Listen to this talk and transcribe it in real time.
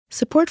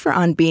Support for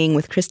On Being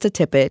with Krista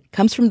Tippett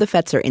comes from the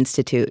Fetzer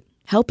Institute,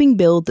 helping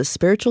build the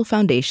spiritual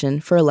foundation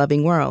for a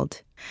loving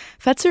world.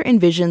 Fetzer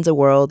envisions a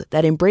world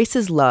that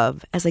embraces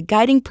love as a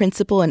guiding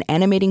principle and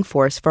animating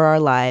force for our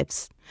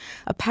lives.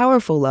 A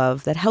powerful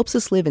love that helps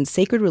us live in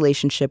sacred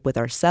relationship with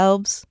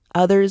ourselves,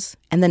 others,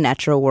 and the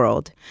natural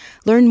world.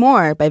 Learn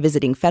more by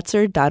visiting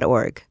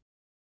Fetzer.org.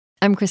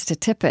 I'm Krista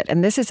Tippett,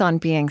 and this is On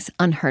Being's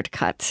Unheard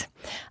Cuts.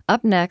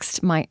 Up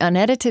next, my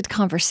unedited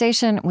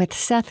conversation with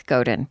Seth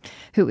Godin,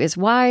 who is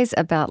wise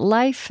about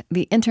life,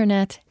 the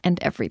internet,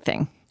 and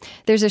everything.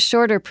 There's a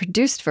shorter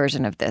produced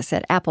version of this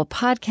at Apple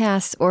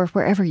Podcasts or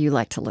wherever you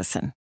like to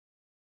listen.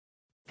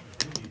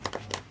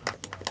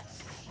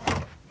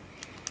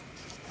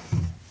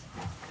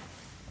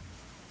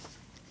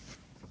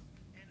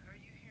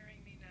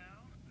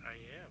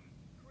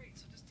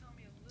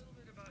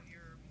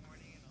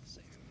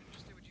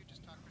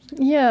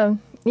 Yeah.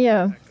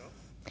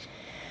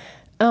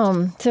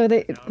 So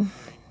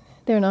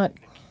they're not.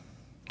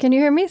 Can you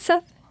hear me,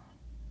 Seth?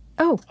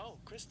 Oh,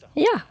 Krista.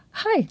 Yeah.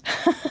 Hi.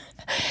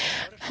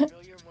 What a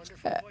familiar,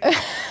 wonderful voice.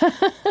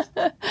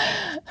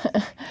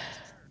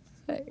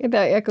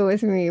 That echo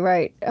is me,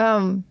 right?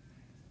 I'm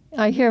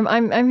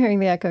hearing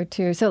the echo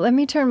too. So let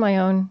me turn my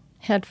own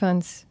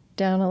headphones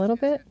down a little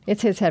bit.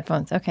 It's his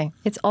headphones. Okay.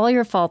 It's all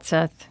your fault,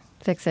 Seth.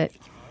 Fix it.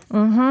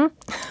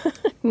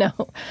 No,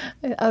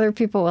 other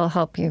people will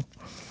help you.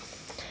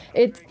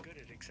 It's very good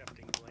at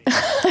accepting blame.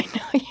 I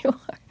know you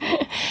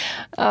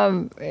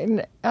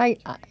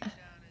are.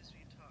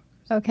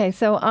 Okay,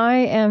 so I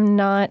am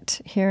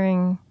not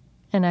hearing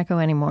an echo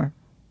anymore.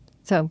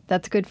 So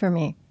that's good for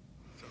me.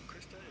 So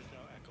Krista is now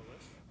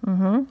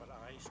echoless, but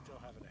I still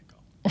have an echo.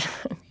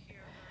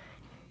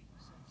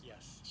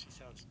 Yes, she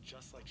sounds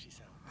just like she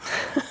sounds.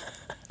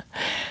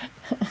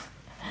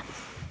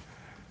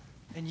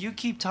 And you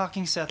keep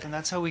talking, Seth, and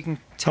that's how we can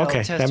tell.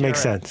 Okay, that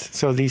makes sense.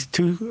 So these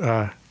two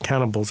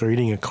cannibals are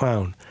eating a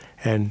clown,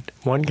 and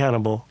one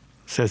cannibal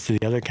says to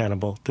the other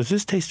cannibal, "Does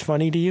this taste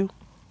funny to you?"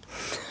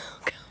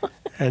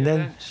 And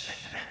then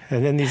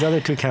these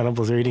other two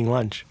cannibals are eating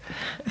lunch,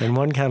 and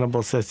one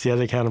cannibal says to the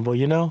other cannibal,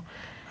 "You know,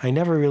 I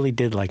never really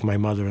did like my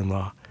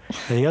mother-in-law."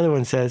 And the other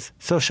one says,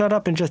 "So shut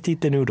up and just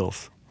eat the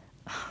noodles."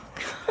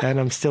 And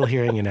I'm still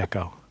hearing an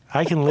echo.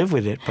 I can live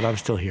with it, but I'm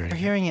still hearing it. You're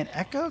hearing an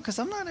echo? Because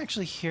I'm not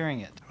actually hearing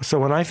it. So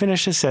when I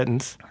finish a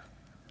sentence,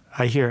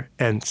 I hear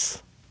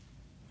 "ence."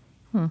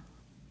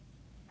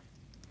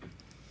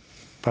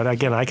 But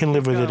again, I can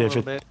live with it if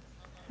it...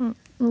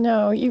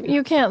 No,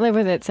 you can't live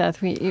with it,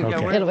 Seth.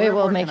 It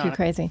will make you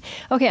crazy.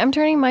 Okay, I'm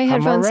turning my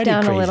headphones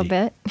down a little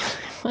bit.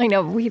 I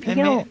know.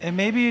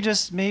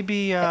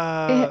 Maybe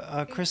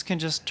Chris can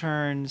just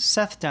turn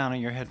Seth down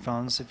on your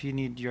headphones if you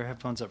need your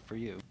headphones up for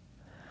you.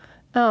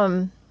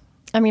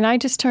 I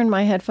just turned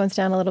my headphones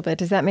down a little bit.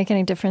 Does that make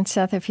any difference,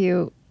 Seth? If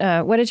you,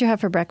 what did you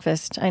have for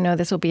breakfast? I know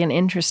this will be an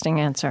interesting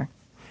answer.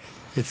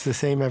 It's the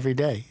same every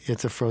day.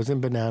 It's a frozen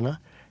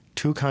banana,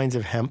 2 kinds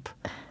of hemp,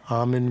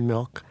 almond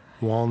milk,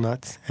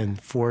 walnuts,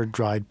 and 4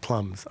 dried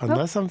plums.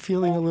 Unless I'm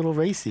feeling a little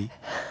racy,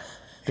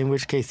 in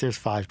which case there's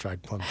 5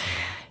 dried plums.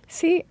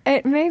 See,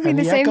 it may be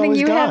the same thing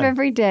you have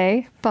every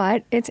day,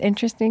 but it's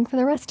interesting for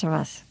the rest of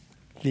us.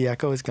 The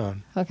echo is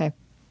gone. Okay,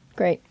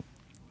 great.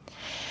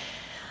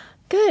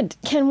 Good.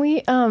 Can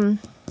we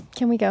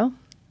go?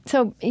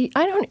 So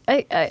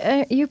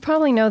you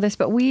probably know this,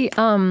 but we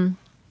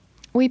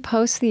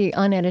post the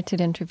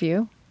unedited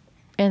interview,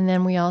 and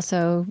then we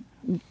also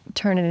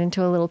turn it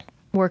into a little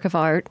work of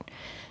art,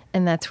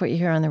 and that's what you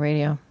hear on the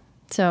radio.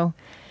 So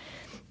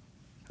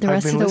the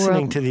rest of the world.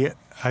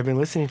 I've been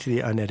listening to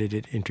the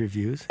unedited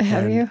interviews.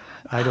 Have you?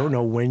 I don't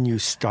know when you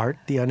start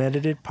the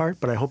unedited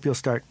part, but I hope you'll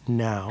start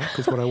now,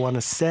 because what I want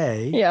to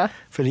say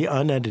for the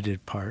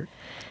unedited part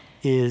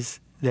is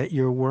that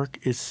your work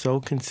is so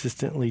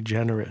consistently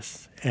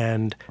generous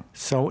and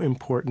so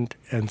important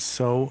and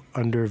so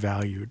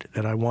undervalued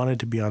that I wanted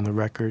to be on the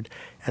record,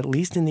 at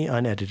least in the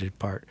unedited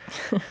part,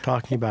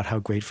 talking about how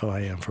grateful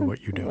I am for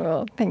what you do.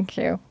 Well, thank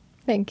you.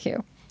 Thank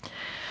you.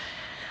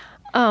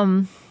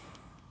 Well,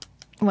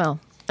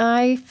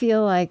 I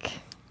feel like,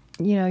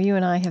 you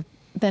and I have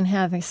been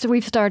having, so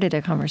we've started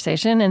a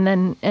conversation, and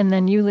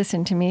then you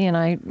listen to me and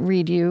I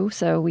read you,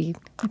 so I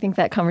think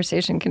that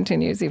conversation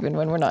continues even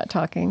when we're not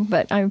talking.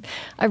 But I've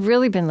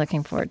really been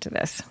looking forward to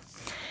this.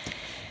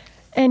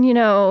 And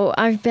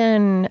I've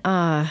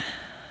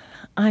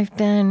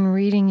been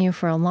reading you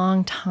for a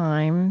long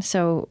time,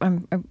 so I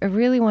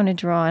really want to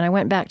draw, and I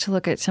went back to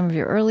look at some of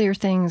your earlier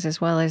things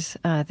as well as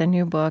the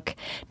new book.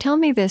 Tell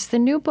me this, the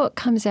new book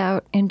comes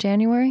out in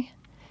January?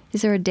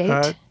 Is there a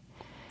date?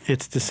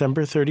 It's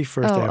December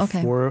 31st. I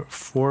have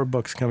four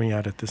books coming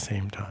out at the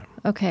same time.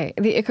 Okay.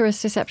 The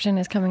Icarus Deception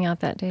is coming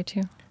out that day,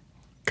 too?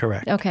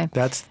 Correct. Okay.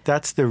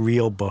 That's the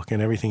real book,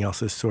 and everything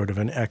else is sort of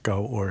an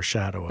echo or a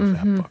shadow of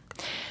that book.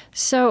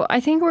 So I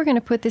think we're going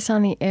to put this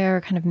on the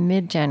air kind of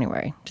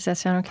mid-January. Does that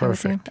sound okay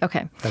with you?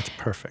 Okay. That's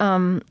perfect.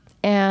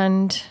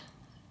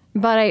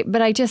 But I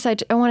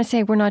want to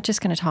say we're not just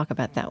going to talk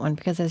about that one,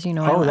 because, as you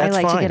know, I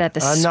like fine. to get at the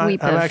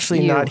sweep of you. I'm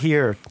actually not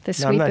here. The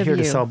sweep I'm not of here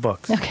you. to sell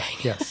books. Okay.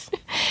 Yes.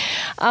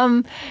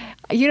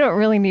 You don't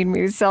really need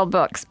me to sell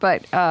books,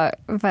 but I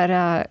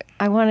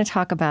want to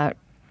talk about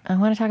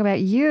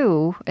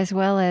you as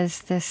well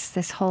as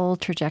this whole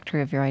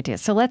trajectory of your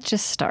ideas. So let's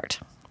just start.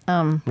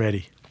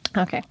 Ready.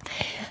 Okay.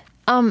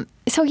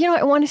 So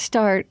I want to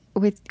start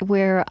with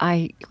where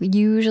I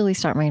usually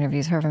start my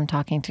interviews, whoever I'm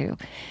talking to.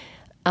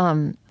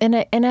 And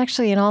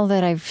actually, in all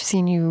that I've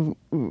seen you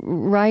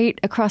write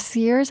across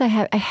the years, I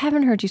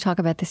haven't heard you talk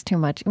about this too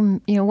much.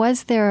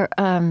 Was there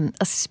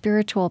a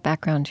spiritual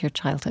background to your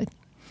childhood?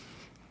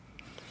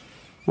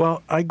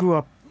 Well, I grew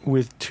up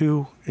with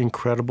two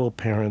incredible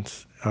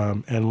parents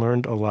and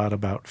learned a lot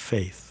about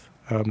faith.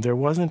 There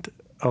wasn't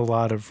a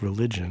lot of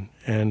religion,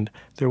 and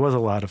there was a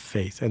lot of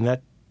faith. And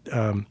that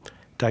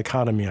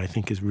dichotomy, I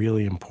think, is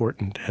really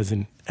important,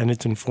 and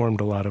it's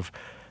informed a lot of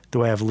the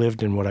way I've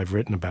lived and what I've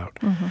written about.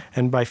 Mm-hmm.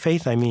 And by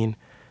faith, I mean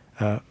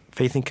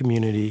faith in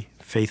community,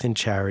 faith in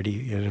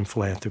charity and in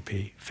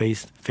philanthropy,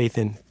 faith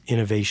in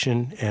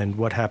innovation and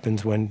what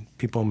happens when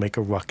people make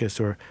a ruckus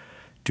or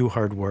do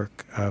hard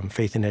work,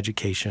 faith in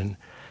education,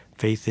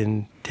 faith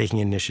in taking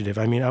initiative.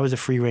 I mean, I was a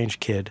free-range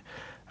kid.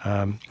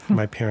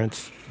 My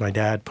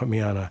dad put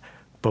me on a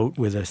boat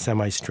with a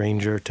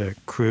semi-stranger to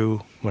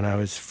crew when I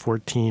was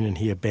 14, and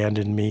he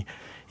abandoned me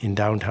in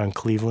downtown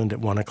Cleveland at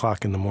 1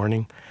 o'clock in the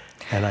morning,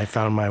 and I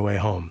found my way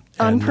home.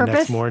 On and purpose? The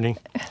next morning,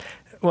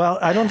 well,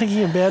 I don't think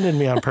he abandoned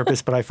me on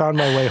purpose, but I found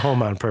my way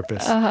home on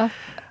purpose.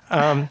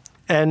 Uh-huh.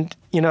 And,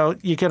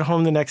 you get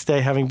home the next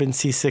day having been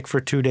seasick for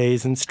 2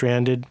 days and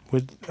stranded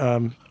with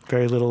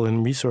very little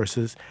in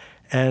resources.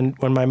 And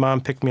when my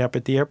mom picked me up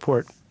at the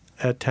airport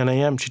at 10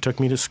 a.m., she took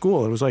me to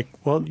school. It was like,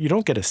 well, you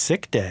don't get a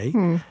sick day.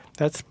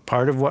 That's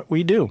part of what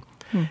we do.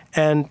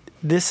 And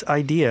this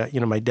idea,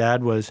 my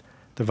dad was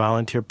the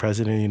volunteer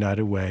president of the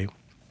United Way,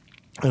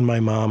 and my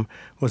mom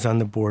was on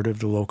the board of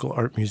the local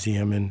art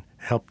museum and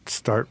helped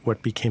start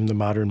what became the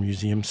Modern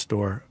Museum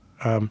Store.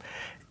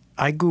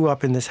 I grew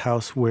up in this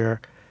house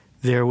where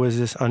there was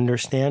this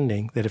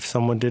understanding that if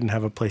someone didn't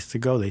have a place to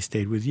go, they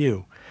stayed with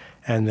you,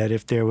 and that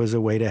if there was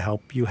a way to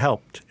help, you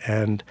helped.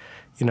 And,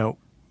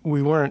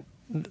 we weren't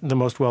the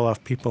most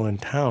well-off people in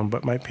town,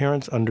 but my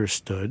parents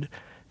understood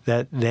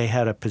that they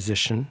had a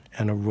position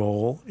and a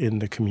role in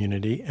the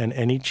community, and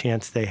any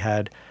chance they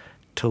had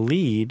to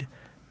lead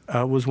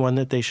was one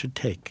that they should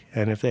take.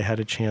 And if they had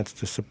a chance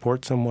to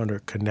support someone or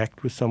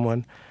connect with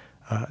someone,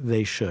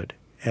 they should.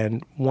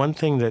 And one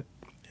thing that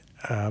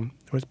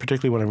was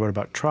particularly when I wrote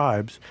about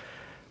tribes,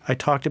 I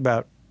talked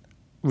about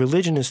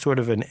religion is sort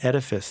of an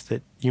edifice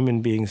that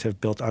human beings have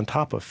built on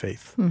top of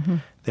faith. Mm-hmm.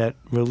 That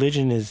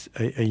religion is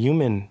a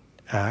human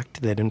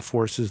act that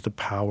enforces the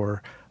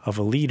power of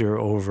a leader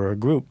over a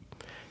group.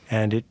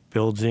 And it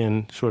builds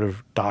in sort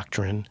of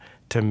doctrine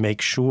to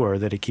make sure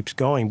that it keeps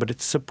going. But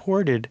it's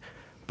supported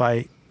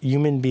by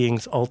human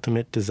beings'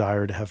 ultimate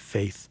desire to have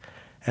faith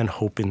and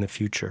hope in the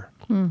future.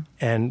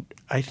 And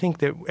I think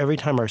that every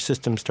time our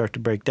systems start to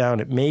break down,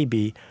 it may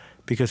be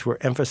because we're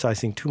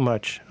emphasizing too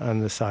much on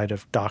the side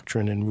of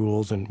doctrine and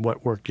rules and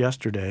what worked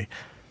yesterday,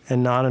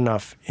 and not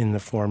enough in the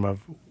form of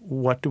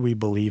what do we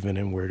believe in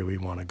and where do we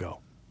want to go.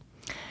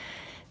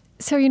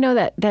 So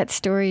that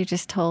story you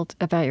just told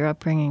about your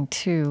upbringing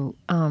too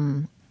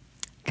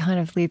kind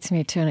of leads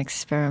me to an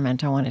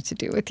experiment I wanted to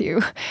do with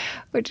you,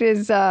 which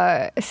is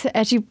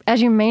as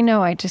you may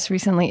know, I just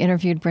recently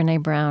interviewed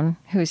Brené Brown,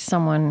 who's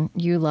someone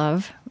you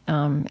love,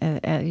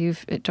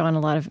 you've drawn a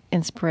lot of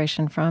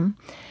inspiration from,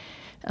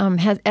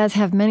 as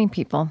have many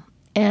people,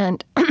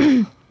 and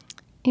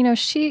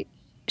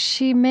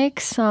she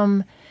makes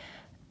some.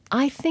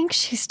 I think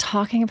she's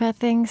talking about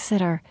things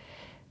that are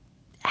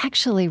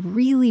actually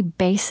really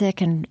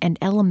basic and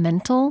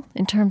elemental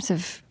in terms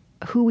of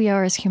who we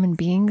are as human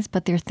beings,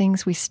 but they're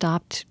things we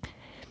stopped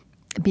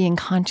being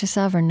conscious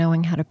of or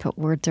knowing how to put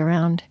words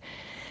around.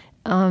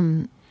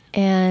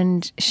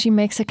 And she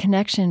makes a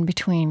connection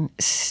between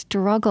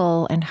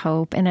struggle and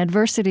hope and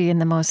adversity in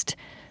the most,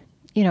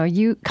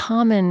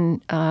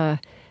 common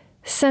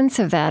sense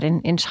of that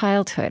in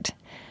childhood.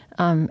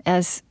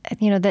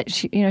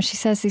 She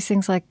says these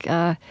things like,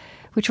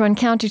 which run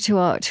counter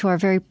to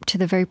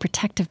the very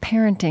protective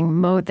parenting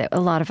mode that a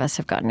lot of us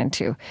have gotten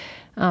into.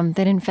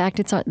 That in fact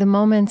it's the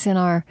moments in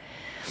our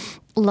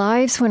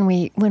lives when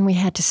we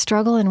had to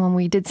struggle and when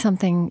we did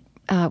something,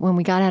 when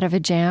we got out of a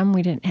jam,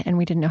 we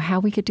didn't know how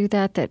we could do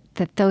that.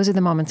 That those are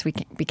the moments we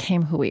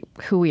became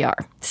who we are.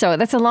 So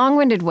that's a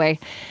long-winded way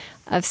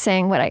of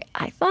saying what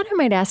I thought I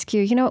might ask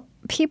you.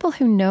 People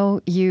who know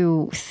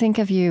you think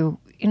of you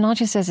not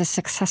just as a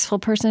successful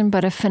person,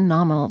 but a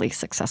phenomenally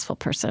successful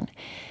person.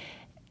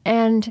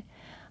 And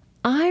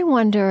I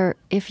wonder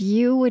if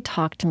you would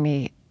talk to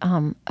me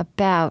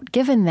about,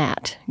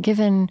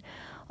 given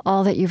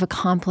all that you've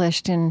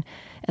accomplished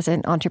as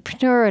an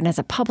entrepreneur and as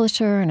a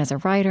publisher and as a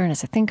writer and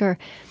as a thinker,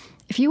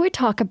 if you would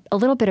talk a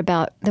little bit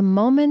about the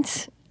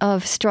moments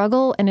of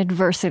struggle and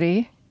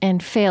adversity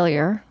and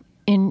failure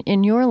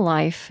in your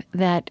life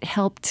that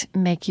helped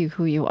make you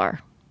who you are,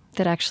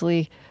 that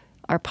actually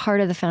are part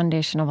of the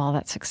foundation of all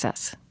that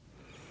success.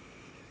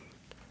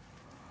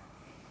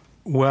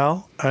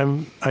 Well,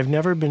 I've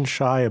never been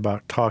shy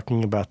about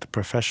talking about the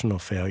professional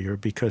failure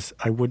because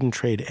I wouldn't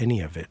trade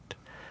any of it.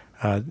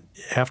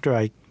 After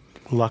I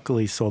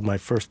luckily sold my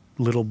first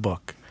little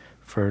book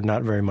for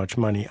not very much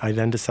money, I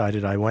then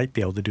decided I might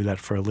be able to do that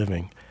for a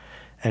living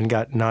and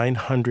got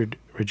 900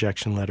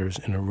 rejection letters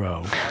in a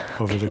row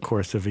over the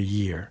course of a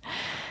year.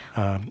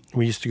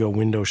 We used to go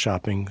window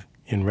shopping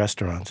in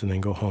restaurants and then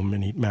go home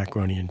and eat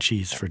macaroni and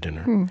cheese for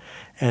dinner.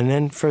 And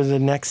then for the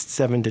next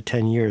 7 to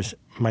 10 years,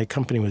 my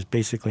company was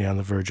basically on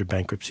the verge of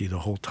bankruptcy the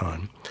whole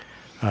time.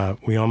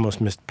 We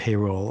almost missed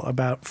payroll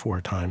about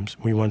 4 times.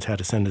 We once had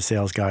to send a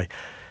sales guy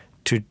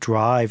to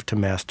drive to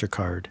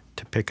MasterCard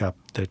to pick up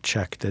the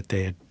check that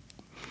they had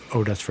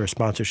owed us for a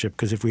sponsorship,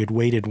 because if we had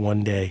waited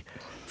one day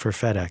for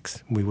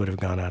FedEx, we would have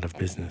gone out of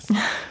business.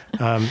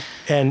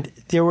 And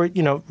there were,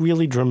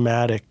 really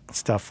dramatic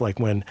stuff like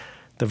when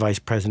the vice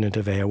president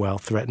of AOL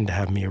threatened to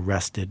have me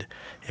arrested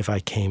if I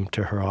came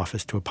to her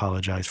office to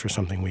apologize for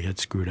something we had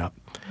screwed up.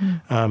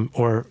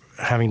 Or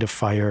having to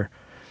fire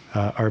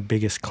our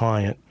biggest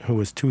client, who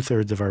was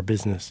 2/3 of our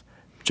business,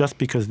 just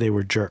because they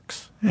were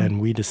jerks. And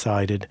we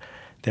decided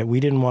that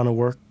we didn't want to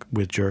work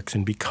with jerks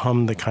and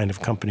become the kind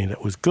of company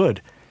that was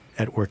good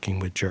at working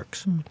with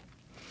jerks.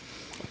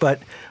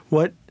 But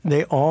what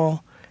they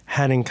all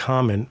had in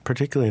common,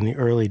 particularly in the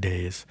early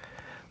days,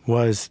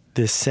 was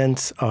this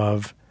sense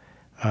of,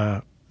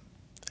 as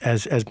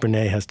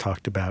Brené has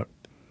talked about,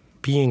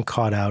 being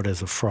caught out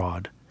as a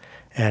fraud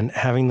and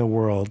having the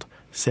world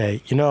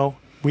say,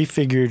 we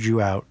figured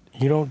you out.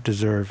 You don't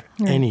deserve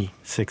any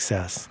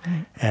success,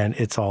 and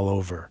it's all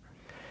over.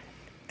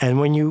 And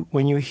when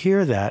you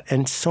hear that,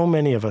 and so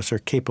many of us are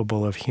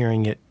capable of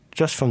hearing it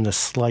just from the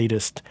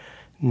slightest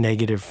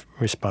negative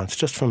response,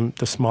 just from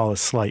the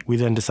smallest slight, we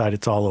then decide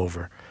it's all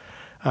over.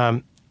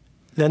 Then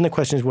the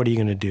question is, what are you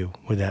going to do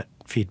with that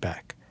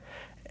feedback?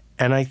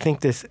 And I think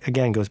this,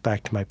 again, goes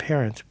back to my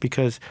parents,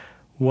 because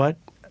what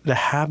the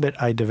habit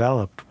I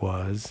developed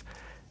was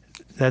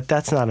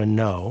that's not a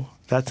no,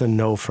 that's a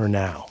no for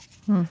now.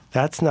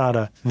 That's not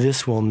a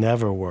this will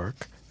never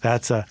work,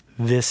 that's a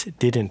this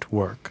didn't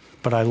work.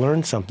 But I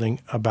learned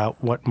something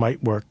about what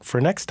might work for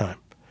next time.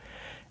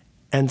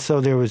 And so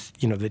there was,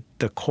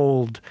 the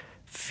cold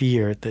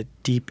fear, the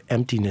deep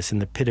emptiness in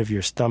the pit of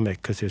your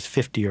stomach because there's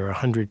 50 or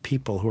 100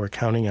 people who are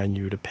counting on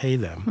you to pay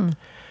them.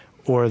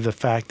 Or the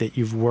fact that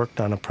you've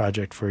worked on a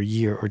project for a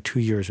year or 2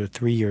 years or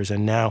 3 years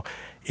and now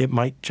it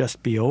might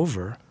just be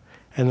over.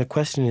 And the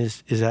question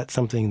is that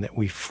something that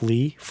we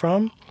flee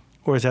from,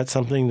 or is that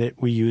something that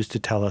we use to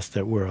tell us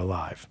that we're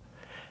alive?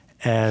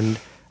 And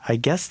I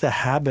guess the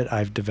habit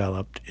I've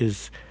developed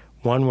is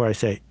one where I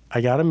say, I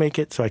got to make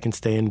it so I can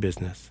stay in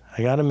business.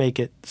 I got to make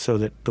it so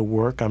that the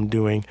work I'm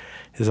doing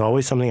is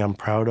always something I'm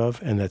proud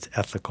of and that's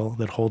ethical,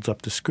 that holds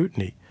up to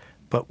scrutiny.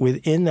 But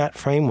within that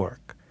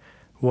framework,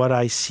 what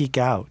I seek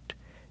out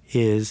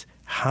is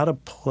how to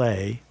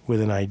play with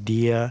an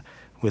idea,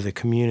 with a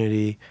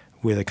community,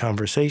 with a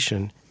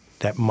conversation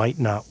that might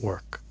not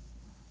work.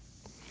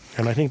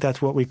 And I think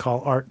that's what we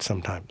call art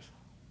sometimes.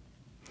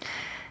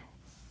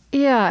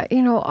 Yeah,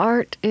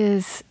 art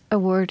is a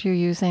word you're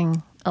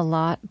using a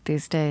lot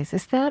these days.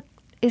 Is that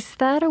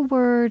a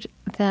word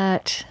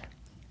that,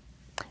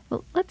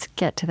 well, let's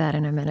get to that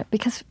in a minute,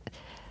 because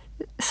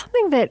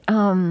something that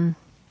I'm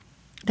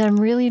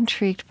really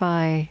intrigued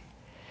by,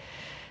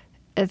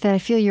 that I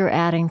feel you're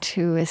adding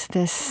to, is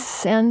this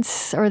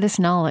sense or this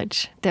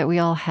knowledge that we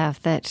all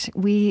have that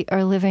we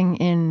are living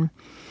in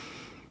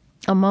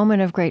a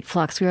moment of great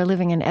flux. We are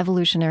living in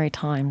evolutionary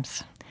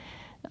times.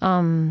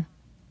 I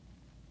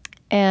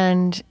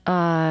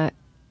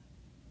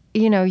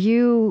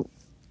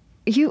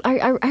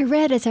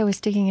read as I was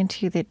digging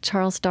into you that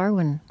Charles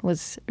Darwin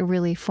was a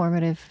really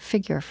formative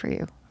figure for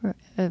you,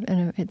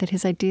 and that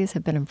his ideas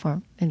have been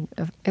informed.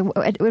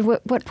 At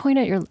what point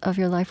of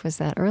your life was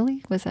that?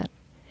 Early? Was that?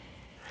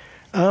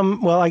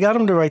 Well, I got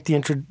him to write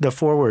the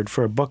foreword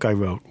for a book I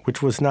wrote,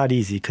 which was not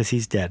easy because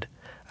he's dead.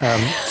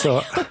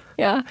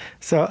 Yeah.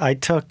 So I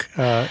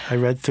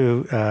read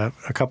through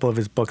a couple of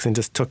his books and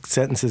just took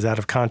sentences out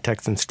of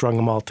context and strung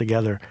them all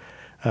together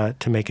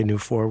to make a new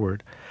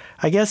foreword.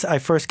 I guess I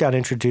first got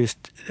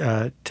introduced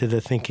to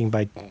the thinking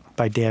by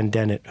Dan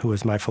Dennett, who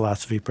was my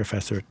philosophy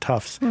professor at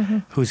Tufts,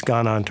 who's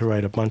gone on to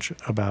write a bunch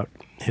about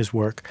his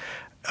work.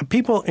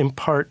 People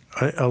impart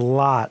a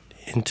lot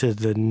into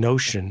the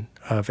notion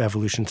of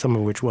evolution, some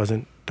of which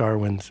wasn't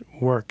Darwin's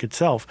work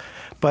itself.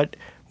 But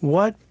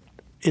what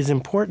is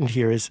important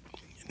here is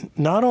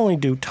not only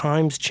do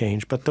times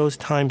change, but those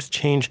times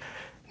change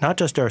not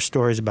just our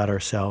stories about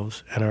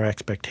ourselves and our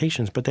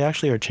expectations, but they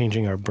actually are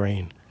changing our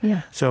brain.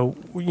 Yeah. So,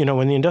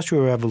 when the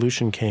Industrial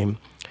Revolution came,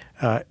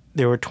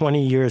 there were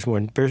 20 years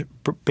when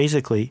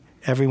basically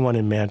everyone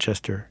in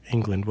Manchester,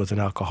 England, was an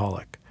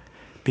alcoholic,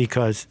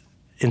 because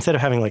instead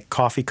of having like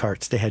coffee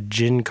carts, they had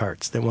gin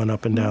carts that went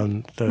up and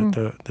down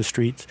the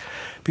streets,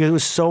 because it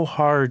was so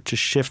hard to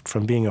shift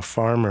from being a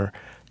farmer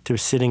to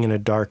sitting in a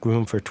dark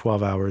room for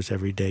 12 hours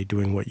every day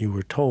doing what you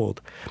were told.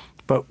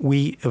 But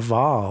we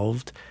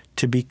evolved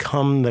to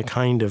become the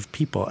kind of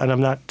people, and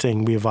I'm not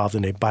saying we evolved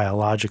in a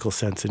biological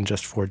sense in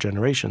just 4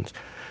 generations,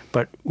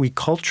 but we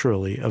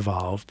culturally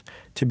evolved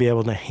to be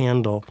able to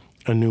handle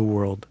a new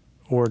world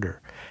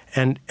order.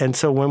 And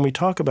so when we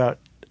talk about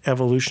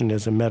evolution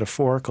as a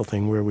metaphorical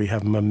thing where we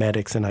have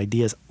memetics and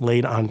ideas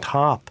laid on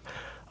top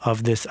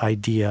of this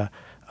idea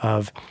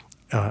of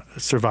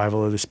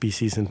survival of the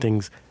species and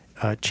things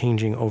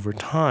changing over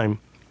time,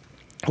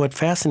 what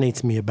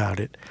fascinates me about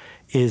it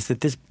is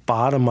that this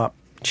bottom-up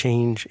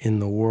change in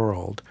the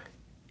world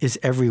is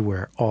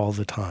everywhere all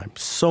the time,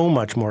 so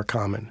much more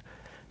common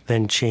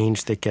than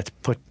change that gets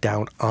put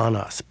down on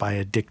us by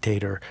a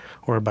dictator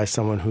or by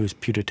someone who's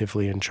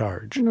putatively in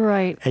charge.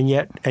 Right. And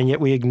yet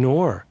we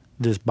ignore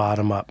this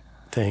bottom-up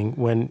thing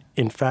when,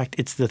 in fact,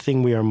 it's the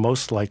thing we are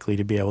most likely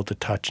to be able to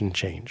touch and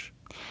change.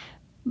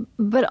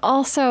 But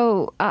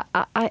also,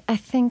 I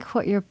think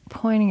what you're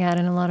pointing at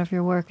in a lot of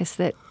your work is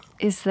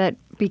that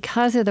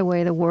because of the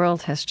way the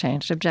world has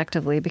changed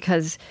objectively,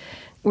 because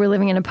we're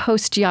living in a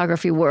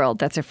post-geography world,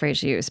 that's a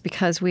phrase you use,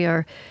 because we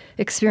are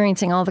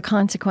experiencing all the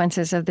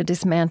consequences of the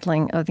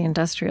dismantling of the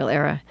industrial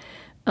era,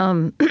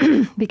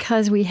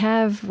 because we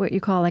have what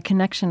you call a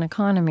connection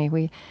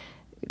economy.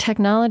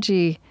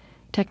 Technology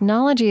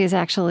is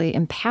actually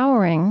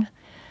empowering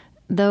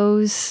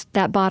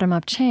that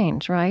bottom-up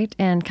change, right?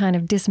 And kind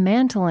of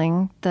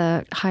dismantling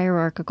the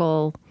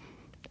hierarchical,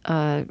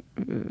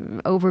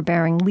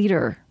 overbearing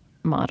leader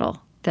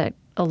model that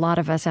a lot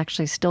of us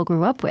actually still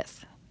grew up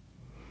with.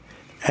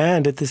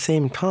 And at the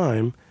same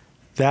time,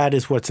 that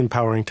is what's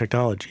empowering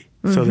technology.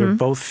 So they're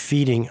both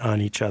feeding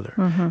on each other.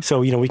 So,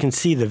 we can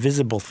see the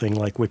visible thing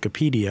like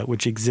Wikipedia,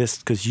 which exists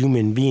because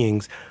human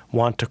beings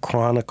want to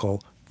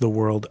chronicle the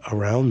world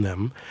around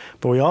them.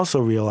 But we also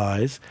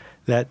realize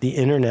that the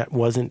internet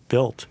wasn't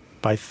built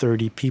by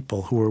 30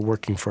 people who were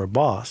working for a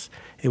boss.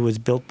 It was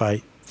built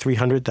by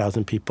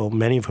 300,000 people,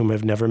 many of whom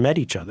have never met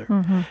each other.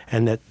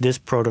 And that this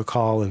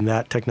protocol and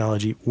that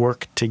technology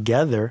work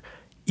together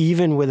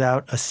even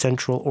without a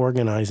central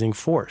organizing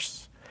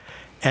force.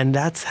 And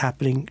that's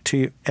happening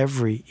to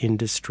every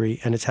industry,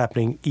 and it's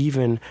happening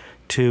even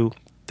to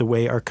the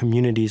way our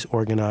communities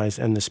organize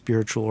and the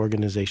spiritual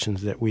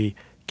organizations that we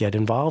get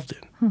involved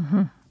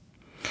in.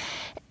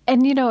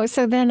 And,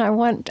 so then I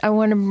want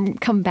to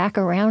come back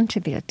around to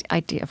the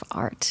idea of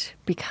art,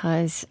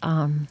 because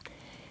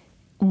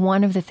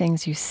one of the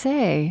things you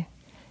say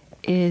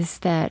is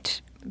that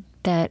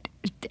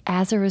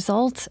as a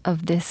result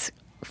of this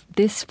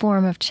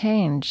form of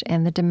change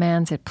and the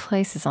demands it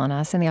places on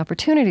us and the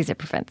opportunities it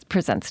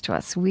presents to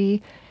us,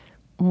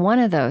 one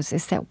of those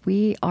is that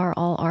we are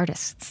all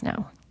artists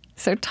now.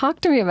 So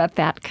talk to me about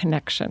that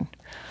connection.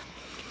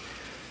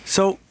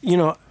 So,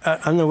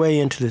 on the way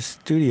into the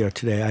studio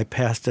today, I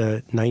passed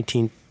a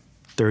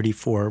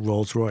 1934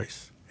 Rolls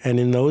Royce. And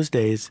in those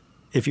days,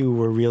 if you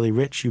were really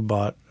rich, you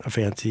bought a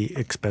fancy,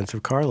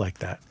 expensive car like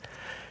that.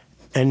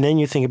 And then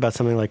you think about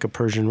something like a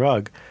Persian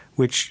rug,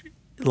 which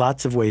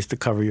lots of ways to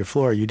cover your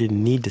floor. You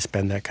didn't need to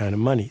spend that kind of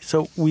money.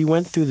 So we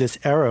went through this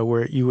era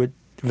where you would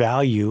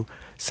value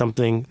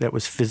something that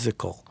was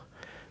physical.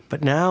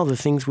 But now the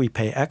things we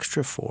pay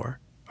extra for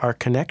are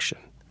connection,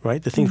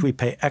 right? The things we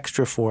pay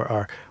extra for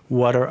are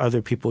what are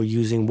other people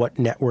using, what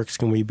networks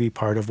can we be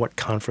part of, what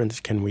conference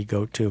can we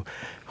go to,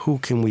 who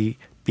can we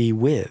be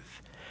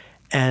with.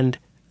 And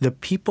the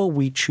people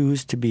we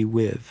choose to be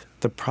with,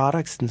 the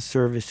products and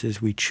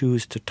services we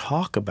choose to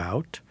talk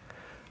about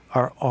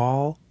are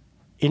all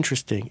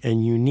interesting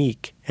and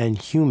unique and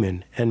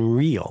human and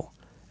real,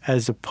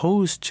 as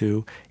opposed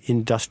to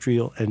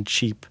industrial and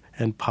cheap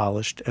and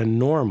polished and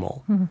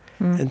normal.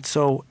 And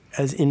so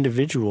as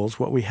individuals,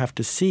 what we have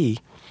to see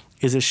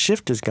is a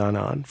shift has gone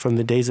on from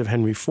the days of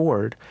Henry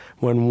Ford,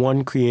 when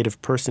one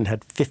creative person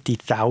had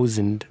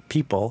 50,000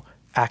 people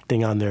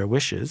acting on their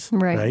wishes,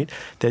 right?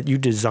 That you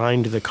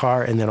designed the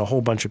car and then a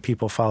whole bunch of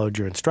people followed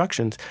your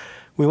instructions.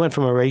 We went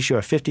from a ratio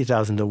of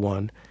 50,000 to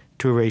 1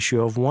 to a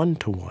ratio of 1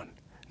 to 1.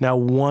 Now,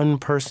 one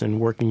person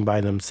working by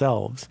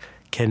themselves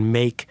can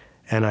make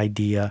an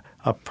idea,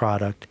 a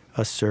product,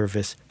 a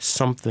service,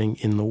 something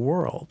in the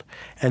world.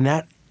 And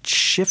that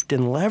shift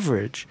in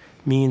leverage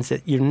means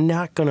that you're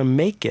not going to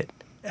make it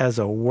as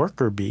a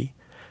worker bee.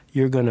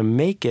 You're going to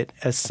make it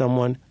as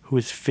someone who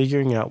is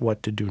figuring out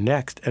what to do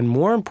next. And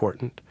more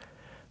important,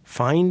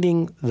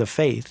 finding the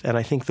faith, and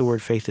I think the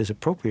word faith is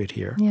appropriate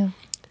here,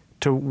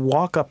 to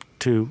walk up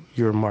to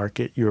your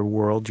market, your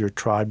world, your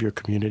tribe, your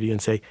community,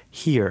 and say,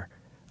 here,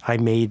 I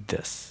made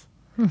this.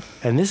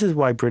 And this is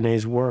why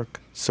Brené's work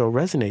so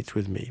resonates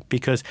with me,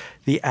 because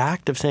the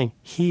act of saying,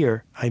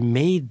 here, I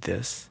made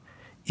this,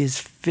 is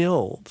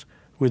filled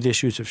with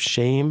issues of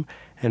shame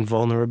and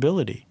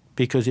vulnerability.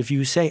 Because if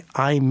you say,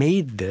 I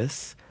made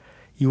this,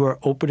 you are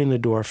opening the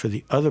door for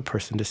the other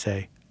person to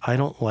say, I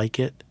don't like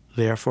it,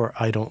 therefore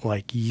I don't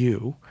like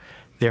you.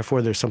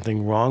 Therefore there's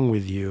something wrong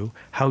with you.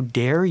 How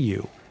dare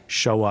you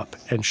show up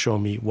and show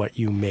me what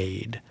you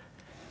made?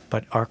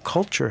 But our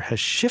culture has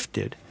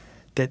shifted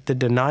that the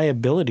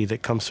deniability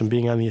that comes from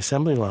being on the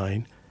assembly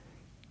line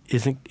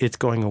it's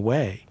going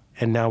away.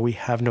 And now we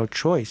have no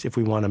choice, if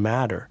we want to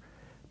matter,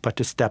 but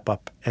to step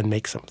up and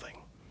make something.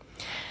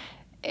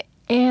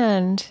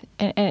 And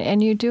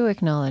you do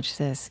acknowledge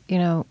this,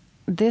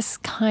 this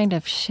kind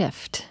of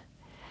shift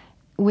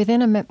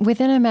within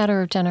a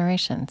matter of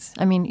generations.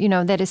 I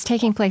mean, that is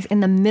taking place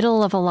in the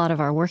middle of a lot of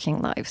our working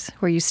lives,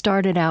 where you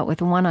started out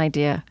with one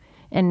idea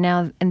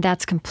and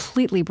that's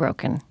completely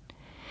broken.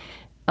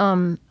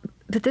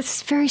 But this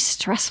is very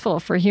stressful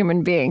for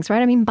human beings,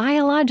 right? I mean,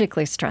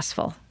 biologically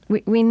stressful.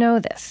 We know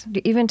this.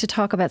 Even to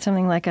talk about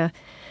something like a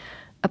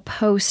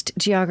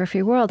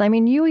post-geography world. I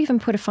mean, you even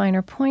put a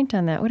finer point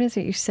on that. What is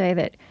it you say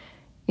that,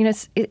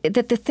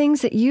 that the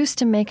things that used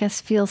to make us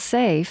feel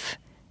safe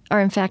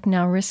are in fact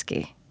now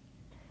risky?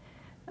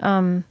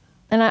 And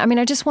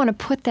I just want to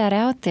put that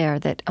out there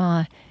that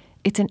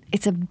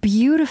it's a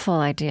beautiful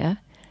idea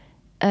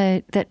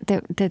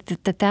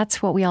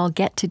that's what we all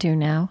get to do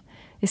now,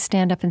 is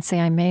stand up and say,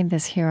 I made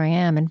this, here I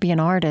am, and be an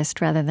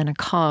artist rather than a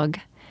cog.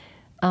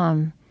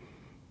 But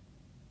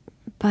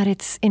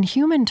it's, in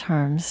human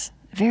terms,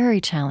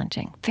 very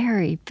challenging,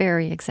 very,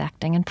 very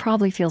exacting, and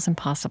probably feels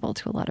impossible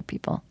to a lot of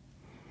people.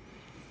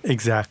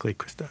 Exactly,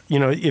 Krista.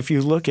 If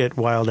you look at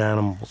wild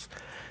animals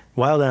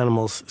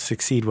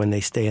succeed when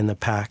they stay in the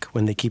pack,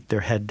 when they keep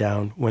their head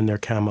down, when they're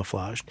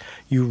camouflaged.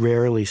 You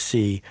rarely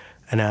see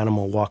an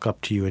animal walk up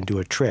to you and do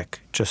a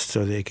trick just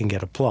so they can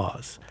get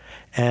applause.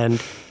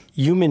 And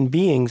human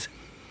beings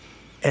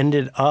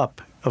ended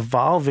up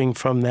evolving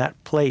from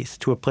that place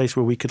to a place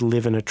where we could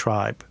live in a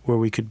tribe, where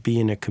we could be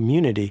in a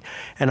community.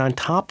 And on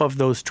top of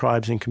those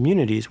tribes and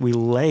communities, we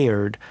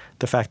layered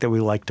the fact that we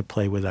like to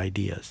play with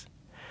ideas.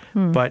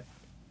 But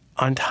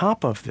on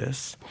top of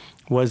this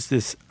was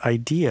this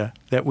idea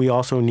that we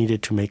also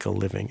needed to make a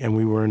living, and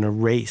we were in a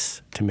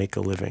race to make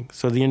a living.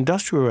 So the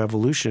Industrial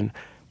Revolution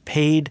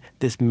paid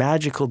this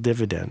magical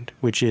dividend,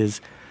 which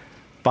is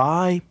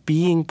by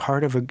being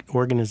part of an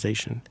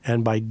organization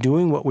and by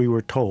doing what we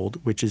were told,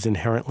 which is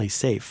inherently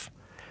safe,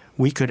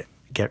 we could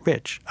get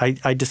rich.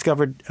 I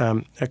discovered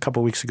a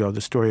couple weeks ago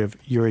the story of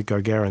Yuri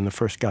Gagarin, the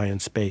first guy in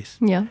space.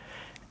 Yeah.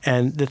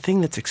 And the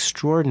thing that's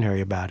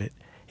extraordinary about it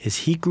is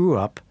he grew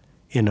up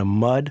in a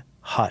mud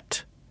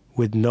hut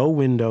with no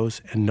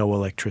windows and no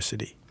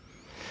electricity.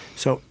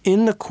 So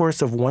in the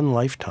course of one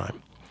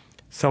lifetime,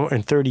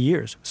 in 30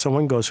 years,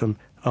 someone goes from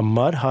a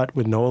mud hut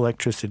with no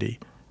electricity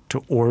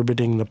to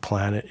orbiting the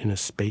planet in a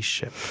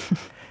spaceship.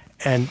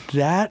 And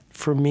that,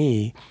 for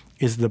me,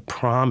 is the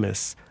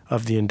promise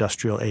of the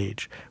industrial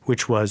age,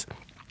 which was,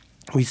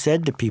 we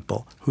said to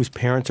people whose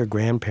parents or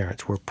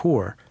grandparents were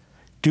poor,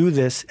 do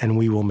this and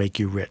we will make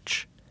you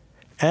rich.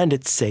 And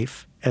it's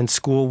safe, and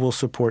school will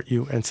support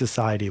you, and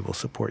society will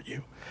support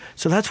you.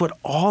 So that's what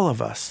all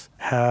of us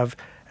have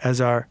as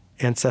our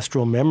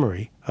ancestral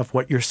memory of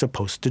what you're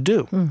supposed to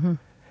do. Mm-hmm.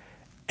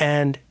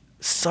 And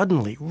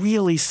suddenly,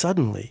 really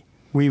suddenly,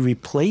 we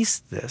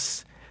replaced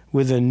this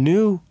with a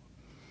new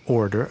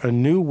order, a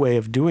new way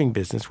of doing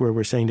business where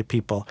we're saying to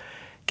people,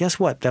 guess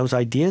what? Those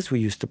ideas we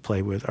used to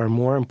play with are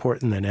more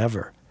important than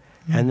ever.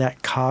 Mm-hmm. And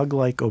that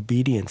cog-like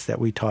obedience that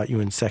we taught you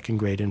in 2nd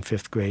grade and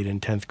 5th grade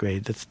and 10th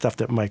grade, that stuff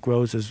that Mike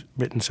Rose has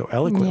written so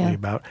eloquently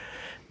about,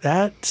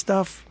 that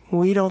stuff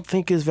we don't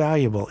think is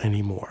valuable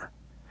anymore.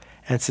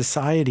 And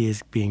society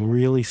is being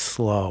really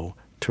slow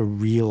to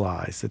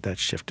realize that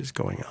shift is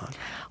going on.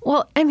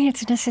 Well, I mean,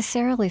 it's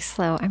necessarily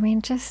slow. I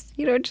mean, just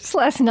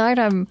last night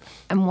I'm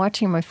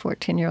watching my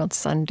 14-year-old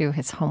son do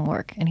his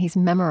homework, and he's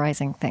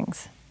memorizing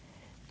things.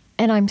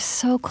 And I'm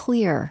so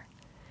clear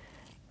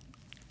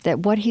that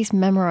what he's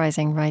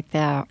memorizing right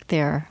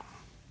there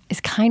is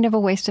kind of a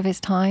waste of his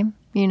time,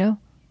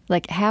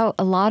 Like how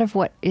a lot of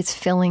what is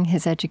filling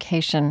his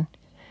education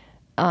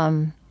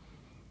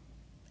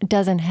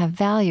doesn't have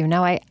value.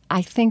 Now,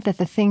 I think that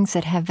the things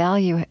that have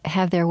value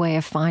have their way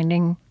of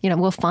finding,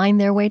 will find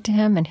their way to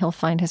him and he'll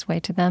find his way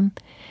to them.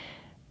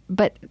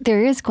 But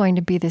there is going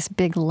to be this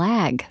big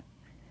lag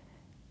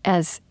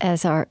as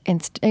our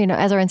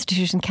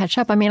institutions catch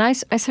up. I mean, I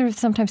sort of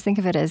sometimes think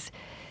of it as,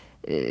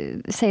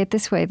 say it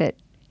this way, that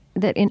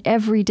in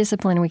every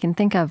discipline we can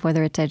think of,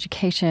 whether it's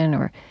education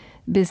or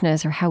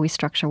business or how we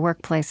structure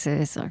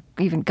workplaces or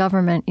even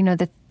government,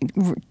 the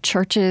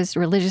churches,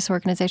 religious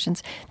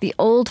organizations, the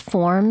old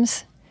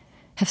forms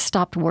have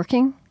stopped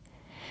working,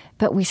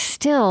 but we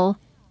still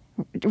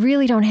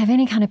really don't have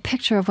any kind of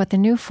picture of what the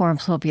new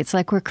forms will be. It's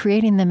like we're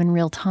creating them in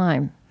real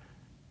time.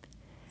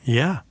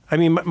 Yeah. I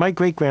mean, my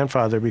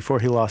great-grandfather,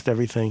 before he lost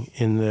everything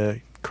in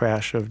the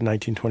crash of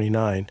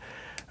 1929,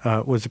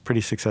 was a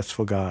pretty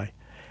successful guy.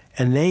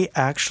 And they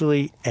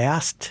actually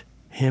asked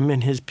him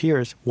and his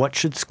peers, what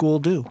should school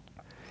do?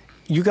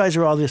 You guys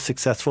are all the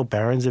successful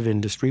barons of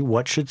industry.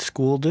 What should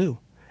school do?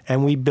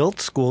 And we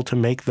built school to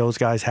make those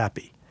guys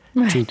happy,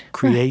 to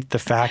create the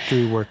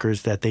factory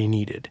workers that they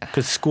needed.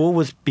 Because school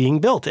was being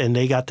built and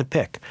they got to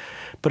pick.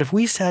 But if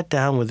we sat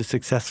down with the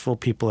successful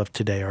people of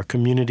today, our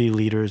community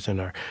leaders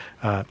and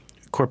our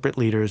corporate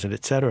leaders and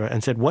et cetera,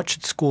 and said, what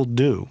should school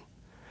do?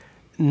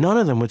 None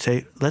of them would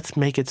say, let's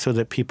make it so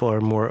that people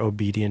are more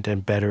obedient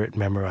and better at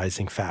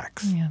memorizing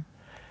facts. Yeah.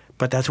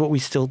 But that's what we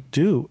still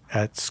do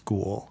at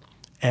school.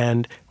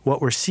 And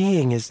what we're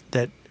seeing is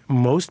that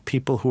most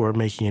people who are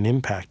making an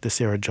impact, the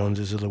Sarah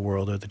Joneses of the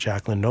world or the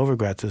Jacqueline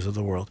Novigratzes of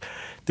the world,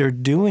 they're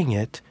doing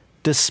it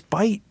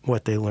despite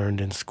what they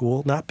learned in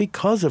school, not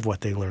because of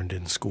what they learned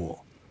in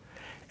school.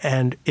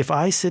 And if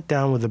I sit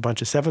down with a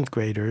bunch of seventh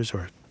graders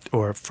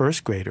or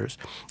first graders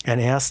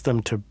and ask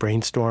them to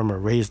brainstorm or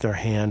raise their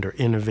hand or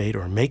innovate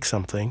or make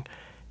something,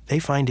 they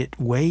find it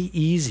way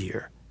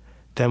easier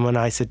than when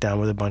I sit down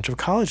with a bunch of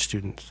college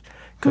students.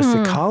 Because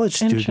the college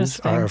students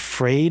are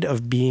afraid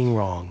of being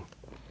wrong.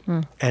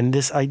 And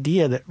this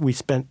idea that we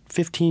spent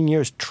 15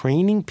 years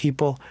training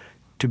people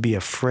to be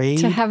afraid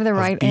to have the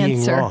right of being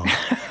answer. wrong.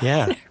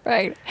 Yeah.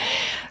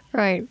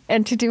 Right.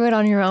 And to do it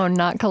on your own,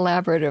 not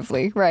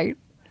collaboratively. Right.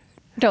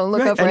 Don't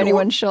look over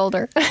anyone's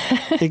shoulder.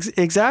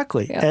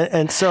 Exactly. Yeah.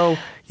 And so,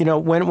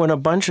 when a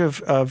bunch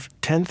of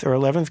 10th or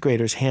 11th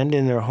graders hand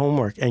in their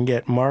homework and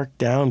get marked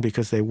down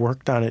because they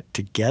worked on it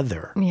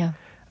together,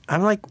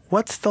 I'm like,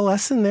 what's the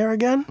lesson there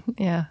again?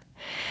 Yeah.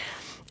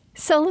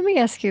 So let me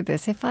ask you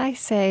this. If I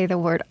say the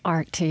word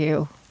art to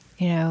you,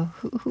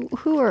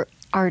 who are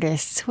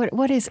artists?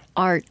 What is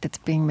art that's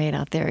being made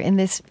out there in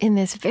this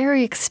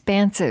very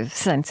expansive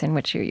sense in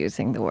which you're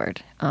using the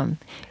word?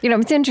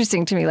 It's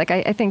interesting to me. Like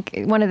I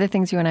think one of the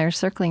things you and I are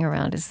circling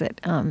around is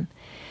that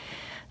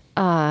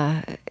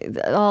all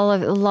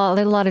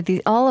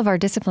of our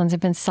disciplines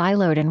have been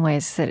siloed in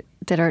ways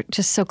that are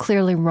just so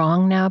clearly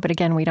wrong now. But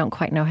again, we don't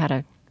quite know how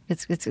to.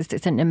 It's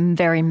a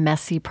very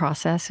messy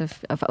process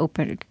of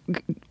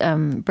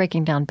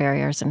breaking down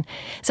barriers. And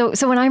so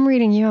when I'm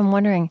reading you, I'm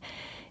wondering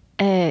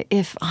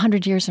if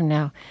 100 years from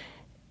now,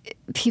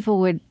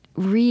 people would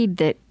read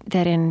that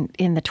in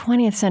the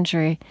 20th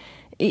century,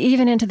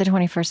 even into the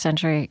 21st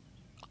century,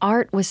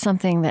 art was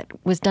something that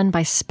was done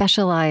by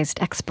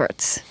specialized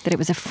experts, that it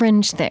was a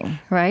fringe thing,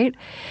 right?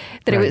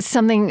 That it was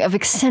something of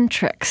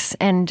eccentrics,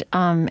 and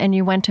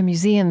you went to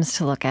museums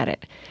to look at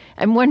it.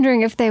 I'm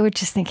wondering if they would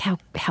just think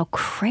how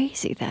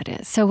crazy that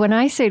is. So when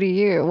I say to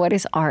you, what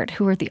is art?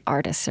 Who are the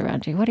artists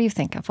around you? What do you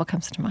think of? What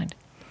comes to mind?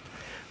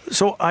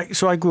 So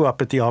I grew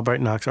up at the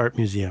Albright Knox Art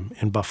Museum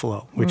in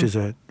Buffalo, which is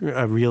a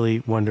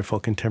really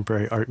wonderful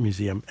contemporary art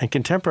museum. And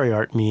contemporary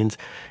art means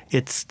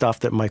it's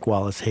stuff that Mike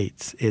Wallace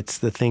hates. It's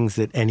the things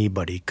that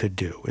anybody could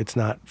do. It's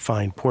not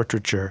fine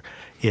portraiture.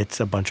 It's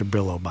a bunch of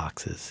Brillo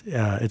boxes.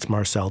 It's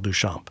Marcel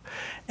Duchamp.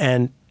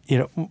 And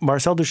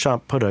Marcel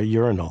Duchamp put a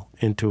urinal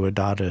into a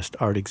Dadaist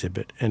art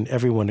exhibit, and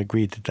everyone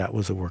agreed that that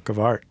was a work of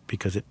art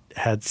because it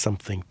had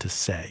something to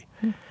say.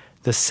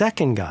 The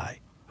second guy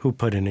who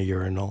put in a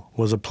urinal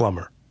was a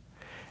plumber.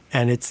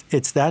 And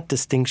it's that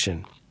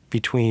distinction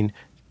between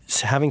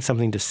having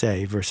something to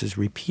say versus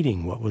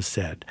repeating what was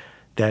said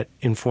that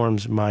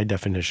informs my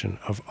definition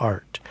of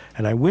art.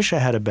 And I wish I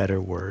had a better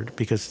word,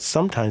 because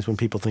sometimes when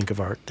people think of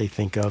art, they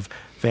think of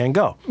Van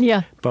Gogh.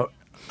 Yeah. But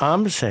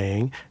I'm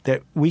saying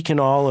that we can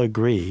all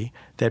agree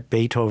that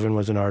Beethoven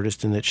was an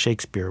artist and that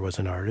Shakespeare was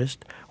an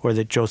artist, or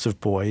that Joseph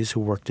Beuys, who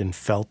worked in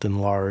felt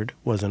and lard,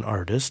 was an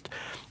artist.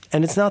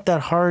 And it's not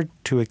that hard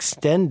to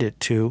extend it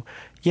to,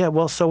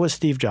 so was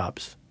Steve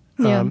Jobs.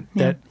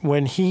 That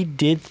when he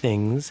did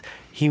things,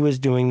 he was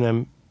doing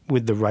them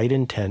with the right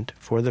intent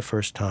for the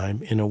first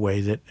time in a way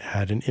that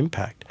had an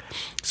impact.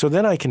 So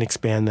then I can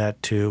expand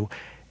that to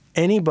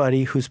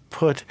anybody who's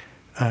put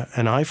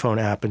an iPhone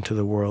app into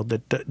the world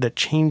that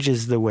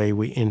changes the way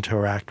we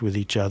interact with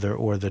each other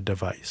or the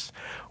device.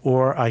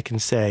 Or I can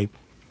say,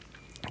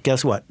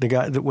 guess what? The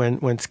guy that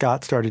when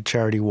Scott started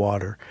Charity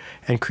Water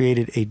and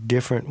created a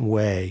different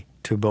way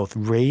to both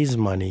raise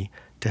money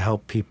to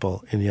help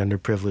people in the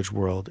underprivileged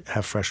world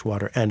have fresh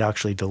water and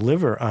actually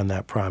deliver on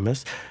that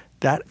promise,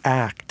 that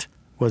act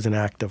was an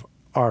act of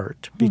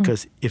art,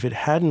 because if it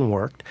hadn't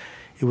worked,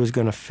 it was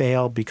going to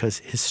fail because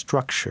his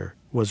structure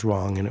was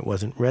wrong and it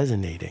wasn't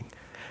resonating.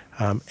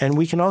 And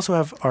we can also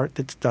have art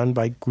that's done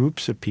by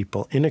groups of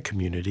people in a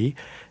community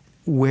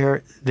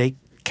where they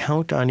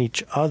count on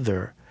each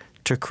other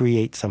to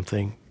create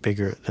something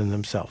bigger than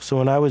themselves. So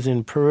when I was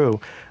in Peru,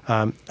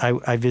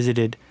 I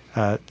visited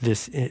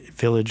this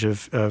village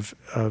of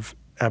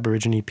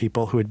Aborigine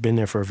people who had been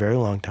there for a very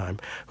long time,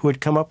 who had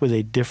come up with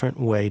a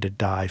different way to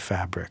dye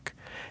fabric.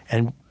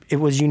 And it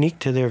was unique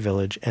to their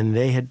village, and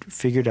they had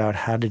figured out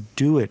how to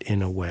do it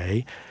in a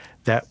way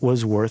that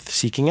was worth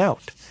seeking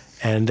out,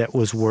 and that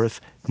was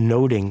worth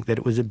noting that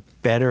it was a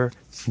better,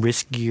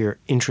 riskier,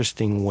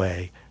 interesting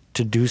way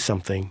to do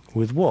something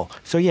with wool.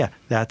 So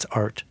that's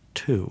art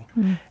too.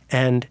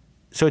 And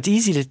so it's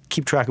easy to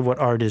keep track of what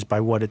art is by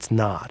what it's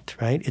not,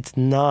 right? It's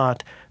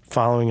not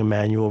following a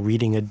manual,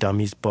 reading a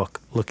dummy's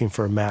book, looking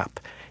for a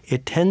map.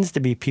 It tends to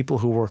be people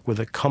who work with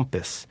a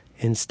compass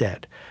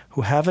instead,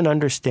 who have an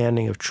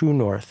understanding of true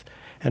north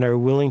and are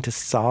willing to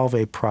solve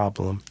a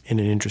problem in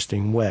an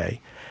interesting way.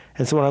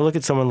 And so when I look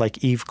at someone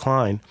like Yves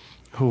Klein,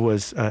 who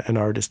was an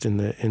artist in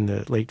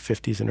the late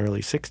 50s and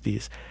early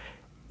 60s,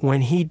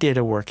 when he did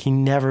a work, he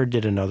never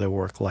did another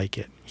work like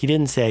it. He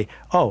didn't say,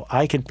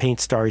 I could paint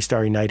Starry,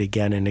 Starry Night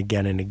again and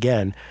again and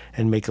again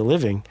and make a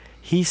living.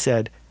 He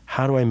said,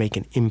 how do I make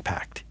an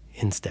impact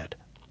instead?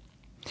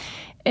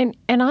 And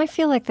I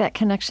feel like that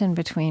connection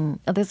between,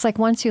 it's like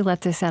once you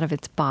let this out of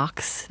its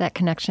box, that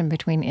connection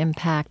between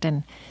impact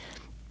and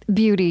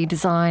beauty,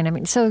 design. I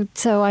mean, so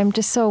I'm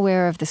just so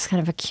aware of this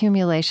kind of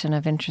accumulation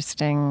of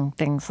interesting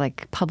things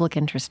like public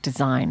interest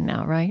design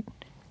now, right?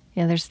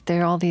 You know,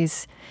 there are all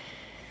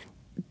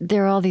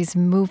these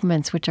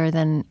movements which are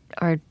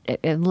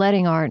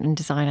letting art and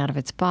design out of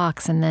its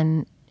box, and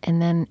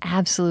then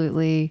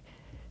absolutely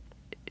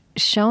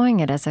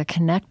showing it as a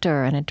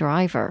connector and a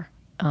driver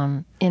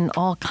in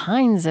all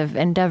kinds of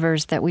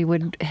endeavors that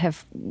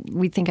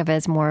we think of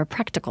as more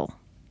practical.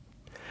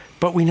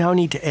 But we now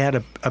need to add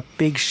a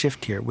big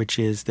shift here, which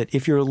is that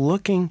if you're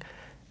looking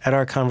at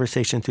our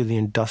conversation through the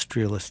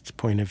industrialist's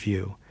point of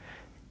view,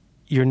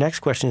 your next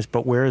question is,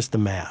 but where is the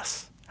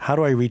mass? How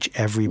do I reach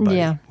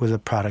everybody with a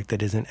product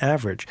that isn't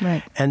average?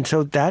 Right. And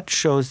so that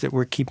shows that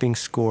we're keeping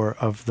score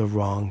of the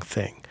wrong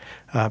thing.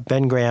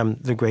 Ben Graham,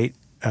 the great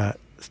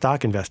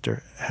stock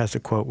investor, has a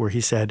quote where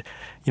he said,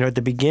 at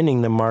the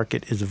beginning, the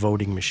market is a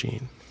voting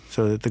machine.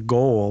 So that the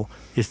goal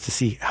is to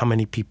see how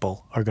many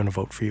people are going to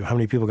vote for you, how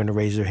many people are going to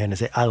raise their hand and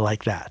say, I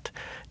like that.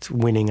 It's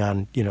winning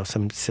on,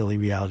 some silly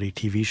reality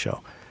TV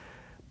show.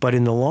 But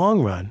in the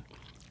long run,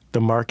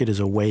 the market is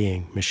a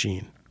weighing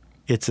machine.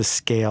 It's a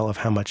scale of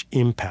how much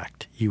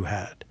impact you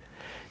had.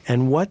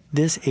 And what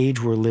this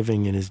age we're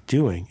living in is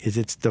doing is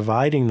it's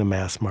dividing the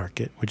mass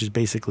market, which is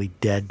basically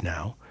dead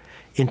now,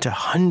 into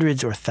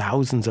hundreds or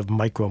thousands of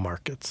micro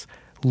markets,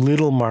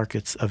 little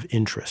markets of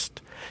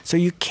interest. So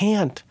you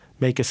can't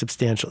make a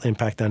substantial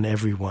impact on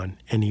everyone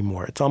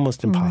anymore. It's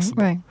almost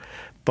impossible. Right.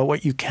 But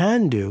what you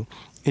can do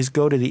is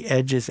go to the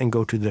edges and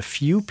go to the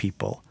few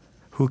people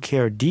who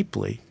care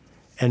deeply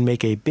and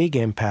make a big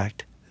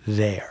impact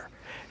there.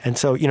 And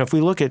so, if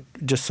we look at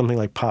just something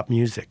like pop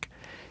music,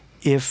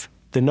 if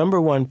the number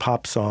one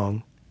pop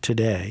song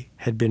today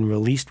had been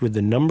released with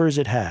the numbers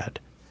it had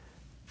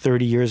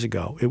 30 years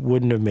ago, it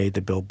wouldn't have made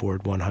the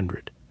Billboard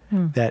 100.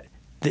 That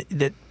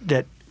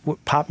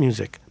pop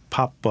music,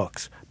 pop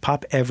books,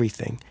 pop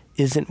everything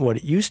isn't what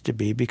it used to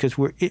be because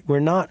we're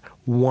not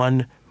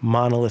one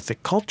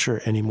monolithic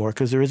culture anymore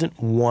because there isn't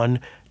one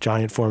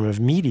giant form of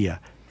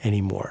media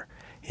anymore.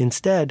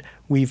 Instead,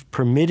 we've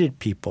permitted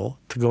people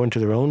to go into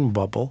their own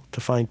bubble, to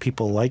find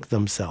people like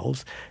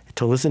themselves,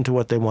 to listen to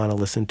what they want to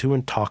listen to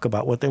and talk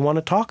about what they want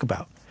to talk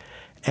about.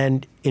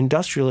 And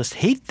industrialists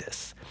hate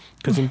this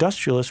because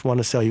industrialists want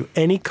to sell you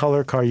any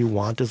color car you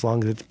want as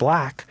long as it's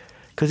black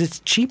because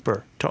it's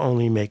cheaper to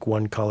only make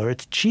one color.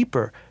 It's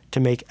cheaper to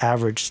make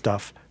average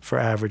stuff for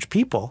average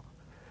people.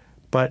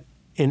 But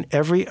in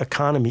every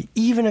economy,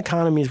 even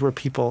economies where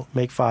people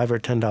make $5 or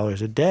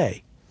 $10 a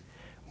day,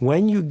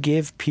 when you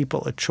give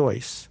people a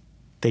choice,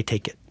 they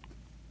take it.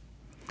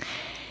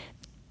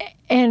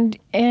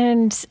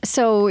 And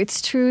so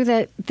it's true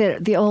that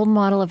the old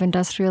model of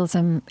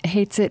industrialism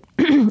hates it.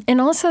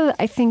 And also,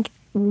 I think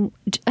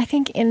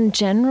in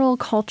general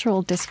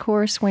cultural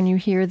discourse, when you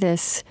hear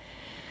this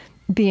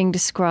being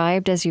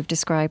described as you've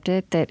described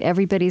it, that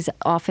everybody's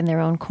off in their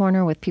own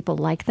corner with people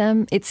like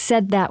them, it's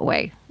said that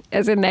way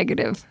as a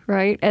negative,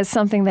 right? As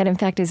something that, in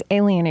fact, is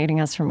alienating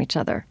us from each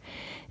other.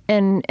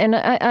 And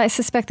I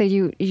suspect that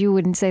you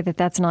wouldn't say that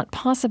that's not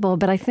possible,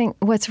 but I think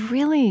what's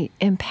really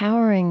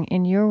empowering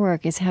in your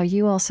work is how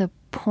you also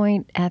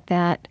point at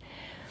that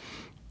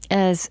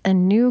as a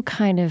new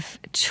kind of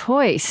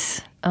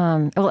choice,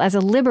 as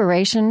a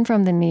liberation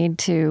from the need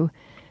to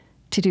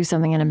do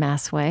something in a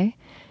mass way,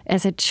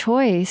 as a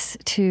choice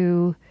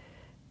to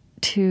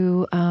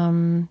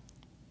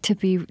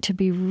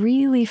be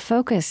really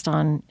focused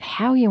on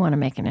how you want to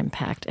make an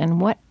impact and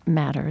what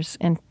matters.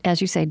 And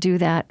as you say, do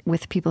that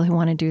with people who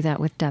want to do that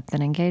with depth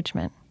and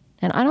engagement.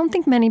 And I don't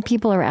think many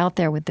people are out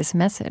there with this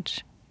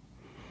message.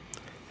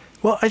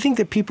 Well, I think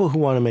that people who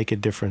want to make a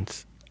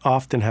difference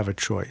often have a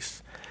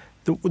choice.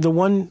 The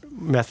one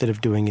method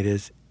of doing it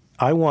is,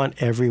 I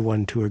want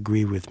everyone to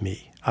agree with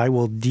me. I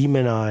will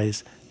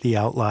demonize the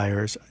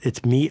outliers.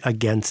 It's me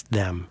against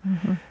them.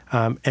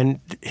 Mm-hmm. And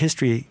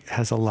history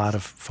has a lot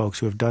of folks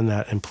who have done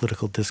that, and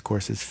political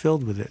discourse is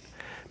filled with it.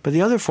 But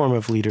the other form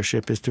of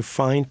leadership is to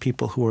find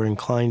people who are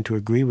inclined to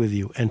agree with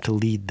you and to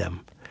lead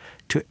them,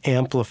 to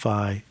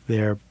amplify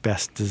their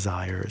best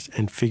desires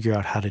and figure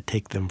out how to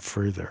take them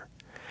further.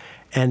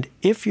 And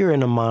if you're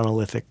in a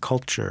monolithic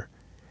culture,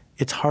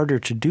 it's harder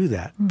to do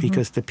that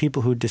because the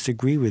people who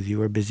disagree with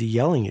you are busy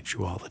yelling at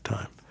you all the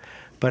time.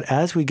 But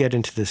as we get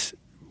into this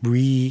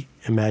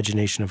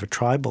reimagination of a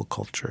tribal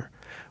culture,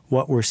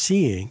 what we're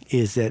seeing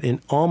is that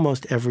in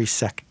almost every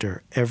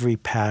sector, every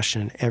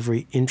passion,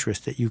 every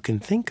interest that you can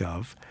think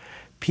of,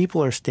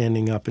 people are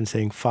standing up and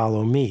saying,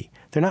 follow me.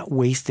 They're not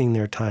wasting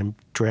their time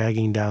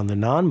dragging down the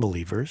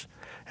non-believers,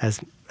 as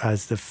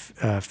the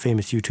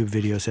famous YouTube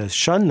video says,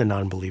 shun the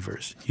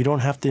non-believers. You don't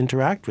have to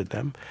interact with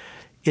them.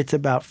 It's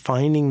about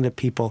finding the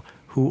people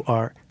who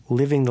are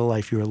living the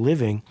life you're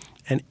living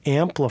and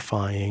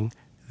amplifying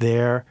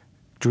their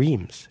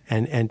dreams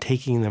and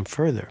taking them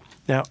further.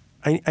 Now,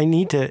 I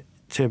need to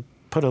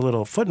put a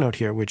little footnote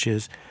here, which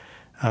is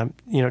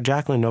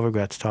Jacqueline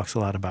Novogratz talks a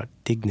lot about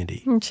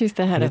dignity. And she's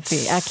the head of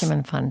the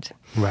Acumen Fund.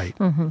 Right.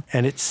 Mm-hmm.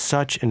 And it's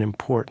such an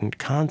important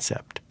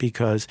concept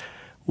because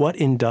what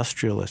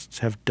industrialists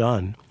have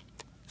done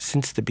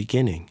since the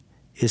beginning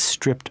is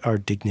stripped our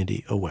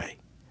dignity away.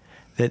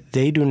 That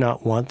they do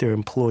not want their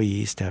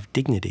employees to have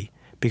dignity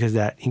because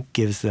that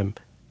gives them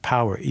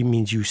power. It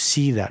means you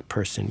see that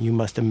person. You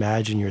must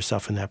imagine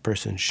yourself in that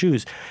person's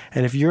shoes.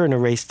 And if you're in a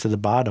race to the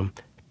bottom,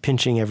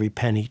 pinching every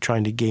penny,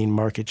 trying to gain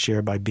market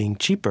share by being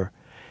cheaper,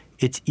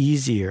 it's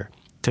easier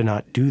to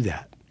not do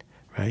that,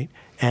 right?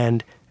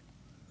 And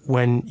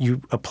when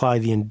you apply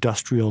the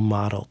industrial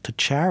model to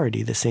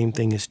charity, the same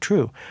thing is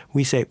true.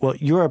 We say, well,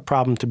 you're a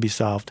problem to be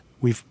solved.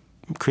 We've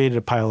created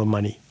a pile of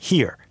money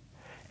here.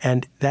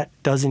 And that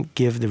doesn't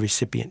give the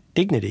recipient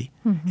dignity.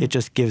 Mm-hmm. It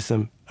just gives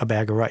them a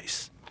bag of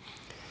rice.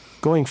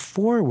 Going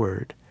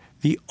forward,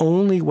 the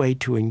only way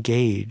to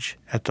engage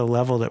at the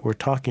level that we're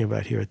talking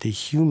about here, at the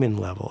human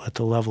level, at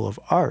the level of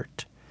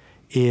art,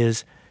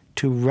 is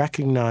to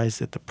recognize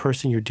that the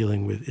person you're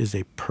dealing with is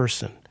a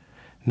person,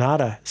 not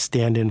a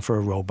stand-in for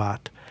a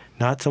robot,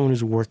 not someone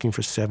who's working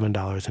for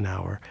 $7 an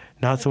hour,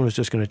 not someone who's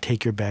just going to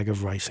take your bag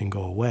of rice and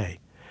go away,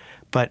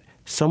 but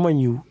someone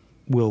you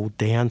will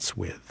dance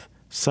with,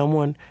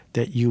 someone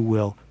that you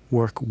will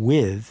work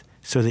with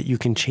so that you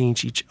can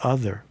change each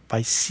other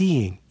by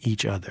seeing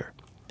each other.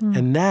 Mm.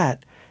 And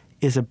that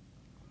is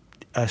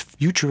a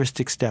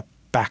futuristic step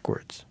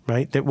backwards,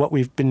 right? That what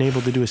we've been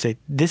able to do is say,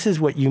 this is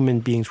what human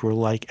beings were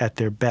like at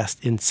their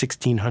best in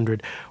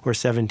 1600 or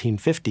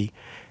 1750.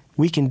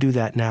 We can do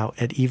that now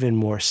at even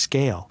more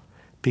scale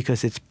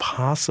because it's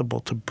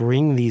possible to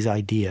bring these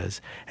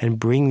ideas and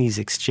bring these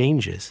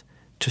exchanges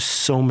to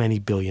so many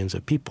billions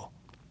of people.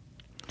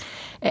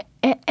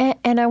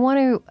 And I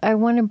want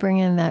to bring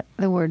in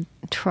the word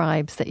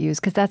tribes that you use,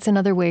 because that's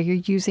another way you're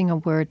using a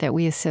word that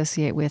we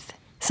associate with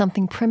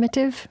something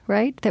primitive,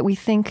 right? That we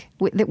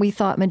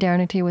thought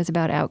modernity was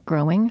about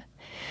outgrowing,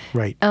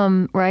 right?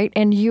 Right.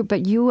 And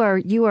you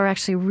are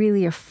actually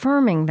really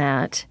affirming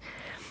that.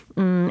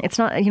 It's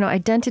not,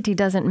 identity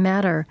doesn't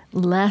matter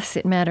less;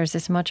 it matters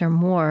as much or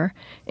more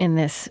in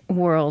this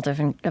world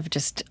of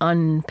just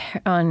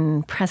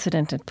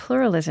unprecedented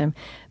pluralism.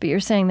 But you're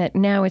saying that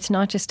now it's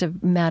not just a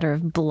matter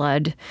of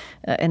blood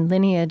and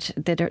lineage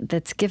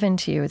that's given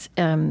to you.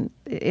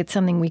 It's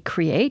something we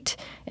create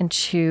and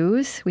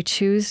choose. We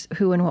choose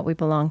who and what we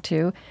belong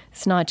to.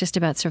 It's not just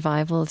about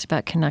survival; it's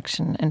about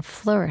connection and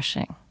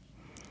flourishing.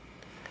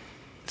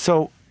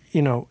 So,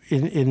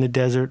 in the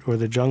desert or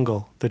the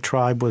jungle, the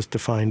tribe was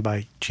defined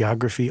by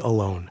geography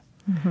alone,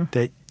 mm-hmm.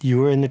 that you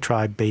were in the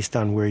tribe based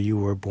on where you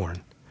were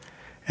born.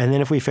 And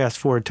then if we fast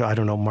forward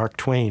to, Mark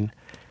Twain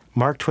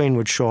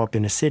would show up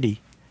in a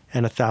city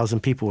and 1,000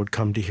 people would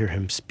come to hear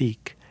him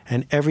speak.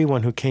 And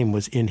everyone who came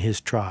was in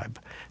his tribe.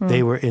 Mm.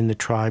 They were in the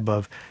tribe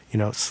of,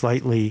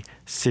 slightly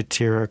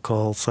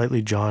satirical,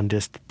 slightly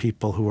jaundiced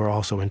people who were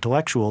also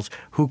intellectuals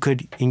who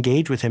could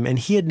engage with him. And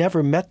he had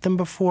never met them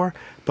before,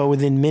 but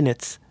within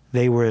minutes,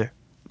 they were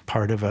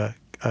part of a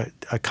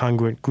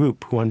congruent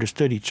group who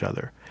understood each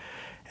other.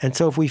 And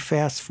so if we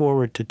fast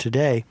forward to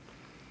today,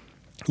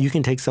 you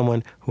can take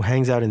someone who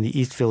hangs out in the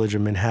East Village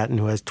of Manhattan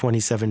who has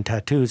 27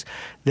 tattoos.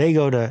 They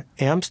go to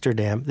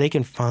Amsterdam. They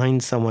can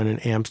find someone in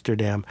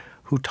Amsterdam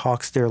who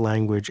talks their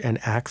language and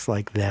acts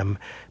like them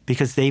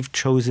because they've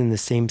chosen the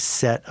same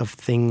set of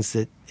things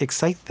that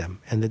excite them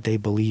and that they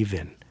believe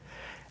in.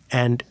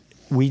 And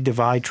we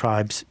divide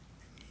tribes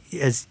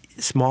as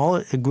small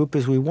a group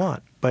as we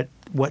want. But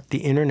what the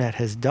internet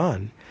has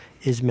done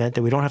is meant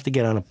that we don't have to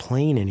get on a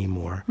plane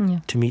anymore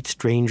to meet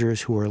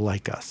strangers who are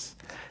like us.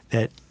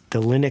 That the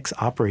Linux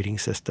operating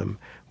system,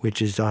 which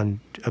is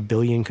on 1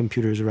 billion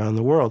computers around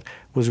the world,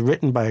 was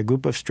written by a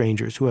group of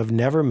strangers who have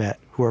never met,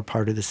 who are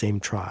part of the same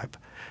tribe.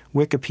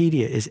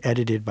 Wikipedia is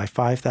edited by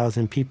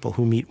 5,000 people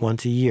who meet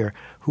once a year,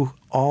 who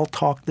all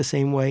talk the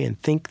same way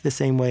and think the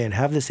same way and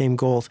have the same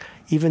goals,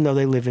 even though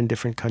they live in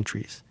different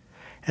countries.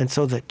 And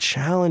so the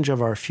challenge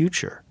of our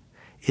future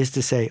is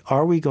to say,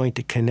 are we going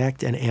to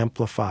connect and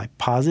amplify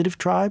positive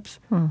tribes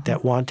mm-hmm.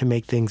 that want to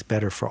make things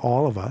better for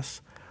all of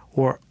us?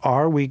 Or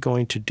are we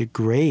going to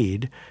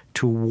degrade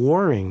to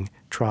warring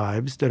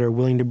tribes that are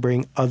willing to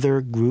bring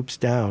other groups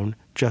down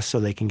just so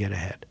they can get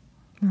ahead?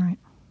 Right.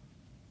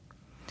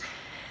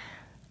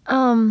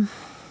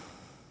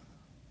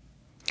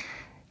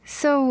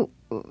 So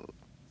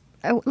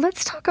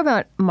let's talk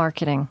about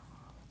marketing,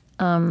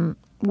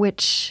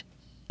 which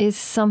is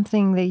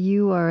something that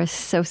you are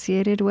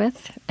associated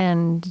with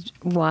and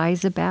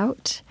wise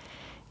about.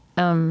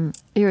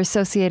 You're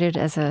associated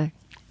as a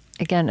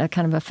kind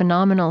of a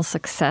phenomenal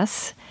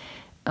success,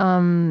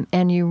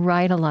 and you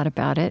write a lot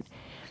about it.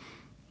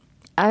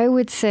 I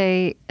would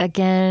say,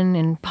 again,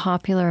 in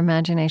popular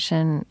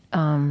imagination,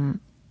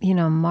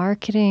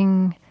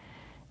 marketing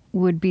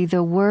would be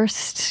the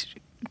worst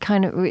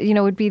kind of,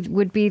 would be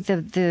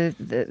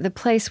the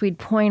place we'd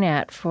point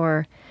at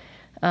for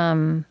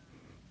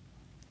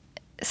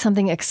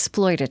something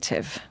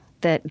exploitative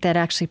that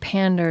actually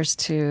panders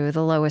to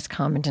the lowest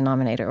common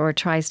denominator or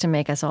tries to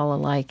make us all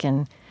alike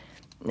and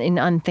in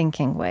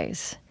unthinking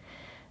ways.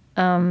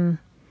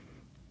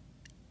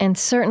 And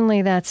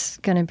certainly that's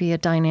going to be a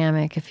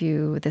dynamic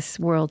this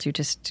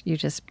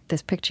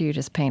picture you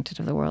just painted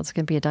of the world is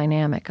going to be a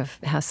dynamic of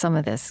how some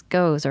of this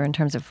goes, or in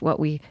terms of what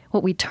we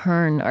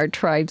turn our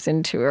tribes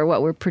into, or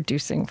what we're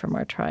producing from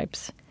our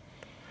tribes.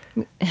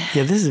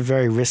 Yeah, this is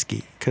very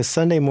risky, because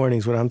Sunday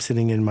mornings when I'm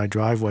sitting in my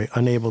driveway,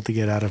 unable to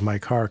get out of my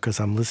car because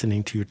I'm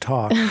listening to you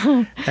talk,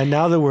 and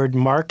now the word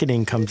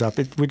marketing comes up,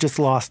 we just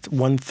lost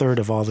 1/3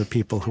 of all the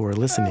people who are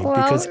listening. Well,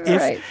 because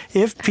right.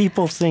 if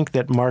people think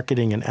that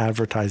marketing and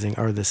advertising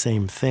are the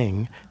same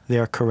thing,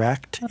 they're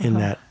correct in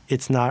that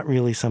it's not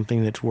really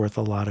something that's worth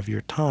a lot of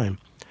your time.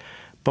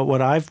 But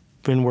what I've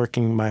been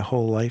working my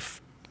whole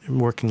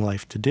working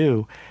life to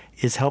do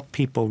is help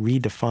people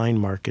redefine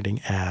marketing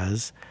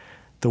as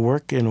the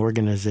work an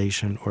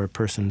organization or a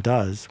person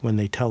does when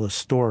they tell a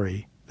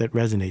story that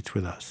resonates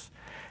with us.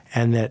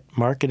 And that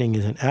marketing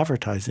isn't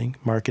advertising.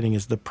 Marketing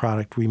is the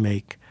product we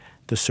make,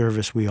 the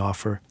service we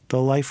offer, the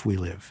life we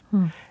live.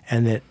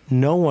 And that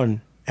no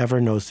one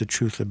ever knows the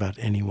truth about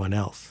anyone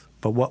else.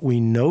 But what we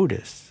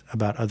notice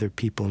about other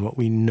people and what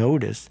we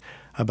notice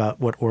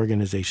about what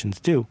organizations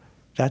do,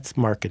 that's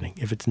marketing.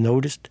 If it's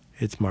noticed,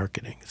 it's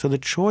marketing. So the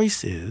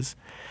choice is,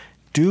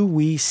 do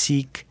we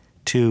seek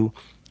to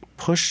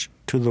push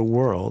to the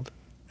world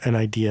an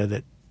idea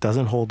that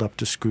doesn't hold up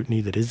to scrutiny,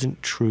 that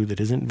isn't true, that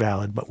isn't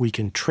valid, but we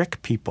can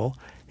trick people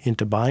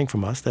into buying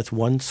from us? That's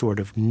one sort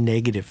of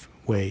negative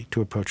way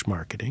to approach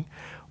marketing.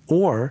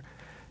 Or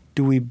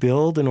do we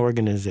build an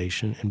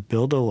organization and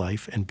build a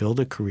life and build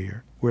a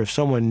career where if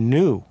someone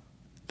knew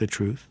the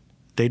truth,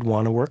 they'd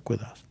want to work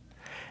with us?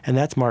 And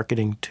that's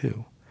marketing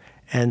too.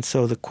 And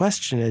so the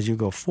question as you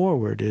go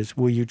forward is,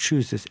 will you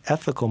choose this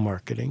ethical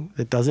marketing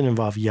that doesn't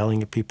involve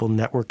yelling at people,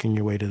 networking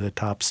your way to the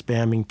top,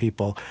 spamming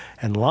people,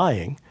 and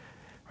lying,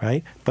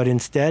 right? But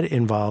instead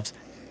involves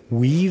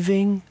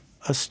weaving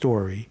a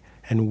story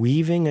and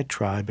weaving a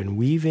tribe and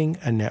weaving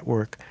a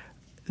network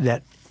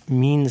that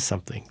means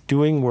something,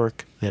 doing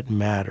work that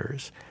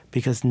matters.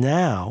 Because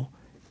now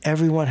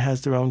everyone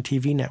has their own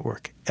TV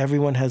network.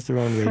 Everyone has their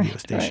own radio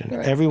station.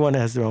 Right. Everyone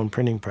has their own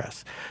printing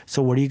press.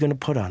 So what are you going to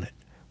put on it?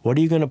 What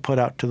are you going to put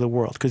out to the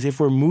world? Because if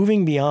we're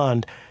moving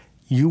beyond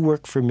you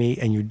work for me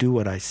and you do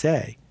what I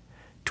say,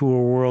 to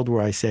a world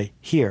where I say,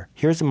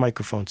 here's a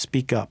microphone,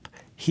 speak up.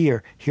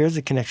 Here's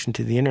a connection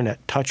to the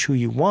internet, touch who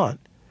you want,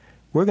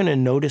 we're going to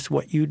notice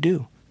what you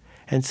do.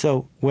 And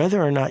so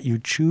whether or not you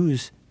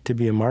choose to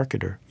be a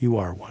marketer, you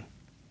are one.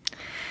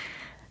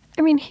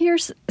 I mean,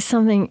 here's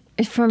something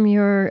from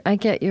I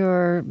get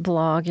your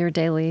blog, your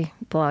daily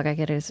blog, I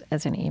get it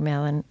as an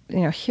email. And,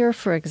 here,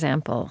 for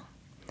example,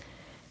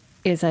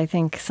 is, I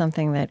think,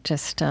 something that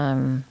just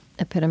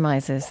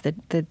epitomizes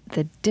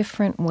the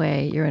different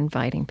way you're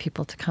inviting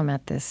people to come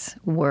at this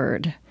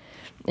word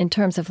in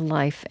terms of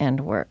life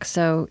and work.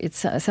 So it's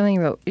something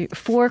you wrote,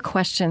 4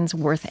 questions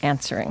worth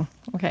answering.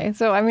 Okay,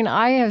 so I mean,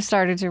 I have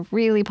started to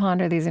really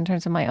ponder these in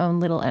terms of my own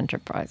little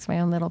enterprise, my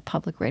own little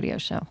public radio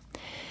show.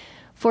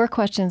 4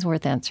 questions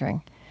worth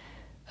answering.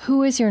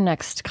 Who is your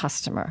next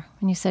customer?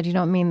 And you said you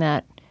don't mean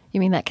that. You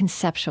mean that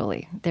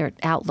conceptually, their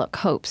outlook,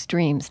 hopes,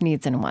 dreams,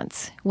 needs, and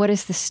wants. What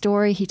is the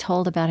story he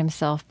told about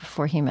himself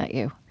before he met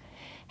you?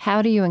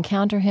 How do you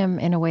encounter him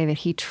in a way that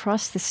he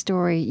trusts the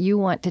story you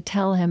want to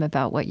tell him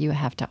about what you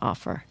have to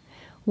offer?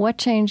 What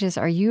changes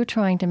are you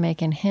trying to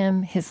make in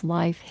him, his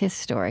life, his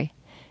story?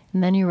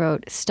 And then you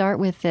wrote, start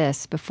with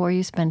this before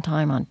you spend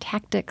time on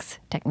tactics,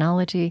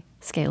 technology,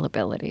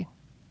 scalability.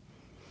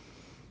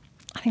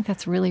 I think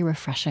that's really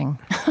refreshing.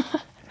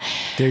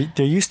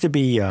 There used to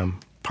be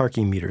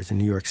parking meters in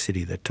New York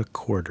City that took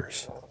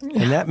quarters.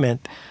 And that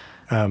meant,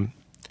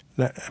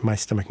 my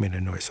stomach made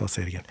a noise, so I'll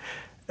say it again.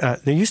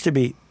 There used to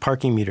be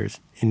parking meters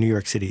in New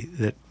York City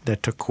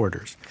that took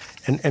quarters.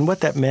 And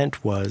what that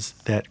meant was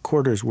that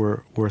quarters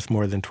were worth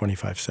more than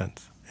 25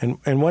 cents.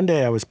 And one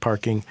day I was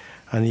parking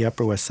on the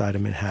Upper West Side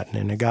of Manhattan,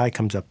 and a guy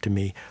comes up to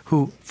me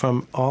who,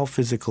 from all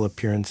physical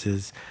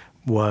appearances,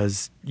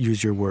 was,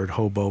 use your word,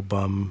 hobo,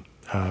 bum,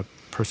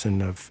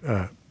 person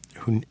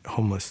who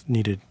homeless,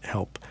 needed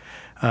help.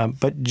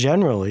 But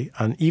generally,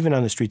 even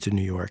on the streets of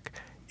New York,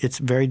 it's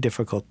very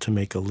difficult to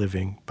make a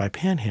living by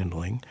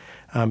panhandling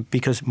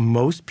because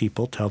most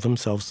people tell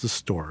themselves the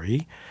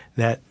story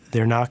that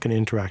they're not going to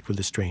interact with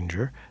a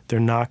stranger, they're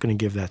not going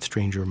to give that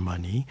stranger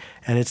money,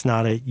 and it's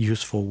not a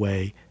useful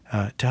way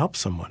to help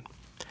someone.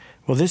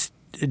 Well, this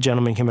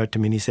gentleman came up to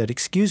me and he said,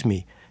 "Excuse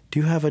me, do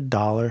you have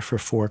 $1 for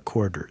 4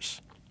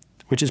 quarters?"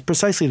 Which is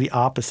precisely the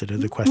opposite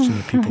of the question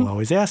that people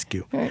always ask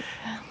you. Right.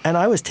 And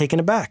I was taken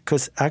aback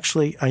because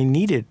actually I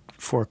needed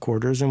 4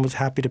 quarters and was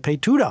happy to pay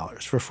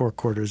 $2 for 4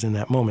 quarters in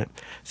that moment.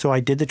 So I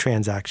did the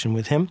transaction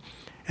with him.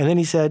 And then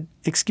he said,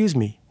 "Excuse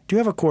me, do you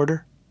have a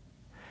quarter?"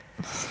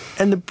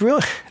 And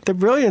the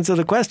brilliance of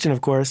the question,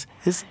 of course,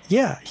 is,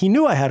 yeah, he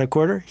knew I had a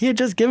quarter. He had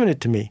just given it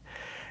to me.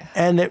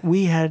 And that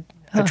we had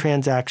a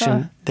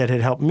transaction that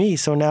had helped me.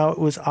 So now it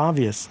was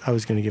obvious I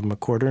was going to give him a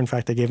quarter. In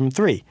fact, I gave him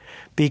 3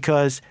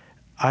 because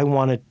I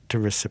wanted to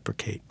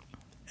reciprocate.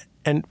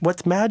 And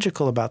what's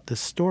magical about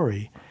this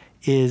story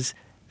is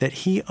that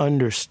he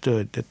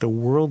understood that the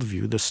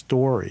worldview, the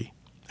story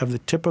of the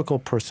typical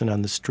person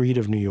on the street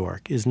of New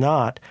York is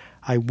not,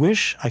 I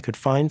wish I could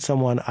find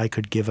someone I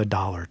could give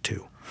 $1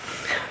 to.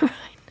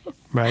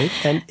 Right?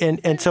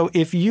 And so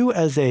if you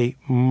as a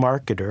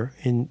marketer,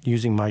 in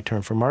using my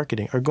term for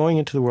marketing, are going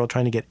into the world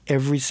trying to get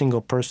every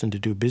single person to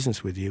do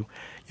business with you,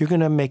 you're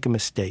going to make a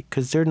mistake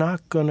because they're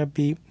not going to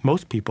be,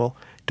 most people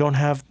don't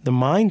have the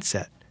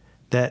mindset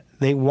that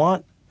they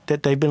want,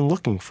 that they've been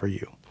looking for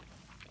you.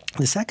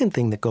 The second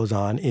thing that goes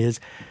on is,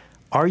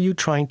 are you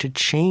trying to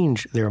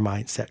change their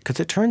mindset? Because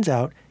it turns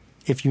out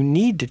if you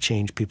need to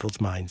change people's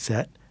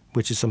mindset,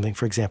 which is something,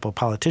 for example,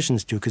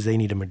 politicians do because they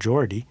need a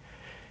majority,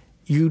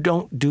 you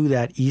don't do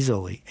that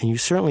easily, and you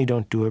certainly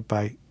don't do it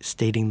by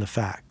stating the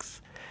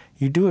facts.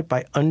 You do it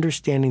by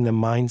understanding the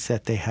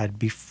mindset they had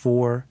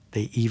before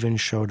they even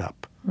showed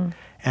up,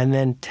 and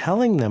then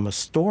telling them a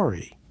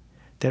story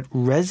that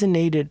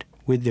resonated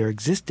with their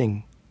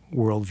existing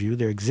worldview,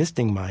 their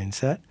existing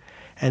mindset,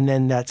 and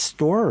then that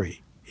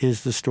story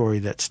is the story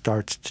that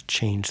starts to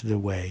change the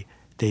way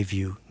they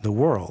view the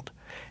world.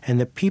 And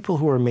the people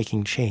who are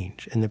making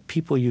change and the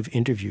people you've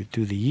interviewed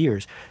through the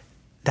years,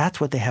 that's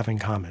what they have in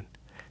common.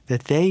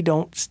 That they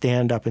don't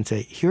stand up and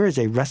say, here is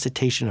a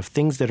recitation of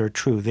things that are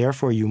true,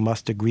 therefore you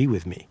must agree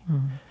with me.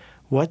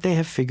 What they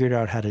have figured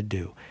out how to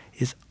do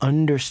is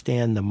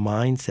understand the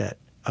mindset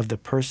of the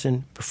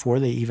person before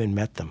they even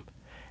met them,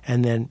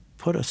 and then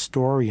put a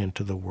story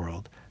into the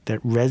world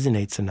that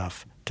resonates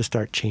enough to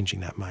start changing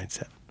that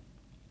mindset.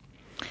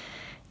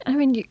 I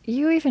mean,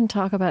 you even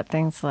talk about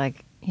things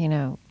like,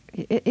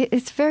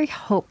 it's very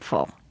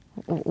hopeful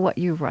what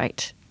you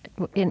write,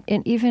 and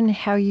even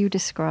how you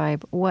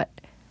describe what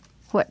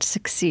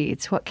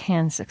succeeds, what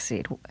can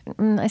succeed.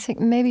 I think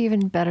maybe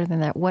even better than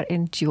that, what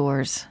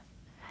endures.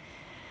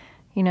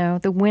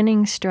 The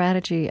winning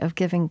strategy of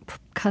giving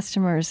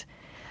customers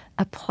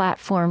a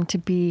platform to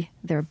be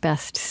their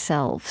best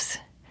selves.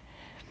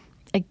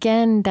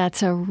 Again,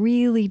 that's a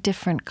really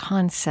different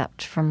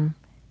concept from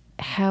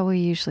how we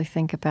usually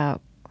think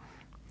about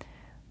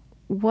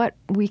what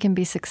we can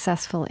be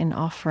successful in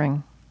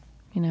offering,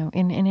 in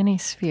any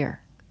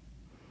sphere.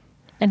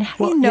 And how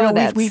do you know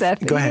that,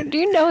 Seth? Go ahead. Do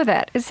you know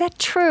that? Is that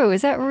true?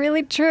 Is that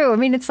really true? I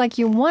mean, it's like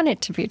you want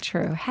it to be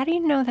true. How do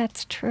you know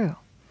that's true?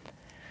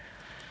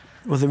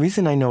 Well, the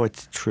reason I know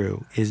it's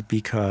true is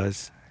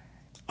because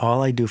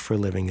all I do for a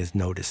living is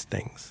notice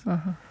things.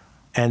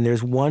 And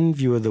there's one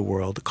view of the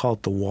world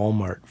called the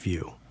Walmart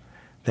view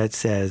that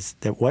says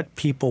that what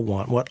people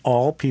want, what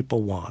all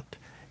people want,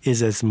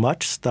 is as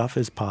much stuff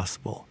as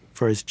possible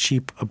for as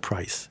cheap a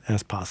price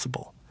as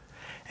possible.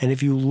 And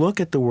if you look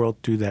at the world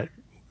through that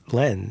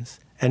lens,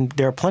 and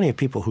there are plenty of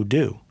people who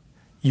do,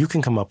 you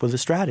can come up with a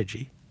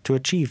strategy to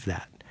achieve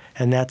that.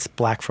 And that's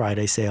Black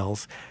Friday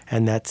sales,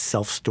 and that's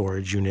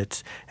self-storage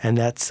units, and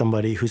that's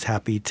somebody who's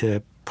happy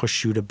to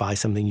push you to buy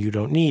something you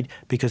don't need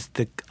because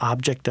the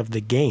object of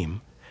the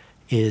game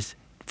is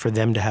for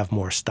them to have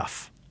more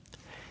stuff.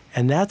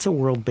 And that's a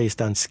world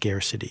based on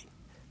scarcity.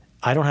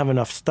 I don't have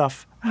enough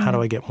stuff. How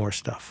do I get more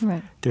stuff?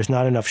 Right. There's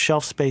not enough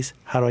shelf space.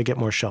 How do I get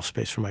more shelf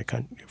space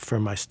for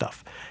my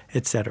stuff,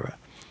 et cetera?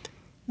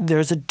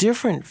 There's a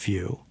different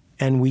view,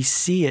 and we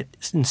see it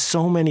in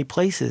so many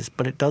places,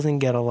 but it doesn't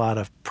get a lot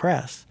of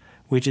press,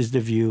 which is the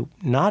view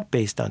not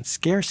based on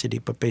scarcity,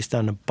 but based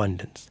on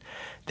abundance.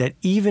 That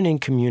even in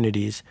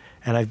communities,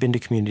 and I've been to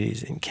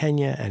communities in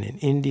Kenya and in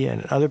India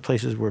and in other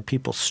places where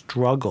people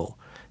struggle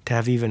to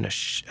have even a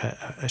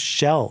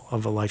shell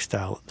of a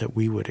lifestyle that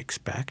we would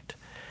expect,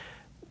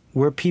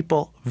 where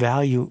people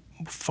value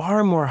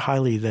far more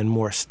highly than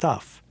more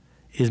stuff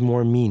is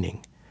more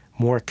meaning,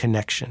 more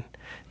connection.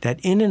 That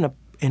in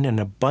an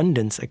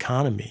abundance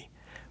economy,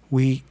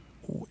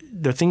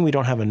 the thing we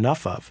don't have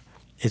enough of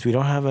is we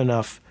don't have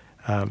enough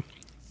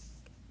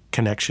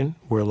connection,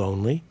 we're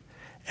lonely,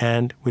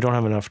 and we don't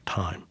have enough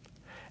time.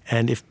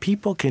 And if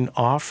people can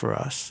offer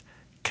us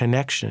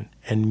connection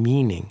and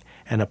meaning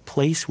and a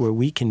place where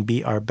we can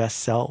be our best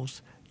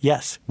selves,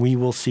 yes, we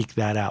will seek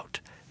that out.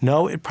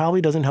 No, it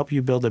probably doesn't help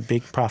you build a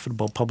big,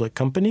 profitable public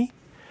company,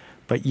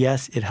 but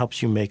yes, it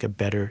helps you make a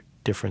better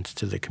difference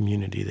to the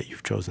community that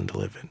you've chosen to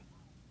live in.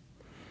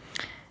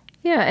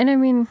 Yeah, and I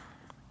mean,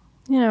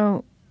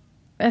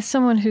 as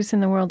someone who's in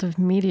the world of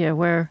media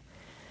where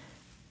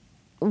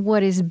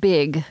what is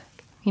big,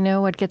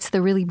 what gets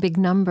the really big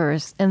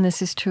numbers, and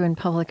this is true in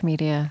public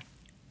media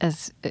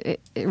as it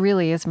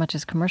really as much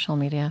as commercial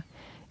media,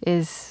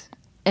 is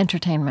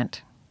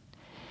entertainment.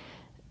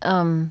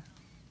 And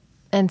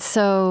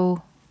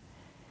so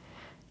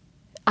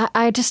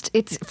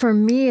for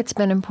me, it's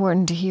been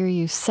important to hear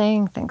you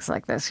saying things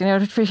like this,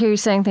 to hear you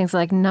saying things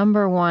like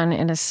number one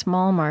in a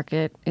small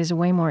market is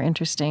way more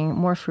interesting,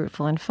 more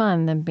fruitful and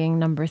fun than being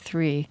number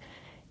three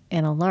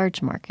in a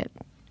large market.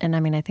 And I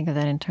mean, I think of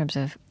that in terms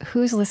of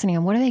who's listening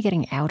and what are they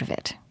getting out of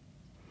it?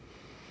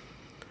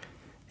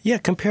 Yeah,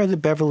 compare the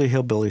Beverly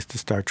Hillbillies to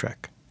Star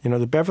Trek.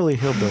 The Beverly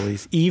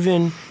Hillbillies,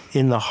 even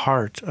in the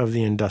heart of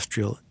the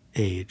industrial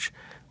age,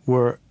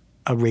 were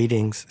a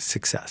ratings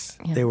success.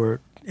 Yeah. They were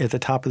at the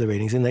top of the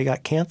ratings, and they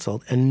got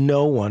canceled. And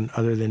no one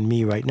other than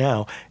me right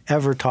now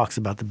ever talks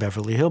about the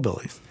Beverly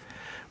Hillbillies.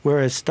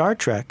 Whereas Star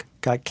Trek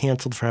got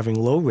canceled for having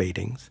low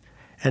ratings.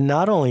 And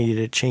not only did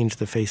it change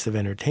the face of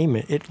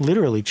entertainment, it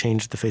literally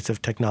changed the face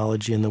of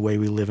technology and the way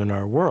we live in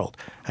our world.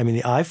 I mean,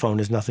 the iPhone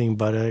is nothing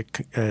but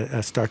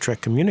a Star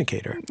Trek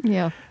communicator.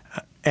 Yeah.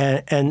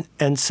 And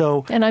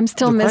so... And I'm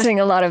still missing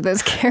a lot of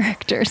those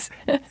characters.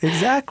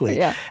 Exactly.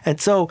 Yeah. And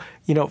so,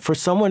 for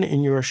someone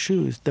in your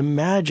shoes, the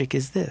magic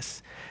is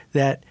this,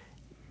 that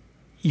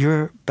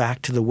you're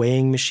back to the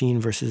weighing machine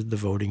versus the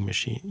voting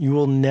machine. You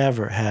will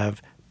never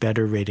have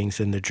better ratings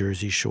than the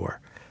Jersey Shore.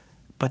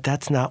 But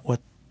that's not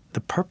what the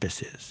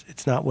purpose is.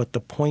 It's not what the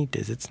point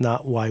is. It's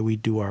not why we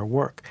do our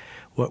work.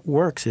 What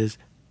works is,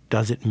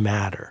 does it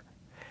matter?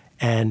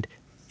 And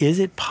is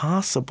it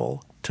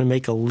possible to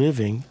make a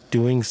living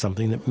doing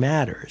something that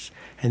matters?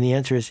 And the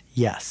answer is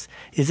yes.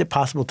 Is it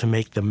possible to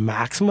make the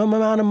maximum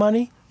amount of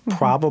money?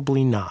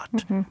 Probably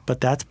not. But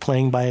that's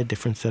playing by a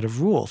different set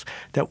of rules.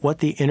 That what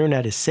the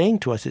internet is saying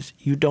to us is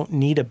you don't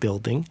need a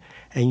building,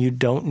 and you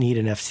don't need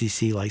an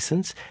FCC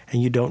license,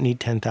 and you don't need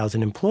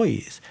 10,000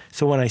 employees.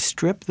 So when I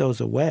strip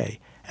those away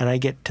and I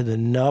get to the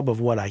nub of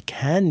what I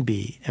can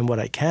be and what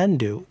I can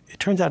do, it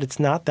turns out it's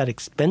not that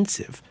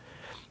expensive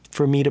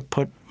for me to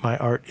put my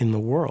art in the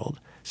world.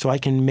 So I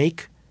can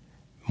make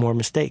more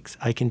mistakes.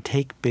 I can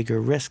take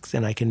bigger risks,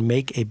 and I can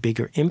make a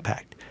bigger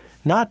impact.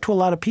 Not to a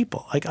lot of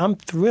people. Like, I'm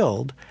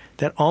thrilled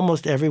that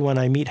almost everyone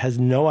I meet has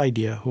no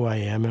idea who I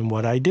am and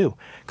what I do.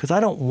 Because I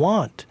don't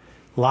want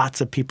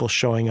lots of people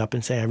showing up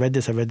and saying, I read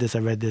this, I read this, I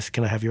read this,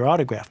 can I have your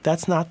autograph?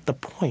 That's not the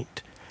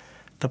point.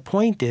 The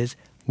point is,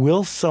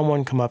 will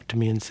someone come up to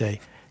me and say,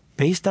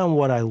 based on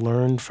what I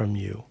learned from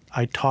you,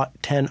 I taught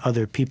 10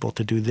 other people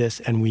to do this,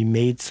 and we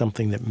made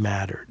something that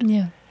mattered.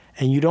 Yeah.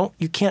 And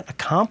you can't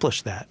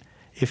accomplish that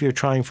if you're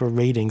trying for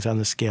ratings on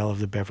the scale of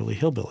the Beverly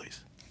Hillbillies.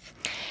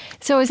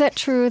 So is that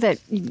true that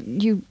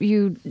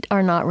you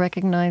are not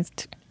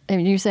recognized? I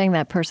mean, you're saying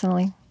that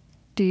personally?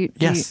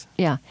 Yes.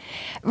 Yeah.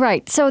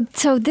 Right. So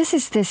this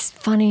is this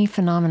funny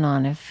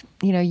phenomenon of,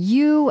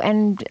 you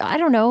and, I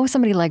don't know,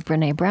 somebody like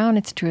Brené Brown,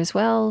 it's true as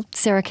well,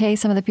 Sarah Kay,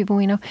 some of the people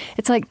we know.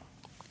 It's like,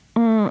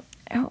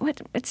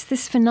 it's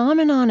this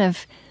phenomenon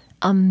of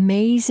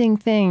amazing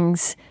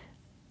things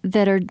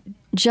that are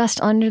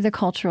just under the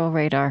cultural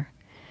radar.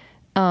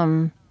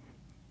 I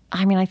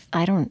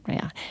don't,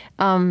 yeah.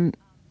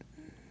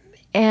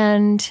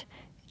 And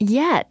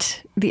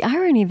yet, the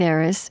irony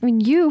there is,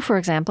 you, for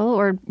example,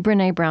 or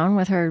Brené Brown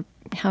with her,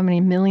 how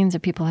many millions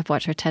of people have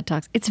watched her TED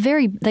Talks. It's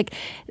very,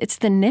 it's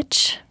the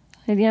niche.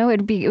 It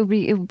would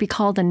be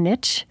called a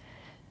niche.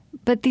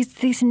 But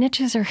these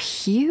niches are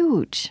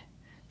huge.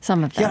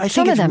 Some of them.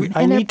 Yeah,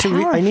 I need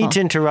to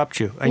interrupt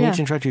you. I need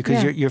to interrupt you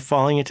because you're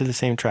falling into the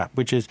same trap,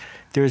 which is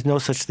there is no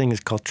such thing as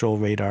cultural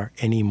radar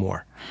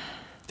anymore.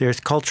 There's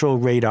cultural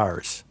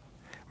radars.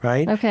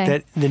 Right? Okay.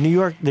 That the New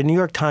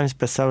York Times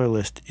bestseller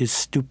list is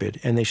stupid,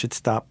 and they should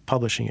stop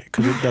publishing it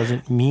because it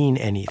doesn't mean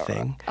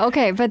anything.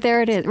 Okay, but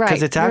there it is. Right.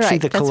 Because it's actually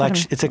the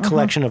collection. It's a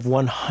collection of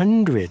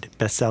 100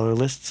 bestseller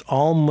lists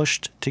all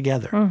mushed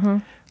together.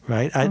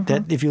 Right?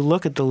 That if you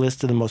look at the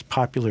list of the most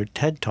popular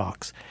TED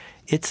Talks,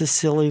 it's a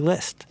silly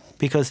list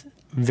because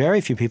very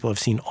few people have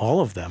seen all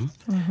of them.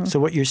 So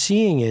what you're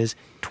seeing is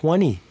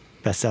 20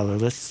 bestseller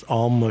lists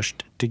all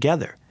mushed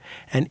together.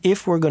 And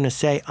if we're going to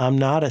say I'm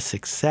not a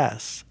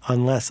success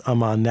unless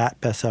I'm on that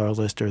bestseller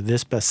list or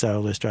this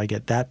bestseller list or I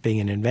get that big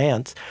in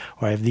advance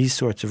or I have these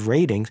sorts of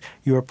ratings,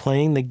 you are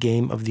playing the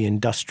game of the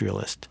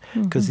industrialist.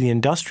 Because the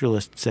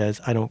industrialist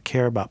says, I don't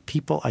care about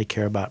people, I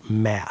care about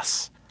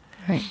mass.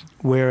 Right.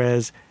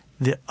 Whereas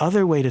the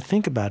other way to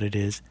think about it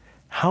is,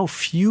 how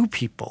few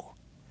people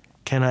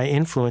can I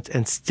influence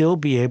and still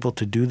be able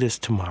to do this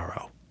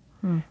tomorrow?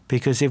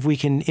 Because if we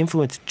can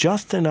influence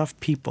just enough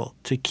people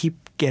to keep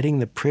getting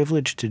the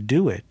privilege to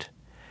do it,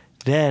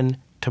 then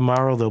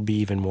tomorrow there'll be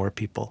even more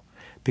people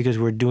because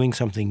we're doing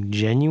something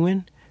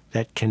genuine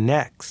that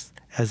connects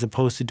as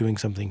opposed to doing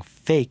something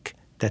fake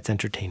that's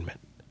entertainment.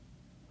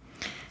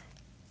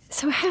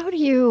 So how do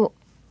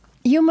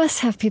you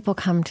must have people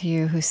come to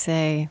you who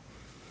say,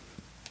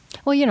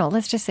 well,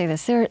 let's just say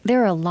this. There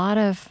are a lot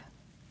of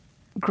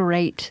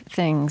great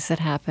things that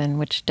happen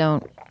which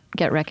don't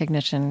get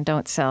recognition,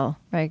 don't sell,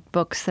 right?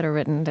 Books that are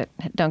written that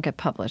don't get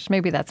published.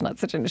 Maybe that's not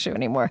such an issue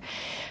anymore.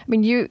 I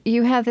mean,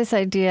 you have this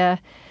idea,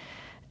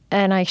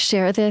 and I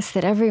share this,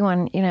 that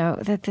everyone,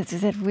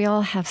 that we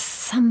all have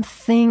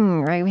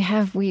something, right?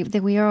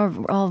 That we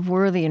are all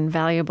worthy and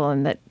valuable,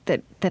 and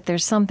that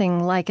there's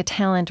something like a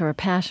talent or a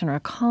passion or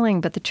a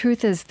calling. But the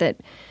truth is that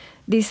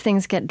these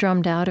things get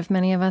drummed out of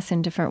many of us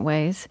in different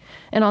ways,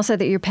 and also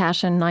that your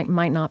passion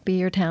might not be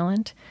your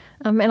talent.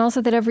 And also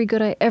that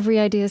every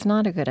idea is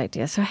not a good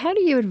idea. So how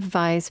do you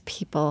advise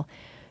people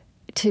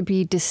to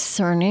be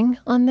discerning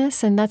on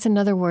this? And that's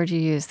another word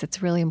you use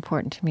that's really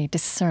important to me,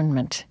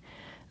 discernment.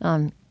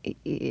 And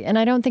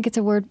I don't think it's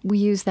a word we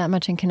use that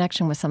much in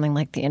connection with something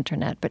like the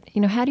internet. But,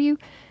 how do you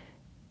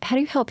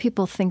help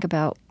people think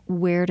about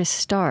where to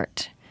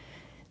start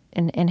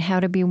and how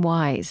to be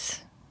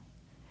wise?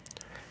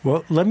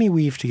 Well, let me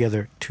weave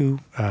together two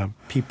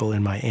people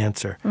in my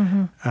answer.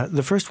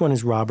 The first one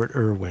is Robert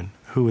Irwin,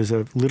 who is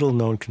a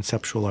little-known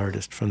conceptual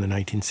artist from the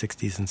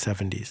 1960s and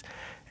 70s.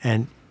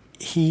 And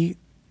he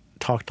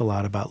talked a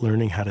lot about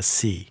learning how to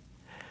see,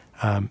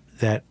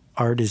 that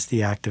art is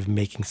the act of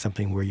making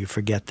something where you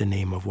forget the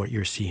name of what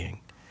you're seeing.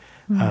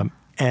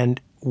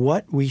 And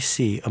what we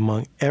see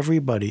among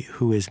everybody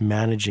who is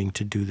managing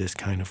to do this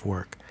kind of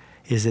work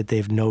is that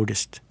they've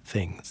noticed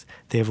things.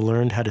 They've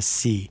learned how to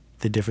see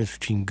the difference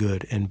between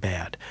good and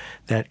bad.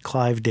 That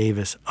Clive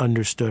Davis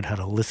understood how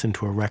to listen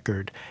to a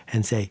record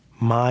and say,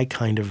 my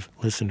kind of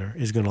listener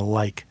is going to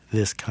like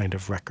this kind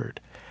of record.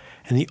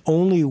 And the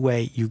only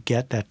way you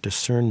get that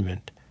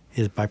discernment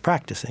is by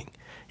practicing,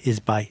 is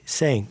by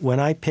saying, when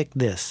I pick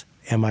this,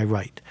 am I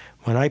right?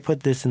 When I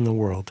put this in the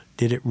world,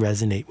 did it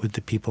resonate with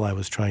the people I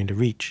was trying to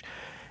reach?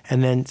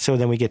 And then, so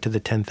then we get to the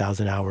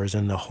 10,000 hours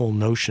and the whole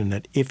notion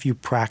that if you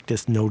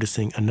practice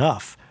noticing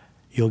enough,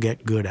 you'll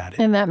get good at it.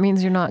 And that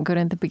means you're not good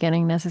at the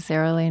beginning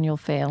necessarily, and you'll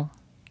fail.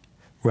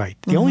 Right.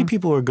 The only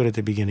people who are good at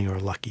the beginning are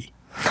lucky.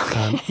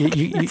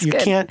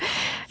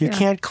 You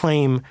can't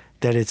claim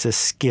that it's a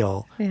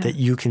skill that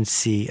you can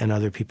see and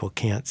other people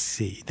can't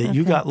see. That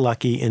you got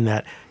lucky in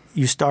that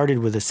you started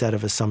with a set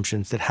of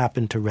assumptions that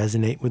happened to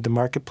resonate with the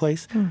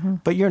marketplace,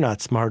 but you're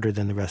not smarter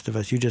than the rest of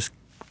us.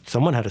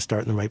 Someone had to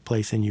start in the right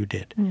place, and you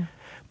did.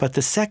 But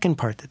the second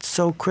part that's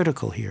so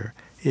critical here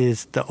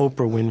is the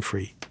Oprah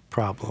Winfrey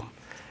problem,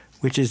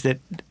 which is that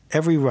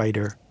every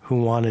writer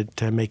who wanted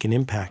to make an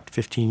impact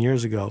 15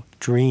 years ago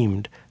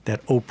dreamed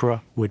that Oprah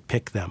would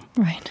pick them.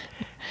 Right.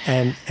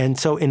 And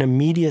so in a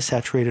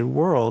media-saturated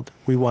world,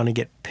 we want to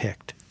get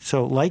picked.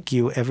 So like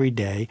you, every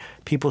day,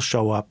 people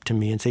show up to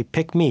me and say,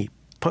 pick me,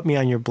 put me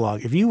on your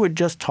blog. If you would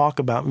just talk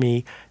about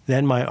me,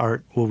 then my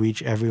art will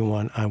reach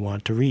everyone I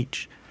want to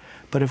reach.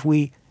 But if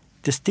we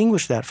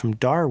distinguish that from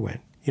Darwin,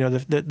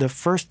 the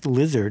first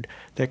lizard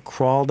that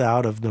crawled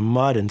out of the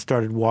mud and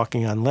started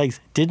walking on legs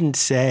didn't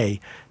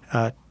say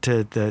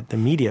to the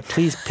media,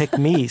 please pick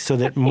me so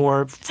that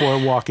more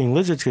four-walking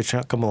lizards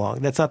could come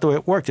along. That's not the way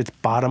it works. It's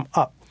bottom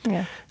up.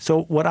 Yeah.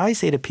 So what I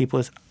say to people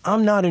is,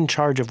 I'm not in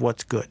charge of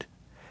what's good.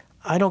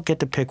 I don't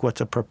get to pick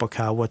what's a purple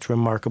cow, what's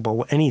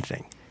remarkable,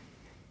 anything.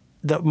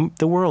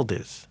 The world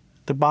is.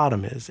 The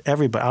bottom is.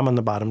 Everybody. I'm on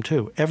the bottom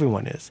too.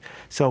 Everyone is.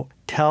 So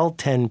tell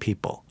 10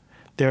 people.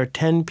 There are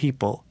 10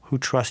 people who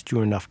trust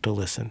you enough to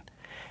listen.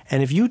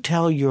 And if you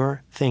tell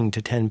your thing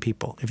to 10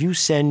 people, if you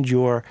send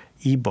your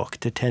ebook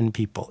to 10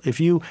 people, if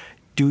you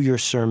do your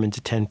sermon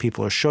to 10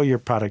 people or show your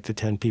product to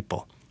 10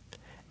 people,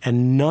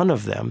 and none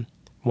of them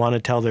want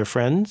to tell their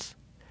friends,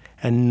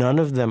 and none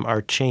of them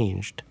are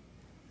changed,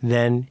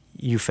 then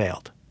you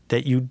failed,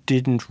 that you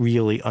didn't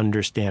really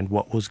understand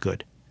what was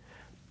good.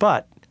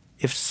 But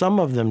if some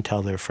of them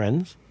tell their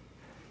friends,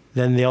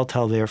 then they'll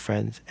tell their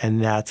friends,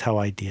 and that's how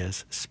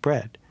ideas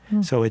spread.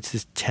 So it's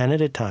this 10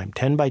 at a time,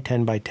 10 by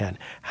 10 by 10.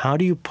 How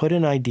do you put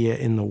an idea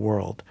in the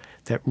world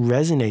that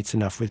resonates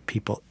enough with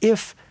people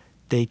if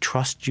they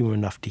trust you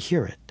enough to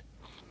hear it,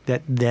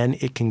 that then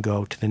it can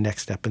go to the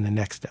next step and the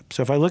next step?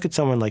 So if I look at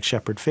someone like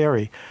Shepard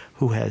Fairey,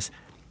 who has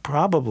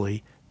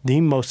probably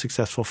the most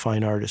successful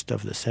fine artist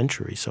of the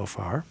century so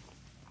far,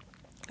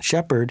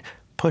 Shepard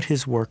put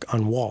his work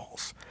on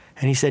walls.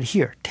 And he said,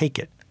 here, take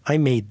it. I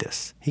made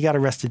this. He got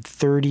arrested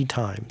 30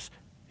 times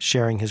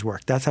sharing his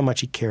work. That's how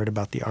much he cared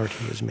about the art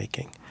he was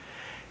making.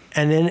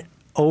 And then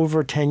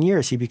over 10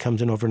 years, he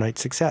becomes an overnight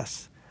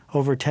success.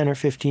 Over 10 or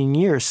 15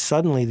 years,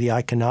 suddenly the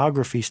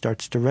iconography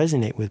starts to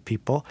resonate with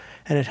people,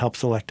 and it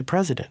helps elect a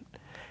president.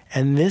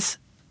 And this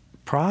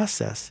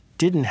process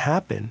didn't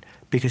happen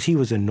because he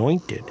was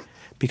anointed,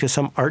 because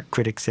some art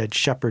critic said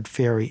Shepard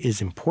Fairey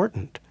is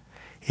important.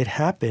 It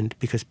happened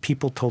because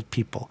people told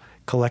people,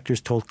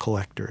 collectors told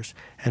collectors,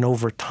 and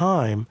over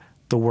time,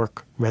 the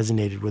work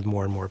resonated with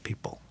more and more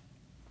people.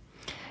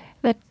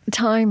 That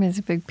time is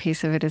a big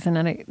piece of it, isn't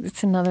it?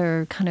 It's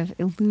another kind of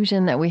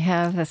illusion that we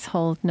have. This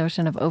whole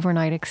notion of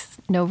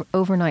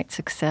overnight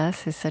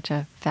success is such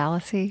a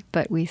fallacy,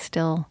 but we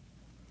still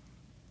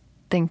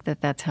think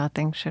that that's how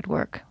things should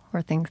work,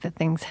 or think that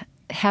things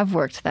have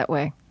worked that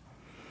way.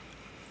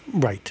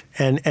 Right.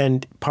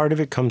 And part of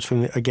it comes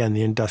from, again,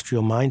 the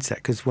industrial mindset,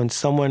 because when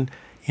someone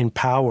in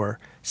power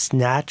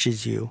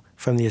snatches you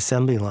from the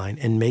assembly line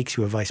and makes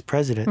you a vice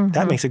president,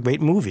 that makes a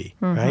great movie,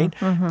 right?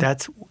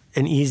 That's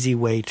an easy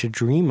way to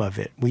dream of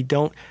it. We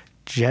don't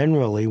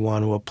generally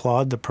want to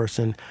applaud the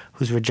person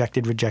who's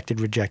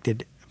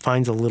rejected,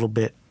 finds a little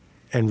bit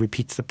and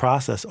repeats the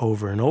process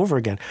over and over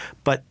again.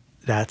 But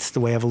that's the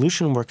way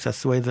evolution works.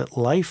 That's the way that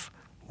life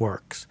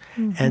works.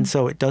 And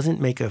so it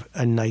doesn't make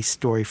a nice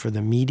story for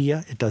the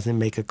media. It doesn't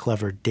make a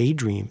clever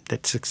daydream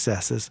that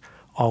success is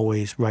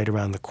always right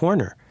around the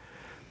corner.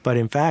 But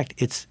in fact,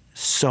 it's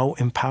so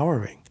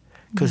empowering,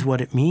 because what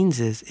it means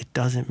is it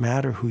doesn't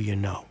matter who you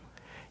know.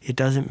 It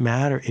doesn't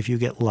matter if you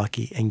get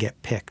lucky and get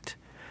picked.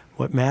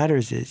 What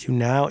matters is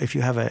if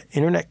you have an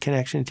internet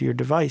connection to your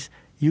device,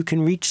 you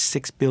can reach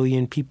 6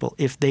 billion people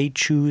if they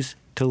choose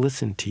to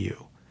listen to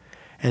you.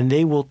 And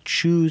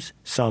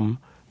some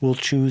will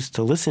choose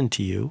to listen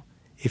to you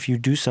if you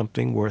do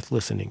something worth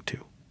listening to.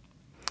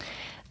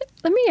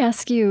 Let me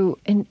ask you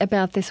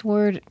about this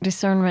word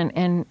discernment,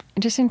 and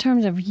just in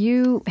terms of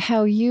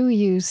how you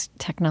use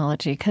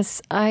technology,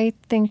 because I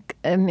think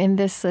in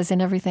this, as in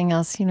everything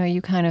else, you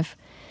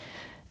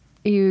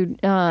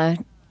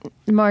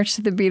march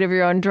to the beat of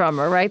your own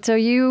drummer, right? So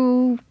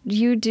you've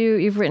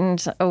written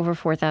over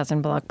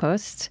 4,000 blog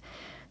posts.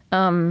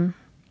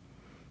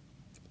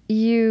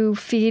 You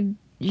feed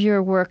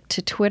your work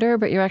to Twitter,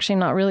 but you're actually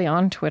not really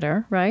on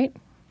Twitter, right?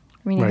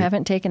 I mean, you Right.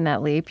 haven't taken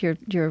that leap. You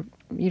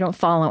don't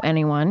follow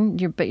anyone,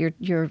 but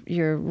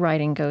your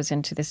writing goes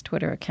into this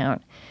Twitter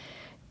account.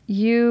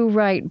 You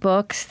write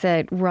books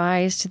that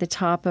rise to the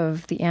top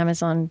of the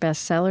Amazon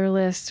bestseller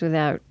list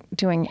without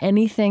doing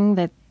anything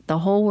that the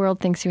whole world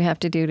thinks you have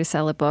to do to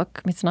sell a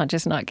book. It's not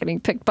just not getting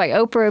picked by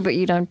Oprah, but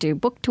you don't do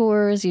book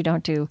tours, you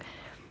don't do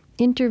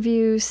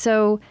interviews.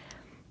 So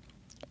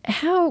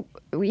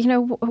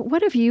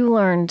what have you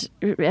learned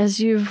as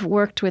you've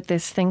worked with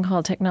this thing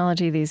called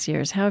technology these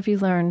years? How have you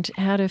learned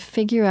how to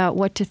figure out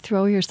what to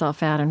throw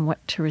yourself at and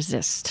what to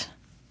resist?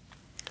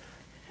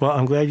 Well,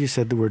 I'm glad you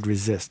said the word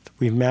resist.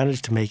 We've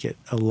managed to make it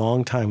a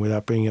long time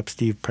without bringing up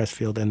Steve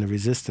Pressfield and the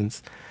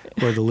resistance,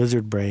 or the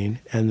lizard brain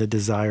and the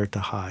desire to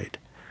hide.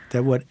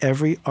 That what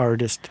every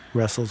artist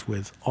wrestles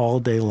with all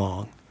day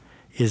long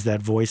is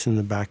that voice in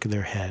the back of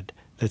their head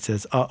that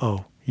says,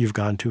 uh-oh, you've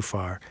gone too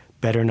far.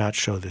 Better not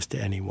show this to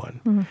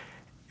anyone. Mm-hmm.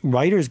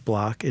 Writer's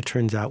block, it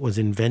turns out, was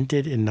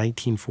invented in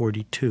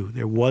 1942.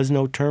 There was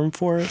no term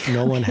for it.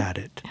 No one had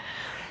it.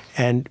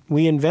 And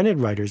we invented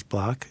writer's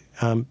block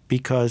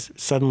because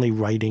suddenly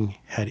writing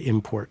had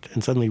import.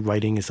 And suddenly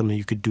writing is something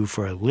you could do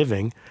for a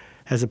living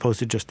as opposed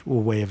to just a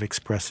way of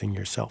expressing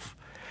yourself.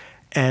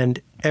 And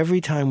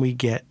every time we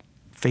get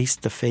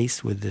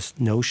face-to-face with this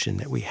notion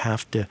that we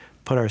have to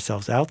put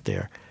ourselves out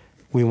there,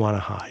 we want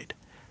to hide.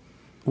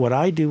 What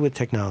I do with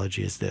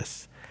technology is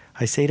this.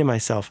 I say to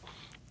myself,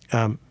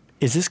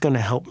 is this going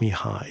to help me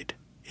hide?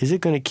 Is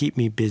it going to keep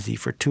me busy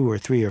for 2 or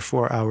 3 or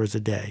 4 hours a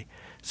day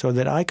so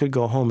that I could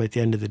go home at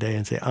the end of the day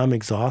and say, I'm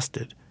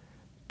exhausted,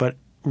 but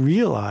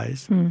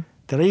realize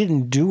that I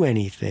didn't do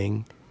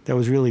anything that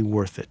was really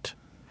worth it,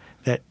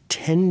 that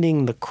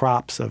tending the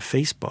crops of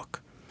Facebook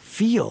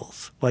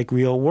feels like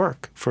real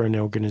work for an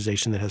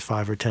organization that has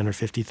 5 or 10 or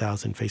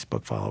 50,000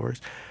 Facebook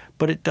followers,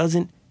 but it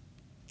doesn't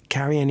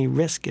carry any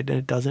risk and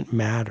it doesn't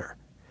matter.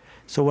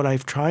 So what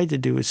I've tried to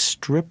do is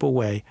strip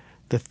away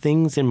the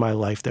things in my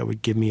life that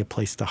would give me a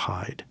place to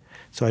hide.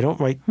 So I don't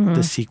write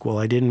the sequel.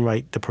 I didn't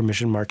write the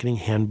Permission Marketing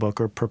Handbook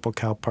or Purple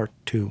Cow Part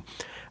 2.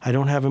 I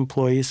don't have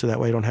employees, so that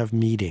way I don't have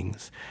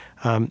meetings.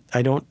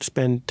 I don't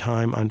spend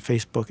time on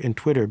Facebook and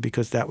Twitter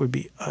because that would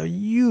be a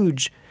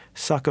huge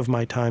suck of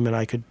my time, and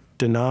I could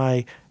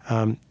deny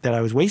that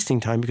I was wasting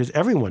time because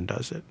everyone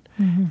does it.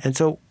 Mm-hmm. And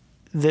so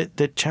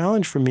the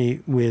challenge for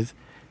me with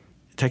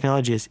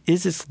technology is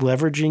this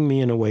leveraging me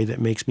in a way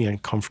that makes me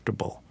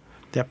uncomfortable,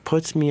 that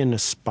puts me in a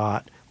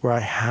spot where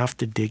I have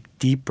to dig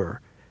deeper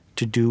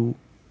to do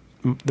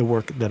the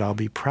work that I'll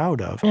be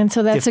proud of. And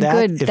so that's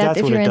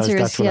if your answer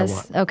is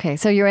yes. Okay,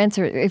 so your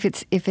answer, if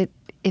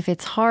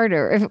it's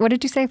harder, what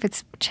did you say? If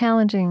it's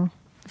challenging,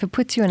 if it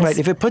puts you in a... Right,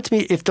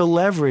 if the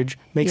leverage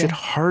makes it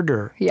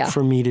harder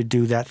for me to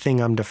do that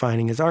thing I'm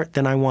defining as art,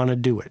 then I want to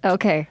do it.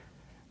 Okay.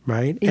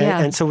 Right?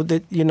 Yeah. And so the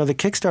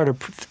Kickstarter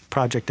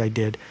project I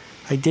did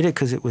it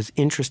because it was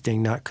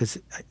interesting, not because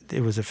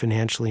it was a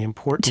financially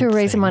important thing. To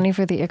raise thing. money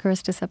for the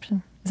Icarus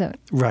deception? Is that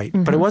right.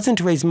 Mm-hmm. But it wasn't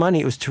to raise money.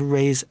 It was to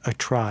raise a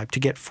tribe, to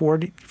get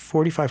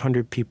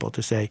 4,500 people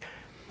to say,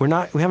 we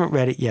haven't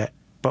read it yet,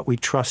 but we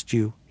trust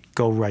you.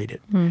 Go write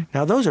it. Mm.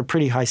 Now, those are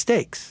pretty high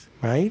stakes,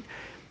 right?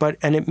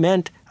 And it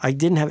meant I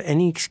didn't have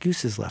any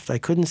excuses left. I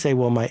couldn't say,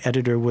 well, my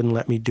editor wouldn't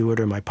let me do it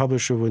or my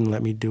publisher wouldn't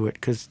let me do it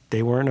because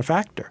they weren't a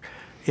factor.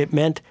 It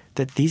meant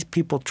that these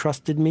people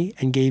trusted me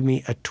and gave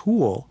me a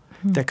tool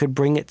that could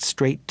bring it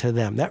straight to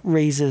them. That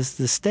raises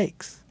the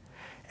stakes.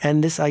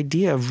 And this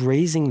idea of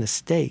raising the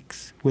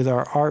stakes with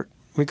our art,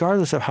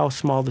 regardless of how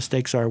small the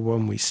stakes are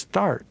when we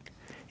start,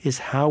 is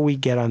how we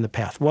get on the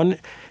path. One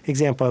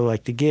example I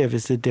like to give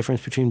is the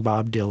difference between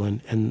Bob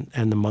Dylan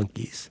and the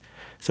Monkees.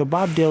 So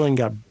Bob Dylan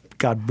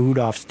got booed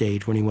off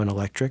stage when he went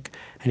electric,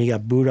 and he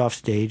got booed off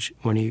stage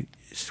when he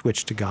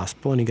switched to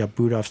gospel, and he got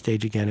booed off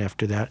stage again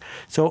after that.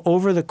 So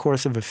over the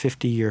course of a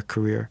 50-year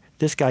career,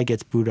 this guy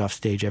gets booed off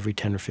stage every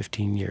 10 or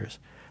 15 years.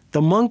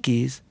 The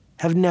Monkees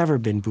have never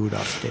been booed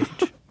off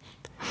stage.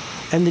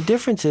 And the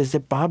difference is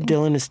that Bob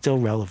Dylan is still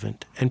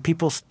relevant, and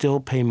people still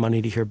pay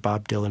money to hear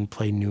Bob Dylan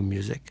play new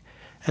music.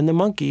 And the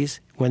Monkees,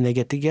 when they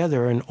get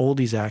together, are an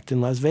oldies act in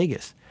Las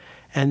Vegas.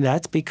 And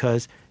that's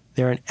because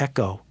they're an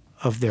echo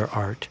of their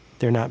art.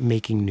 They're not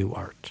making new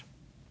art.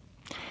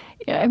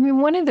 Yeah, I mean,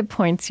 one of the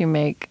points you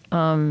make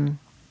about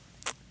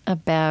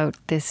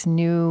this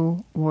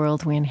new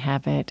world we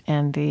inhabit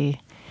and the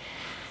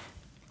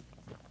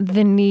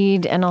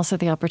need and also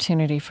the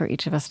opportunity for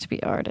each of us to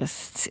be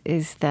artists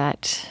is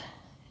that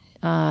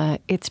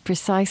it's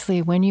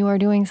precisely when you are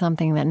doing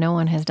something that no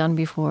one has done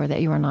before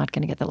that you are not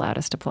going to get the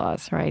loudest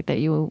applause, right? That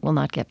you will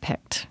not get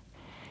picked.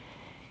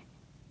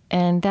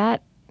 And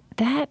that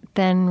that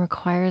then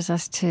requires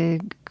us to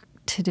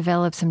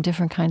develop some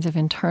different kinds of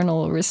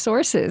internal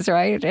resources,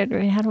 right? I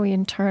mean, how do we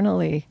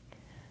internally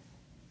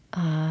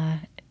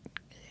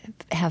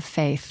have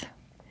faith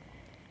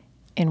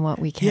in what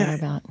we care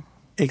about?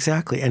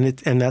 Exactly,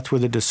 and that's where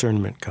the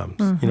discernment comes.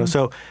 Mm-hmm. You know,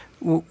 so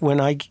when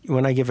I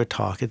give a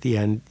talk at the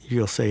end,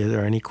 you'll say, "Are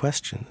there any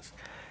questions?"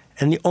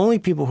 And the only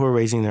people who are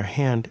raising their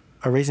hand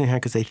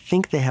because they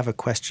think they have a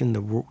question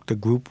the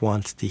group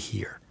wants to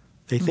hear.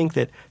 They think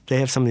that they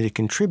have something to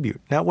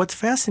contribute. Now, what's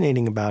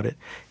fascinating about it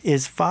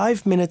is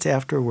 5 minutes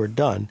after we're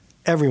done,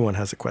 everyone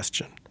has a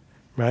question,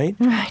 right?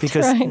 Right,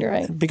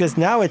 because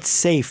now it's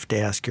safe to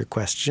ask your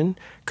question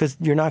because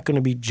you're not going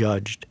to be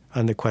judged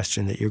on the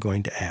question that you're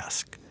going to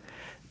ask.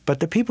 But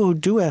the people who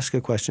do ask a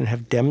question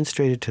have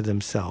demonstrated to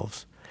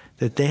themselves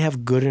that they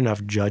have good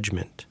enough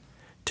judgment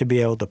to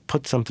be able to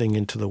put something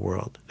into the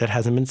world that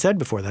hasn't been said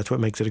before. That's what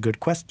makes it a good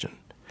question.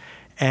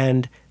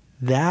 And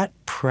that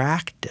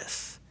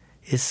practice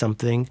is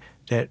something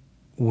that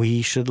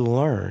we should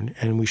learn,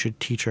 and we should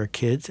teach our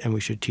kids, and we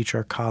should teach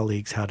our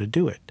colleagues how to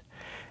do it.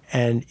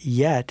 And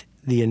yet,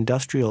 the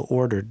industrial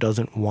order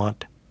doesn't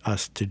want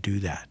us to do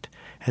that.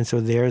 And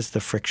so there's the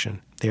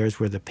friction. There's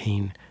where the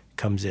pain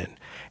comes in.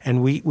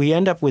 And we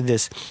end up with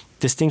this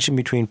distinction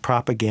between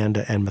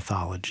propaganda and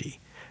mythology.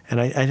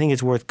 And I think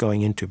it's worth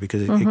going into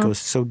because it goes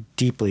so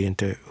deeply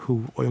into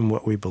who and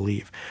what we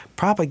believe.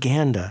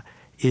 Propaganda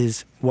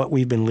is what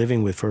we've been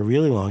living with for a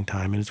really long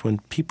time, and it's when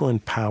people in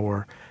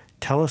power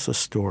tell us a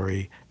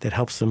story that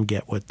helps them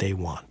get what they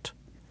want.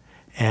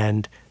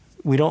 And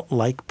we don't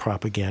like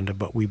propaganda,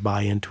 but we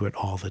buy into it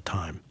all the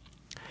time.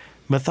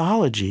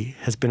 Mythology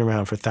has been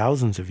around for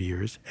thousands of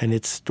years, and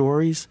it's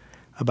stories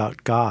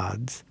about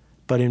gods,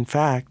 but in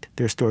fact,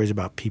 they're stories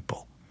about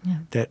people. Yeah.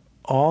 That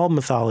all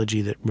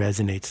mythology that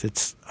resonates,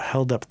 that's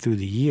held up through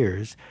the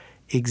years,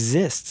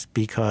 exists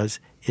because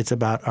it's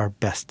about our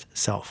best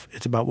self.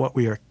 It's about what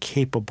we are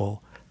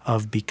capable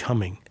of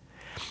becoming.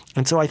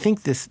 And so I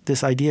think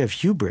this idea of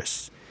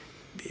hubris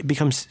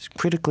becomes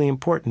critically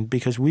important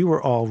because we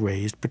were all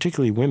raised,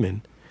 particularly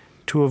women,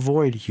 to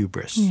avoid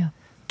hubris,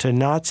 to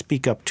not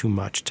speak up too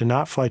much, to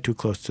not fly too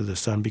close to the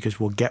sun because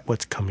we'll get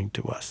what's coming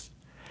to us.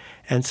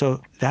 And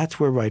so that's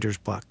where writer's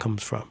block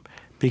comes from,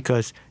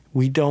 because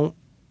we don't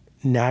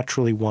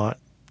naturally want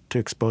to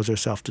expose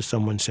ourselves to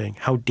someone saying,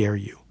 "How dare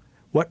you?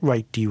 What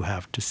right do you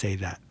have to say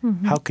that?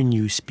 Mm-hmm. How can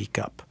you speak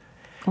up?"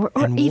 Or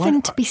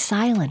even to be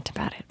silent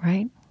about it,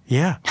 right?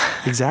 Yeah,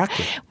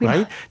 exactly,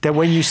 right? That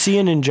when you see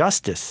an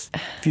injustice,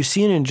 if you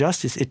see an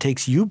injustice, it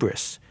takes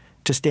hubris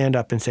to stand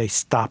up and say,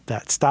 "Stop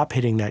that. Stop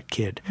hitting that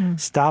kid.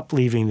 Stop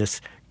leaving this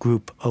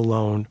group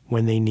alone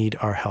when they need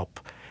our help."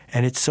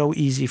 And it's so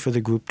easy for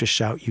the group to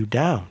shout you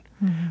down.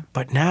 Mm-hmm.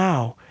 But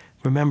now,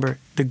 remember,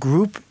 the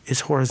group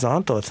is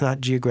horizontal. It's not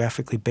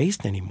geographically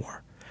based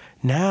anymore.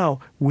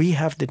 Now we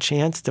have the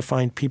chance to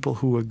find people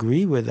who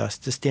agree with us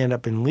to stand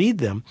up and lead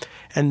them.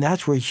 And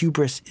that's where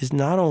hubris is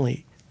not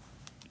only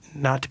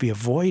not to be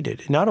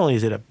avoided. Not only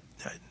is it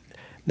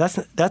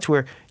that's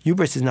where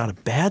hubris is not a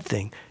bad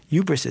thing.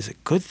 Hubris is a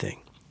good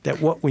thing.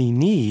 That what we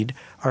need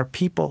are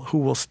people who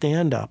will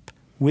stand up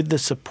with the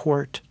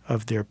support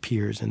of their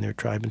peers and their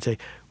tribe and say,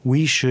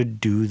 "We should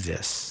do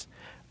this.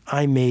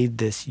 I made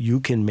this. You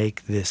can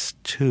make this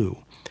too."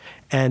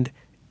 And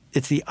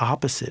it's the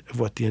opposite of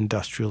what the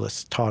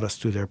industrialists taught us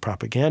through their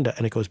propaganda.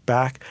 And it goes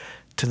back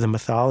to the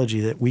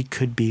mythology that we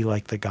could be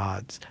like the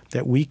gods,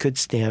 that we could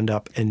stand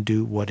up and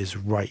do what is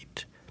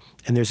right.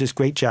 And there's this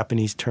great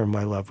Japanese term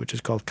I love, which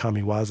is called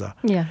kamiwaza.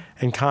 Yeah.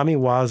 And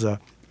kamiwaza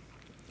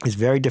is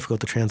very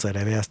difficult to translate.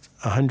 I've asked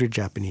 100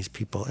 Japanese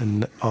people,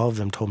 and all of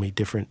them told me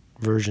different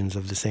versions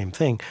of the same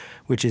thing,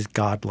 which is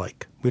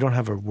godlike. We don't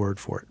have a word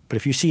for it. But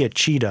if you see a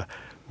cheetah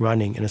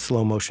running in a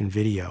slow-motion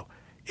video,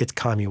 it's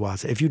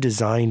kamiwaza. If you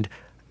designed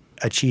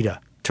a cheetah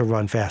to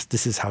run fast,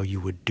 this is how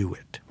you would do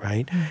it,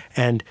 right?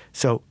 And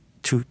so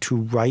to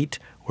write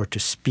or to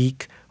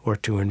speak or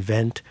to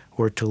invent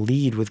or to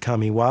lead with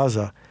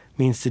kamiwaza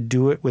means to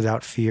do it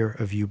without fear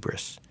of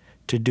hubris,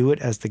 to do it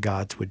as the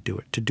gods would do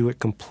it, to do it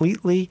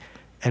completely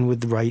and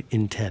with the right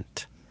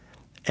intent.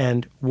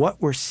 And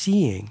what we're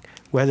seeing,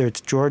 whether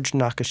it's George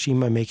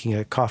Nakashima making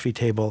a coffee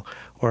table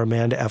or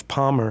Amanda F.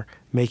 Palmer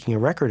making a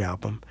record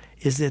album,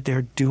 is that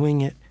they're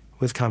doing it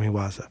with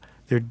kamiwaza.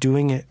 They're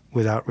doing it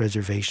without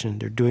reservation.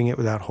 They're doing it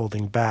without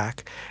holding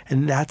back.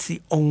 And that's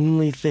the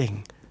only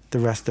thing the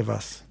rest of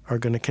us are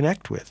going to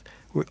connect with.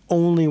 We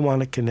only want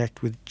to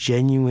connect with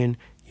genuine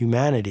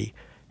humanity.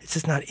 It's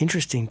just not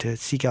interesting to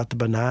seek out the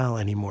banal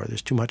anymore.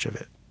 There's too much of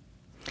it.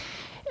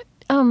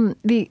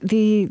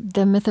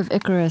 The myth of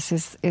Icarus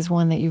is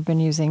one that you've been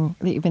using,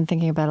 that you've been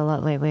thinking about a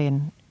lot lately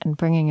and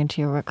bringing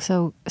into your work.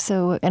 So,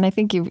 and I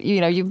think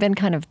you've been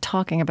kind of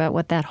talking about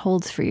what that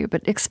holds for you,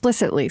 but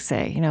explicitly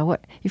say,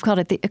 what you've called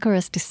it the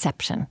Icarus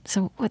deception.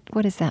 So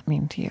what does that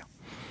mean to you?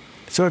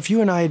 So if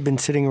you and I had been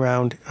sitting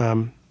around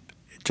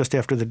just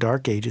after the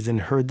Dark Ages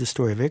and heard the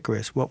story of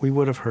Icarus, what we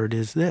would have heard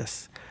is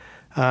this,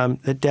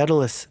 that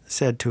Daedalus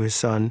said to his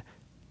son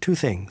two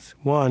things.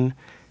 One,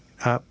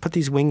 put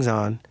these wings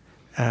on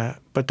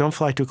But don't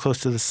fly too close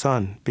to the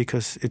sun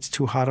because it's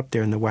too hot up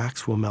there and the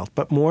wax will melt.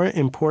 But more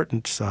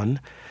important, son,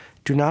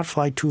 do not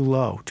fly too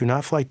low. Do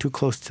not fly too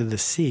close to the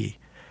sea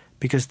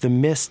because the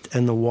mist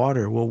and the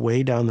water will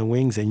weigh down the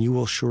wings and you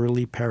will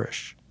surely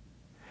perish.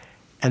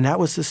 And that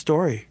was the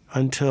story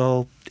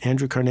until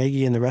Andrew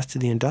Carnegie and the rest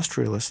of the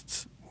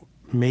industrialists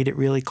made it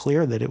really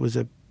clear that it was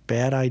a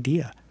bad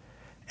idea.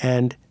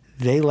 And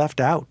they left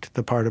out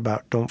the part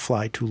about don't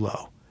fly too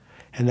low.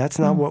 And that's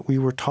not what we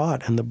were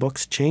taught. And the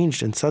books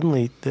changed. And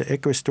suddenly the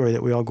Icarus story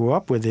that we all grew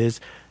up with is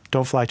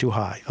don't fly too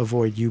high,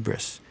 avoid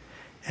hubris.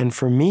 And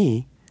for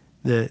me,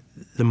 the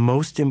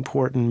most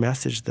important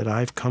message that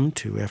I've come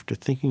to after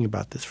thinking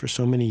about this for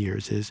so many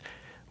years is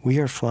we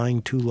are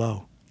flying too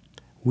low.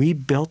 We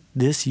built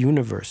this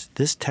universe,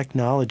 this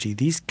technology,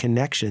 these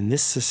connections,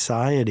 this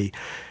society,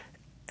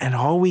 and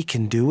all we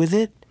can do with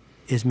it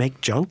is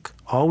make junk.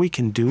 All we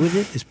can do with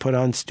it is put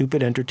on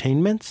stupid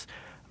entertainments.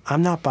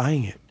 I'm not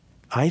buying it.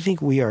 I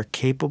think we are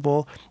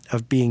capable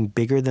of being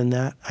bigger than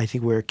that. I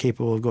think we're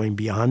capable of going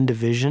beyond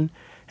division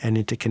and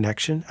into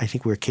connection. I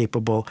think we're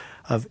capable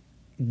of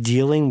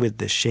dealing with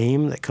the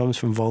shame that comes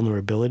from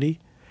vulnerability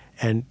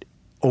and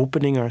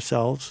opening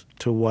ourselves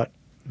to what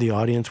the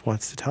audience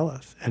wants to tell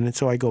us. And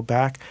so I go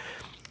back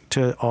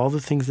to all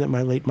the things that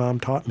my late mom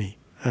taught me.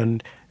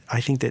 And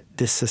I think that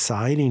this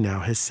society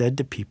now has said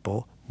to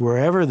people,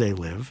 wherever they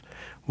live,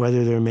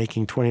 whether they're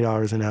making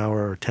 $20 an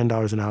hour or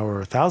 $10 an hour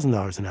or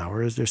 $1,000 an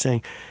hour, is they're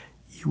saying,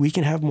 we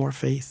can have more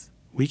faith.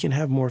 We can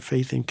have more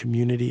faith in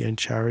community and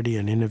charity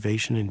and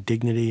innovation and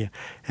dignity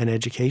and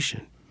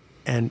education.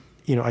 And,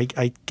 you know,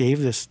 I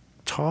gave this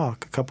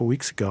talk a couple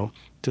weeks ago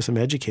to some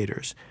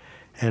educators,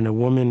 and a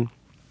woman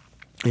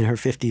in her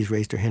 50s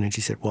raised her hand and she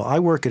said, well, I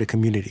work at a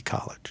community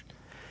college,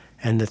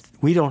 and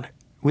we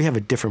have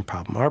a different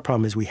problem. Our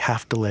problem is we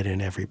have to let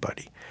in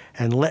everybody.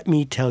 And let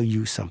me tell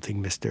you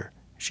something, mister,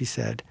 she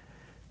said,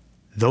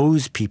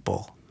 those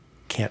people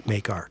can't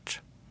make art.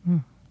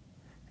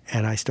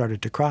 And I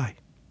started to cry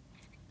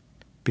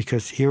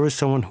because here was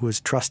someone who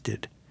was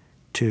trusted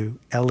to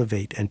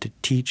elevate and to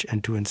teach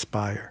and to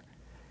inspire.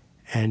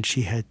 And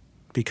she had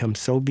become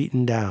so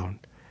beaten down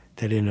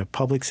that in a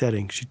public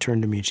setting, she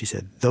turned to me and she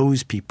said,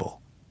 those people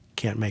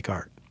can't make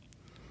art.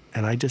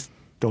 And I just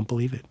don't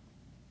believe it.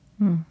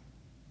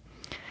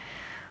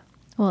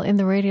 Well, in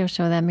the radio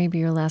show, that may be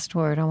your last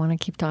word. I want to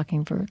keep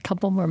talking for a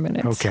couple more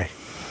minutes. Okay.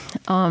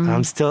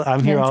 I'm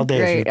here all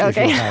day. Great. If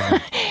you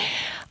have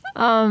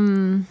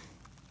me.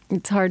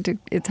 It's hard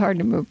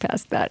to move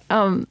past that.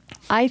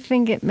 I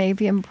think it may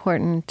be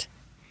important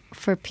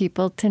for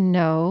people to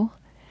know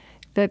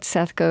that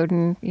Seth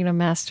Godin,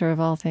 master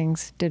of all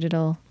things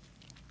digital,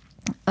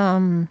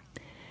 that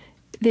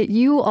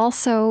you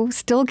also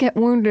still get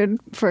wounded.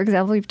 For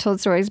example, you've told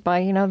stories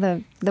by,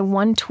 the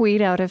one tweet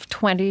out of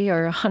 20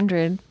 or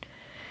 100,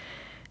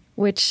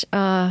 which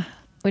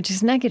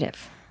is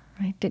negative,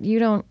 right? That you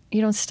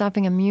don't stop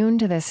being immune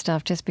to this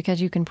stuff just because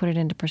you can put it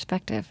into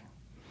perspective.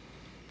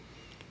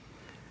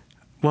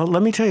 Well,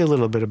 let me tell you a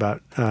little bit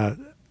about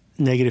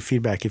negative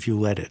feedback if you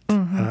let it.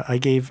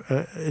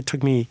 It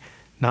took me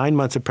 9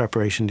 months of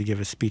preparation to give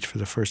a speech for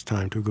the first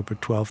time to a group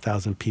of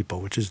 12,000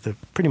 people, which is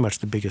pretty much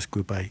the biggest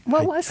group I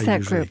What was that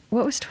usually group?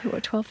 What was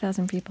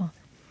 12,000 people?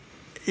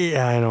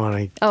 Yeah, I don't want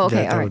to. Oh, okay,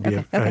 that all would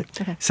right. be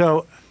Okay.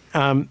 So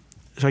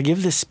I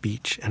give this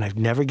speech, and I've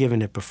never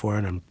given it before,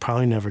 and I'm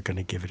probably never going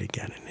to give it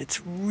again. And it's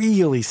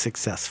really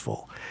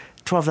successful.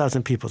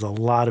 12,000 people is a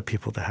lot of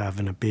people to have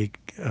in a big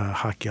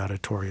hockey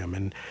auditorium.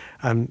 And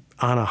I'm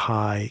on a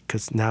high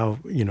because now,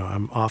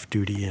 I'm off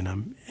duty and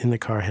I'm in the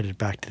car headed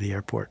back to the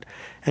airport.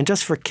 And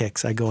just for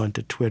kicks, I go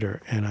onto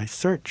Twitter and I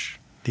search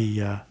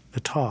the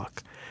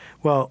talk.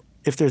 Well,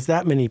 if there's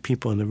that many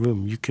people in the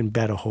room, you can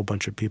bet a whole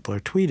bunch of people are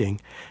tweeting.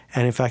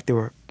 And in fact, there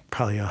were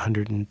probably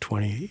 100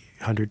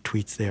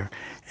 tweets there.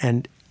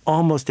 And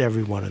almost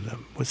every one of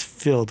them was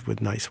filled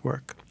with nice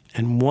work.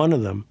 And one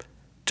of them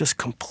just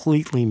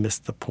completely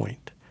missed the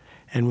point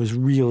and was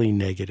really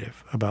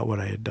negative about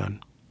what I had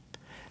done.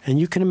 And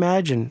you can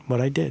imagine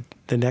what I did.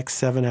 The next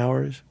 7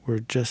 hours were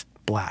just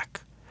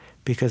black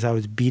because I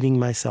was beating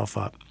myself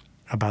up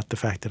about the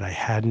fact that I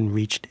hadn't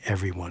reached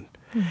everyone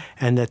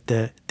and that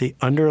the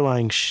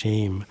underlying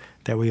shame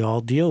that we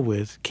all deal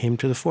with came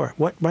to the fore.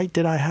 What right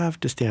did I have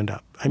to stand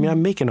up? I mean,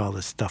 I'm making all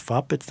this stuff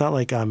up. It's not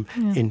like I'm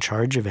in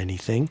charge of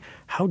anything.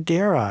 How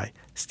dare I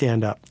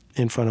stand up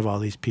in front of all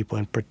these people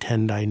and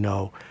pretend I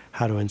know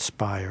how to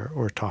inspire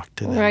or talk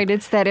to them? Right.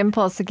 It's that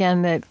impulse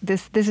again that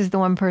this is the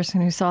one person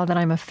who saw that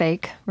I'm a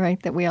fake,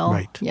 right? That we all,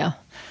 right. Yeah.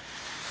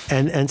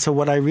 And so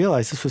what I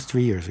realized, this was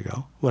 3 years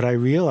ago, what I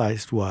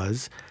realized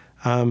was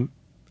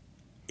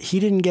he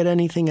didn't get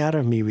anything out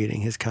of me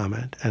reading his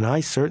comment, and I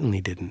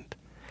certainly didn't.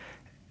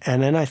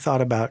 And then I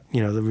thought about,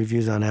 the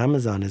reviews on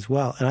Amazon as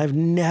well, and I've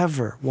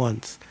never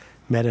once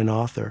met an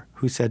author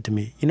who said to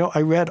me,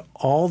 I read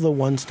all the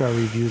one-star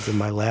reviews of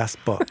my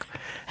last book,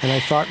 and I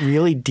thought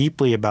really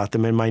deeply about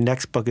them, and my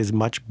next book is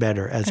much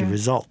better as a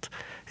result.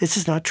 It's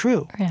just not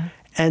true. Yeah.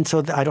 And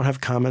so I don't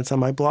have comments on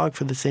my blog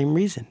for the same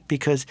reason,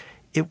 because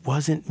it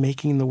wasn't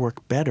making the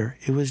work better.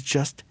 It was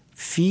just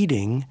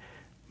feeding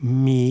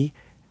me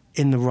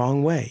in the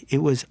wrong way. It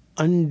was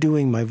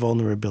undoing my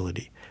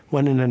vulnerability.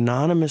 When an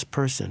anonymous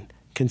person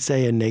can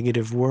say a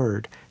negative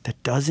word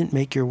that doesn't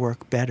make your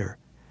work better,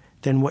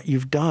 then what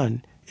you've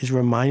done is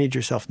reminded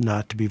yourself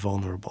not to be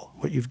vulnerable.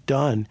 What you've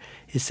done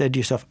is said to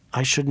yourself,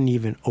 I shouldn't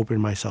even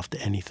open myself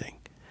to anything.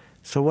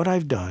 So what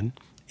I've done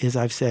is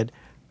I've said,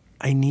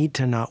 I need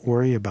to not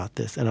worry about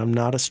this, and I'm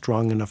not a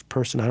strong enough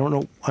person. I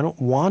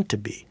don't want to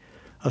be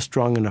a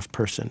strong enough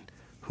person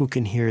who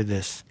can hear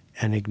this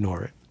and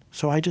ignore it.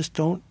 So I just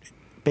don't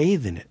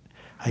bathe in it.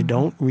 I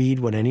don't read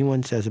what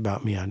anyone says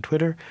about me on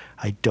Twitter.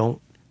 I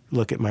don't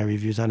look at my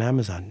reviews on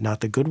Amazon, not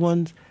the good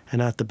ones and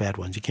not the bad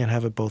ones. You can't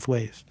have it both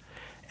ways.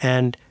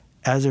 And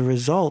as a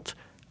result,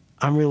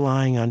 I'm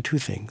relying on two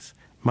things: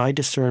 my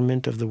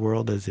discernment of the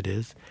world as it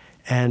is,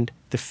 and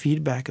the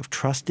feedback of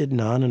trusted,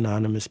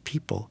 non-anonymous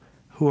people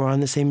who are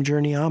on the same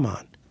journey I'm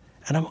on.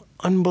 And I'm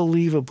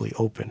unbelievably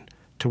open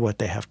to what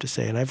they have to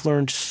say. And I've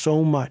learned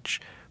so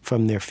much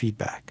from their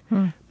feedback.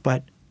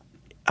 But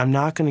I'm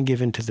not going to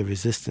give in to the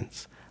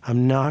resistance.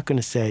 I'm not going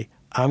to say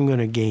I'm going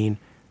to gain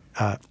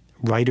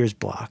writer's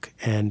block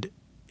and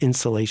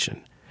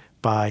insulation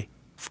by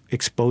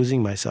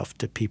exposing myself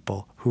to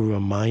people who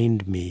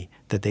remind me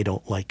that they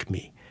don't like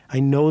me. I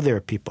know there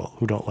are people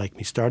who don't like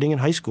me. Starting in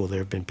high school, there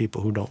have been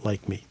people who don't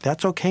like me.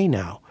 That's okay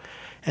now.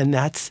 And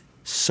that's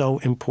so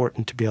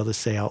important to be able to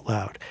say out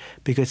loud.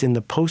 Because in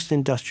the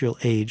post-industrial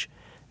age,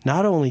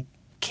 not only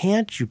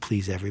can't you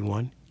please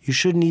everyone, you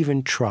shouldn't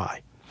even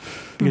try.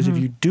 Because if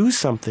you do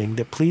something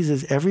that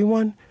pleases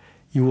everyone,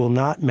 you will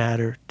not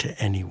matter to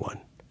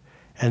anyone.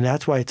 And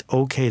that's why it's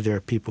okay there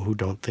are people who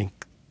don't think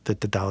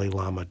that the Dalai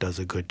Lama does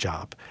a good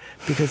job.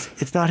 Because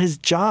it's not his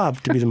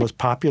job to be the most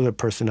popular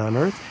person on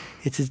earth.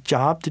 It's his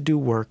job to do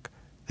work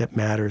that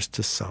matters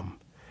to some.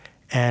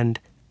 And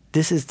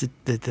this is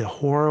the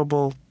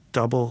horrible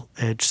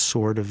double-edged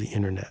sword of the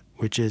internet,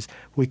 which is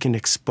we can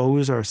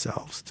expose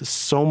ourselves to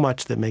so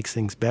much that makes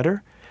things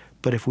better,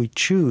 but if we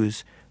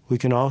choose, we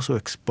can also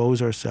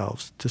expose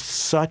ourselves to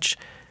such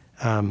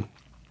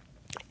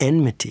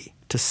enmity,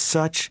 to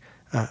such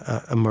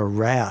a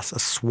morass, a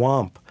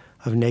swamp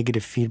of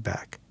negative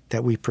feedback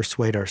that we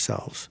persuade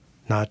ourselves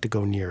not to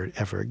go near it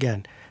ever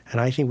again.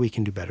 And I think we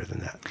can do better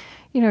than that.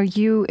 You know,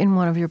 you in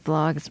one of your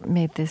blogs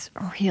made this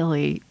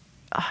really,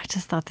 I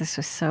just thought this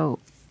was so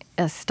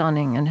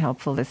stunning and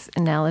helpful, this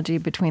analogy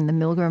between the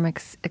Milgram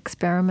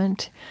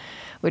experiment,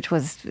 which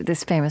was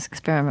this famous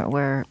experiment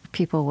where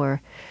people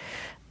were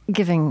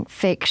giving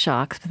fake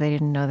shocks, but they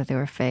didn't know that they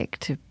were fake,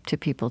 to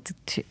people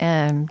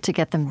to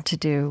get them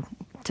to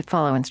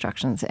follow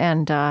instructions.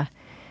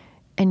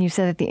 And you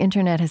said that the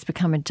internet has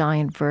become a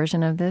giant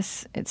version of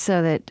this. It's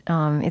so that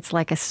it's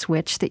like a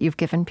switch that you've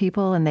given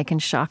people, and they can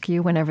shock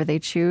you whenever they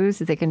choose.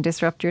 They can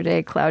disrupt your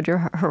day, cloud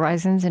your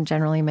horizons, and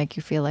generally make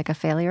you feel like a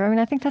failure. I mean,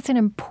 I think that's an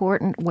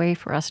important way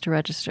for us to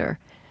register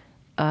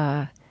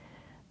the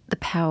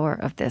power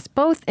of this,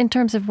 both in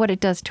terms of what it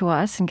does to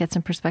us and get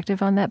some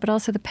perspective on that, but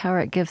also the power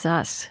it gives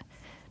us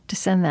to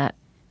send that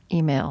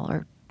email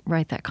or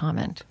write that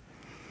comment.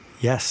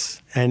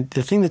 Yes. And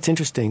the thing that's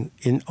interesting,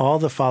 in all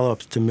the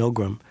follow-ups to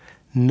Milgram,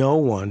 no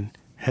one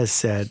has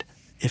said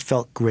it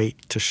felt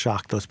great to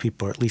shock those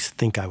people, or at least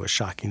think I was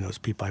shocking those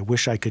people. I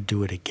wish I could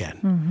do it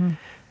again.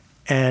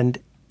 And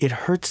it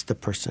hurts the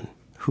person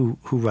who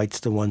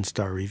writes the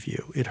one-star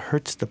review. It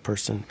hurts the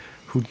person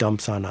who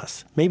dumps on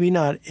us. Maybe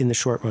not in the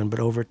short run, but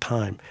over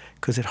time,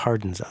 because it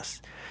hardens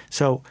us.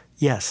 So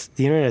yes,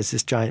 the internet is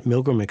this giant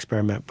Milgram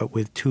experiment, but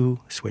with two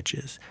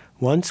switches.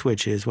 One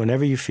switch is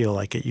whenever you feel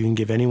like it, you can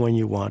give anyone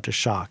you want a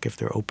shock if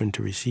they're open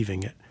to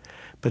receiving it.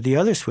 But the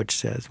other switch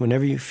says,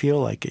 whenever you feel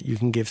like it, you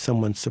can give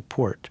someone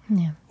support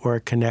or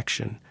a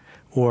connection,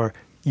 or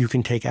you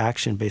can take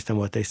action based on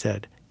what they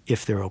said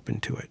if they're open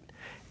to it.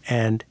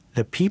 And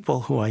the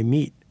people who I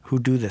meet who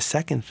do the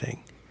second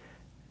thing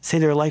say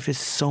their life is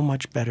so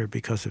much better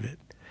because of it,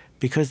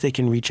 because they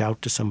can reach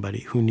out to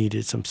somebody who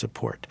needed some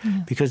support,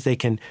 because they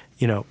can,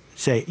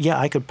 say, yeah,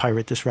 I could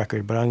pirate this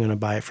record, but I'm going to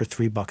buy it for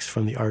 $3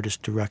 from the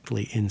artist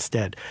directly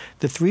instead.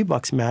 The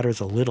 $3 matters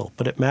a little,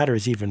 but it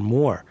matters even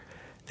more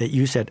that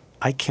you said,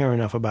 I care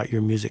enough about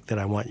your music that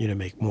I want you to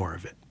make more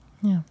of it.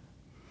 Yeah.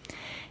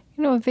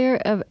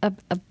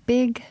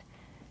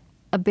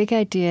 A big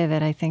idea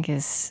that I think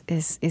is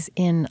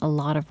in a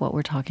lot of what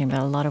we're talking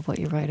about, a lot of what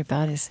you write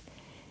about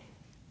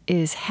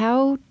is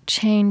how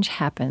change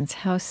happens,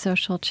 how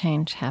social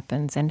change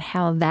happens, and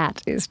how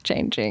that is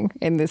changing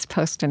in this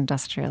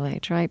post-industrial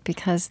age, right?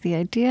 Because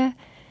an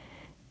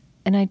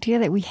idea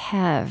that we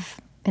have,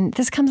 and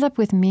this comes up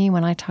with me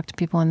when I talk to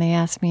people and they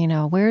ask me,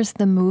 where's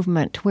the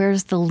movement?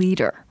 Where's the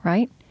leader,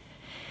 right?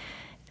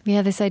 We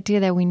have this idea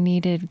that we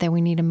need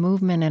a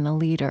movement and a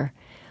leader.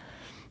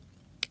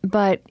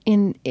 But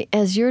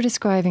as you're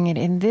describing it,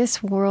 in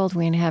this world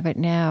we inhabit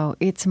now,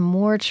 it's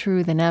more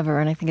true than ever,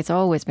 and I think it's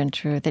always been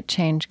true, that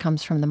change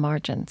comes from the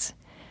margins.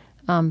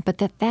 But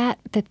that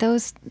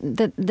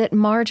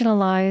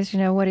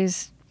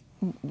marginalize,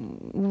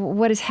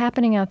 what is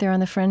happening out there on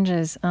the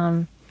fringes,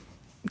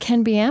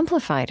 can be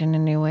amplified in a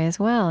new way as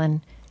well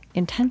and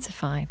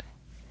intensified.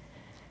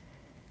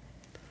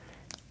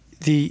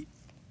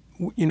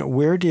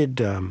 Where did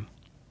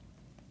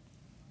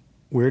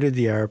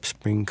the Arab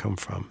Spring come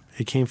from?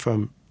 It came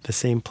from the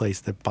same place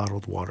that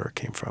bottled water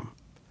came from,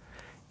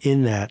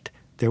 in that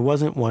there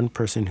wasn't one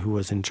person who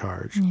was in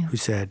charge who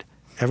said,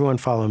 everyone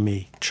follow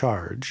me,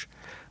 charge.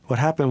 What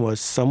happened was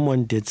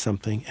someone did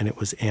something and it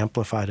was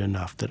amplified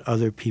enough that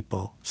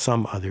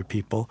some other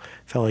people,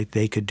 felt like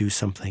they could do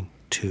something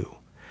too.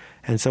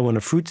 And so when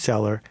a fruit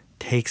seller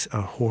takes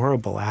a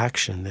horrible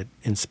action that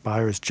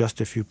inspires just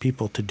a few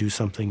people to do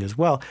something as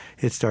well,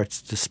 it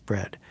starts to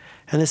spread.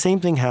 And the same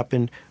thing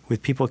happened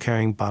with people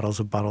carrying bottles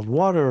of bottled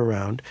water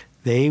around.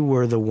 They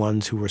were the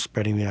ones who were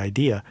spreading the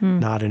idea,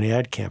 not an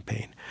ad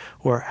campaign.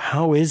 Or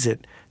how is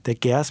it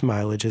that gas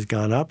mileage has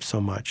gone up so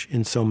much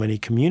in so many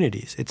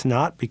communities? It's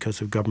not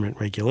because of government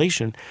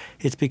regulation.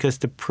 It's because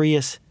the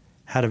Prius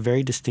had a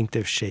very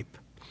distinctive shape.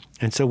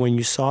 And so when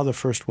you saw the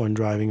first one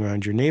driving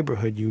around your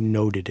neighborhood, you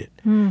noted it.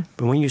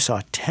 But when you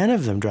saw 10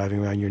 of them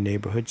driving around your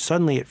neighborhood,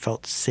 suddenly it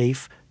felt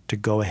safe to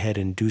go ahead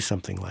and do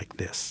something like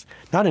this.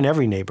 Not in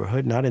every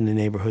neighborhood, not in the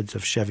neighborhoods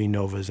of Chevy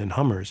Novas and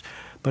Hummers,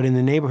 but in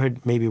the neighborhood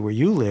maybe where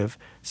you live,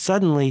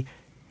 suddenly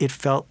it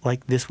felt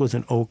like this was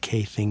an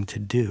okay thing to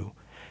do.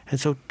 And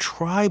so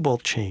tribal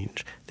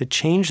change, the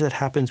change that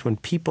happens when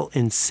people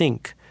in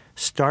sync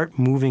start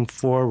moving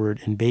forward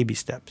in baby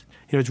steps.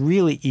 It's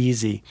really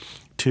easy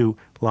to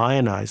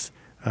lionize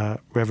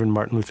Reverend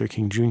Martin Luther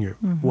King Jr.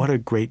 What a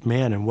great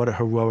man and what a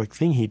heroic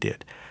thing he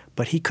did.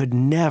 But he could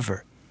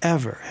never,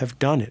 ever have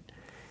done it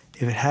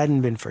if it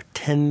hadn't been for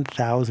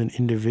 10,000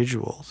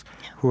 individuals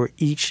who were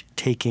each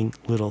taking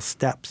little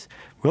steps.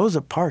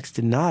 Rosa Parks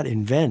did not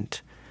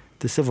invent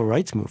the civil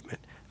rights movement.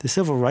 The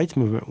civil rights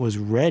movement was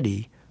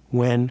ready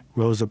when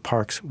Rosa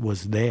Parks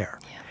was there.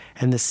 Yeah.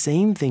 And the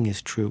same thing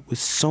is true with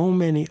so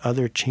many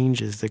other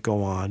changes that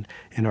go on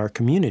in our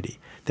community,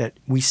 that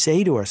we used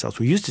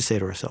to say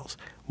to ourselves,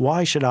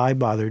 why should I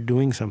bother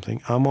doing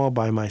something? I'm all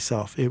by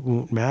myself. It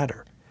won't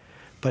matter.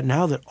 But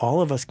now that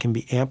all of us can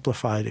be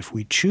amplified if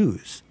we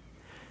choose,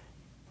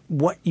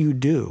 what you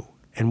do,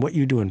 and what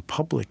you do in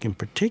public in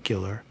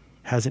particular,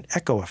 has an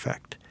echo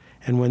effect.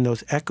 And when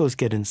those echoes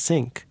get in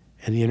sync,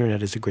 and the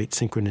internet is a great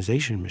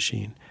synchronization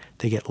machine,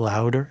 they get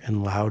louder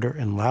and louder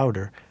and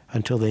louder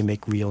until they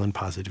make real and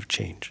positive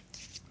change.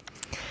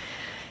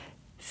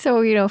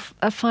 So,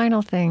 a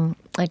final thing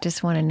I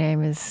just want to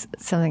name is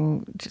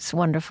something just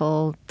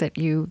wonderful that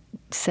you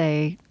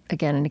say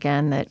again and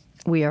again, that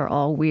we are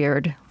all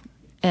weird.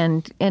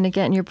 And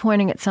again, you're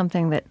pointing at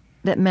something that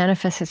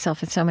manifests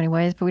itself in so many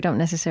ways, but we don't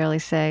necessarily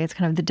say. It's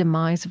kind of the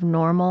demise of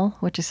normal,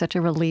 which is such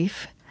a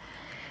relief.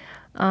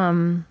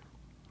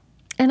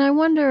 And I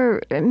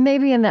wonder,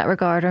 maybe in that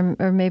regard,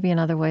 or maybe in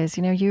other ways,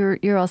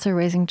 you're also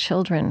raising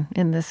children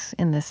in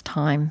this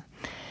time.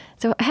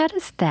 So how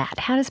does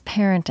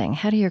parenting,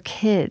 how do your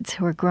kids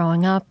who are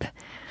growing up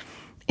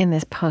in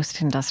this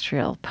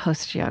post-industrial,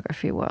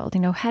 post-geography world,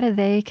 how do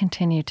they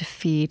continue to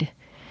feed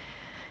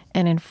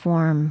and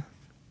inform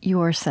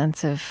your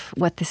sense of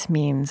what this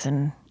means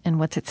and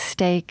what's at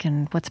stake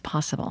and what's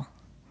possible?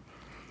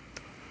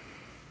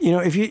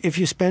 If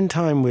you spend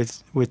time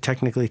with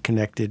technically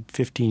connected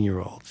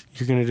 15-year-olds,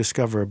 you're going to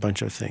discover a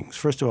bunch of things.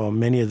 First of all,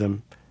 many of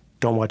them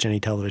don't watch any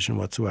television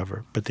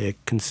whatsoever, but they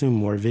consume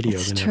more video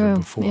than ever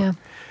before. Yeah.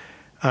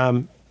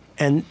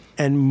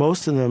 And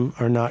most of them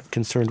are not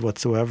concerned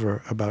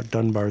whatsoever about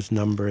Dunbar's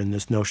number and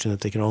this notion that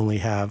they can only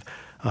have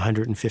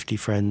 150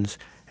 friends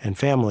and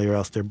family or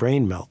else their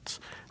brain melts.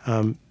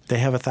 They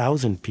have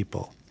 1,000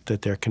 people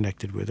that they're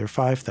connected with, or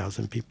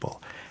 5,000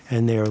 people,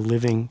 and they are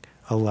living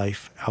a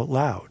life out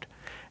loud.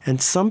 And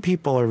some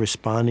people are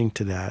responding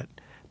to that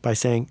by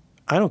saying,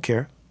 I don't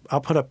care.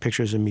 I'll put up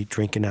pictures of me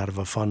drinking out of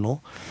a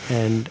funnel,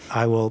 and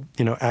I will,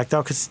 act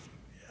out because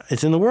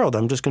it's in the world.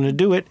 I'm just going to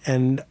do it,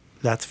 and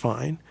that's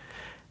fine.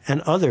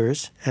 And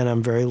others, and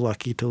I'm very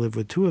lucky to live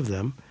with two of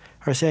them,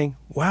 are saying,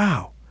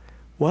 wow,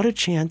 what a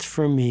chance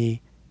for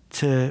me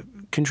to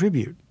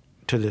contribute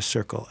to this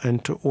circle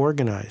and to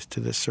organize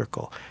to this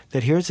circle.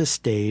 That here's a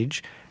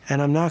stage,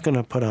 and I'm not going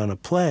to put on a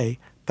play,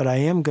 but I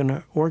am going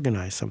to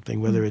organize something,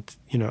 whether it's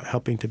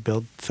helping to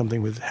build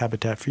something with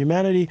Habitat for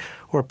Humanity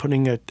or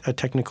putting a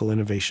technical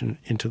innovation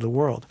into the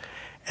world.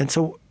 And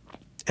so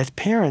as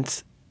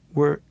parents,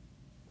 we're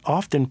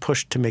often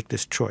pushed to make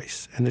this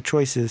choice. And the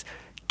choice is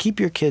keep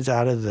your kids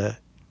out of the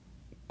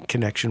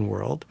connection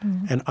world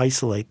and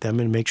isolate them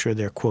and make sure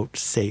they're, quote,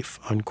 safe,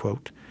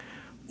 unquote.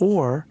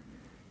 Or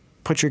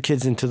put your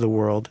kids into the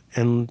world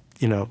and,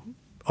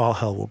 all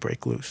hell will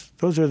break loose.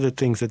 Those are the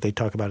things that they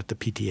talk about at the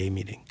PTA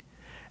meeting.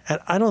 And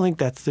I don't think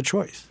that's the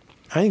choice.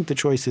 I think the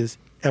choice is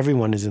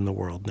everyone is in the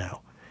world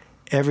now.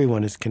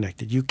 Everyone is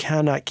connected. You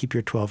cannot keep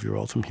your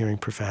 12-year-olds from hearing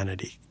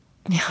profanity.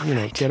 Yeah,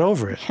 right. Get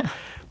over it. Yeah.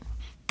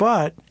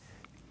 But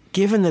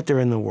given that they're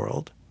in the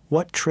world,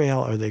 what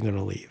trail are they going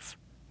to leave?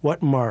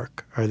 What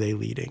mark are they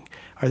leading?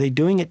 Are they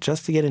doing it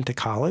just to get into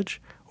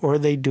college? Or are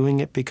they doing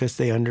it because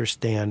they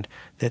understand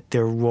that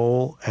their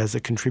role as a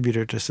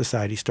contributor to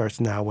society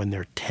starts now when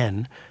they're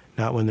 10,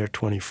 not when they're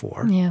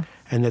 24,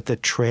 and that the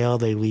trail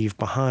they leave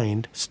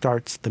behind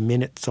starts the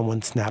minute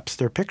someone snaps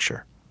their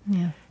picture.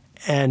 Yeah.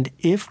 And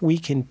if we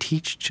can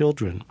teach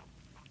children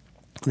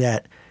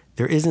that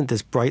there isn't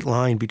this bright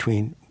line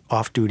between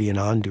off-duty and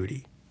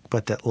on-duty,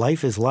 but that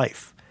life is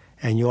life,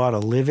 and you ought to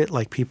live it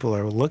like people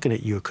are looking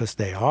at you because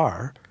they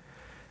are,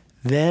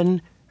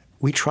 then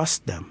we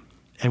trust them.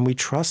 And we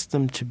trust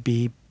them to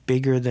be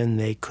bigger than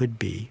they could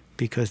be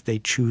because they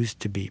choose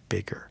to be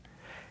bigger.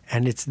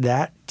 And it's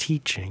that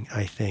teaching,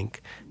 I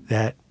think,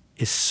 that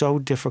is so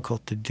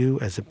difficult to do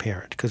as a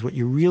parent, because what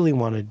you really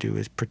want to do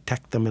is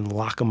protect them and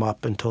lock them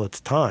up until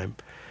it's time.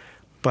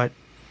 But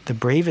the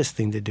bravest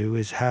thing to do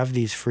is have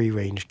these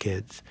free-range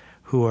kids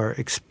who are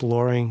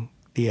exploring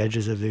the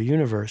edges of their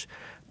universe,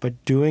 but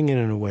doing it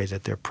in a way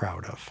that they're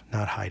proud of,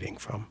 not hiding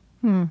from.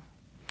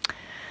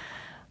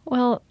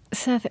 Well,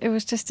 Seth, it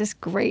was just as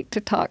great to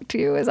talk to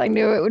you as I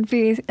knew it would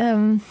be. Is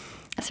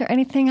there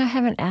anything I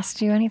haven't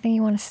asked you? Anything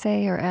you want to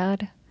say or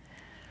add?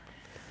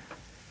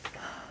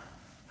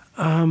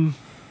 I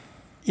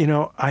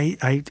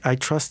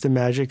trust the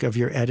magic of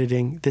your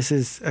editing. This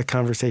is a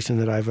conversation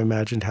that I've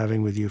imagined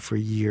having with you for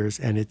years,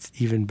 and it's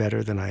even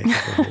better than I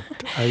ever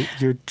hoped.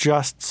 You're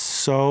just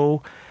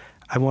so,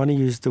 I want to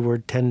use the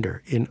word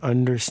tender in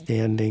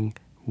understanding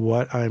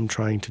what I'm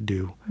trying to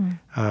do,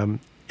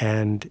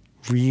 and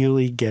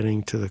really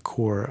getting to the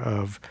core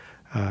of,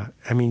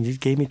 you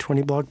gave me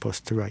 20 blog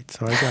posts to write,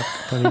 so I got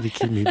plenty to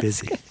keep me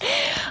busy.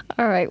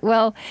 All right.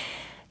 Well,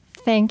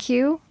 thank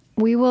you.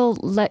 We will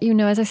let you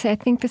know. As I say, I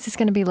think this is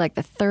going to be like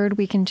the third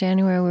week in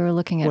January. We were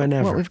looking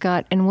at what we've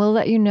got, and we'll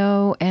let you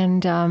know.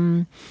 And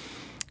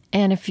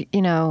if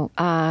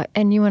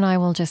and you and I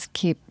will just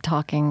keep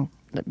talking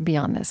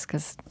beyond this,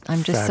 because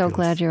I'm just so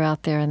glad you're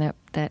out there, and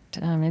that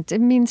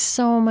it means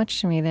so much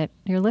to me that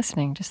you're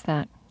listening. Just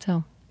that.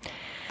 So,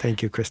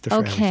 thank you, Krista,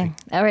 for having me.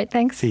 All right.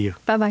 Thanks. See you.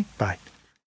 Bye-bye. Bye.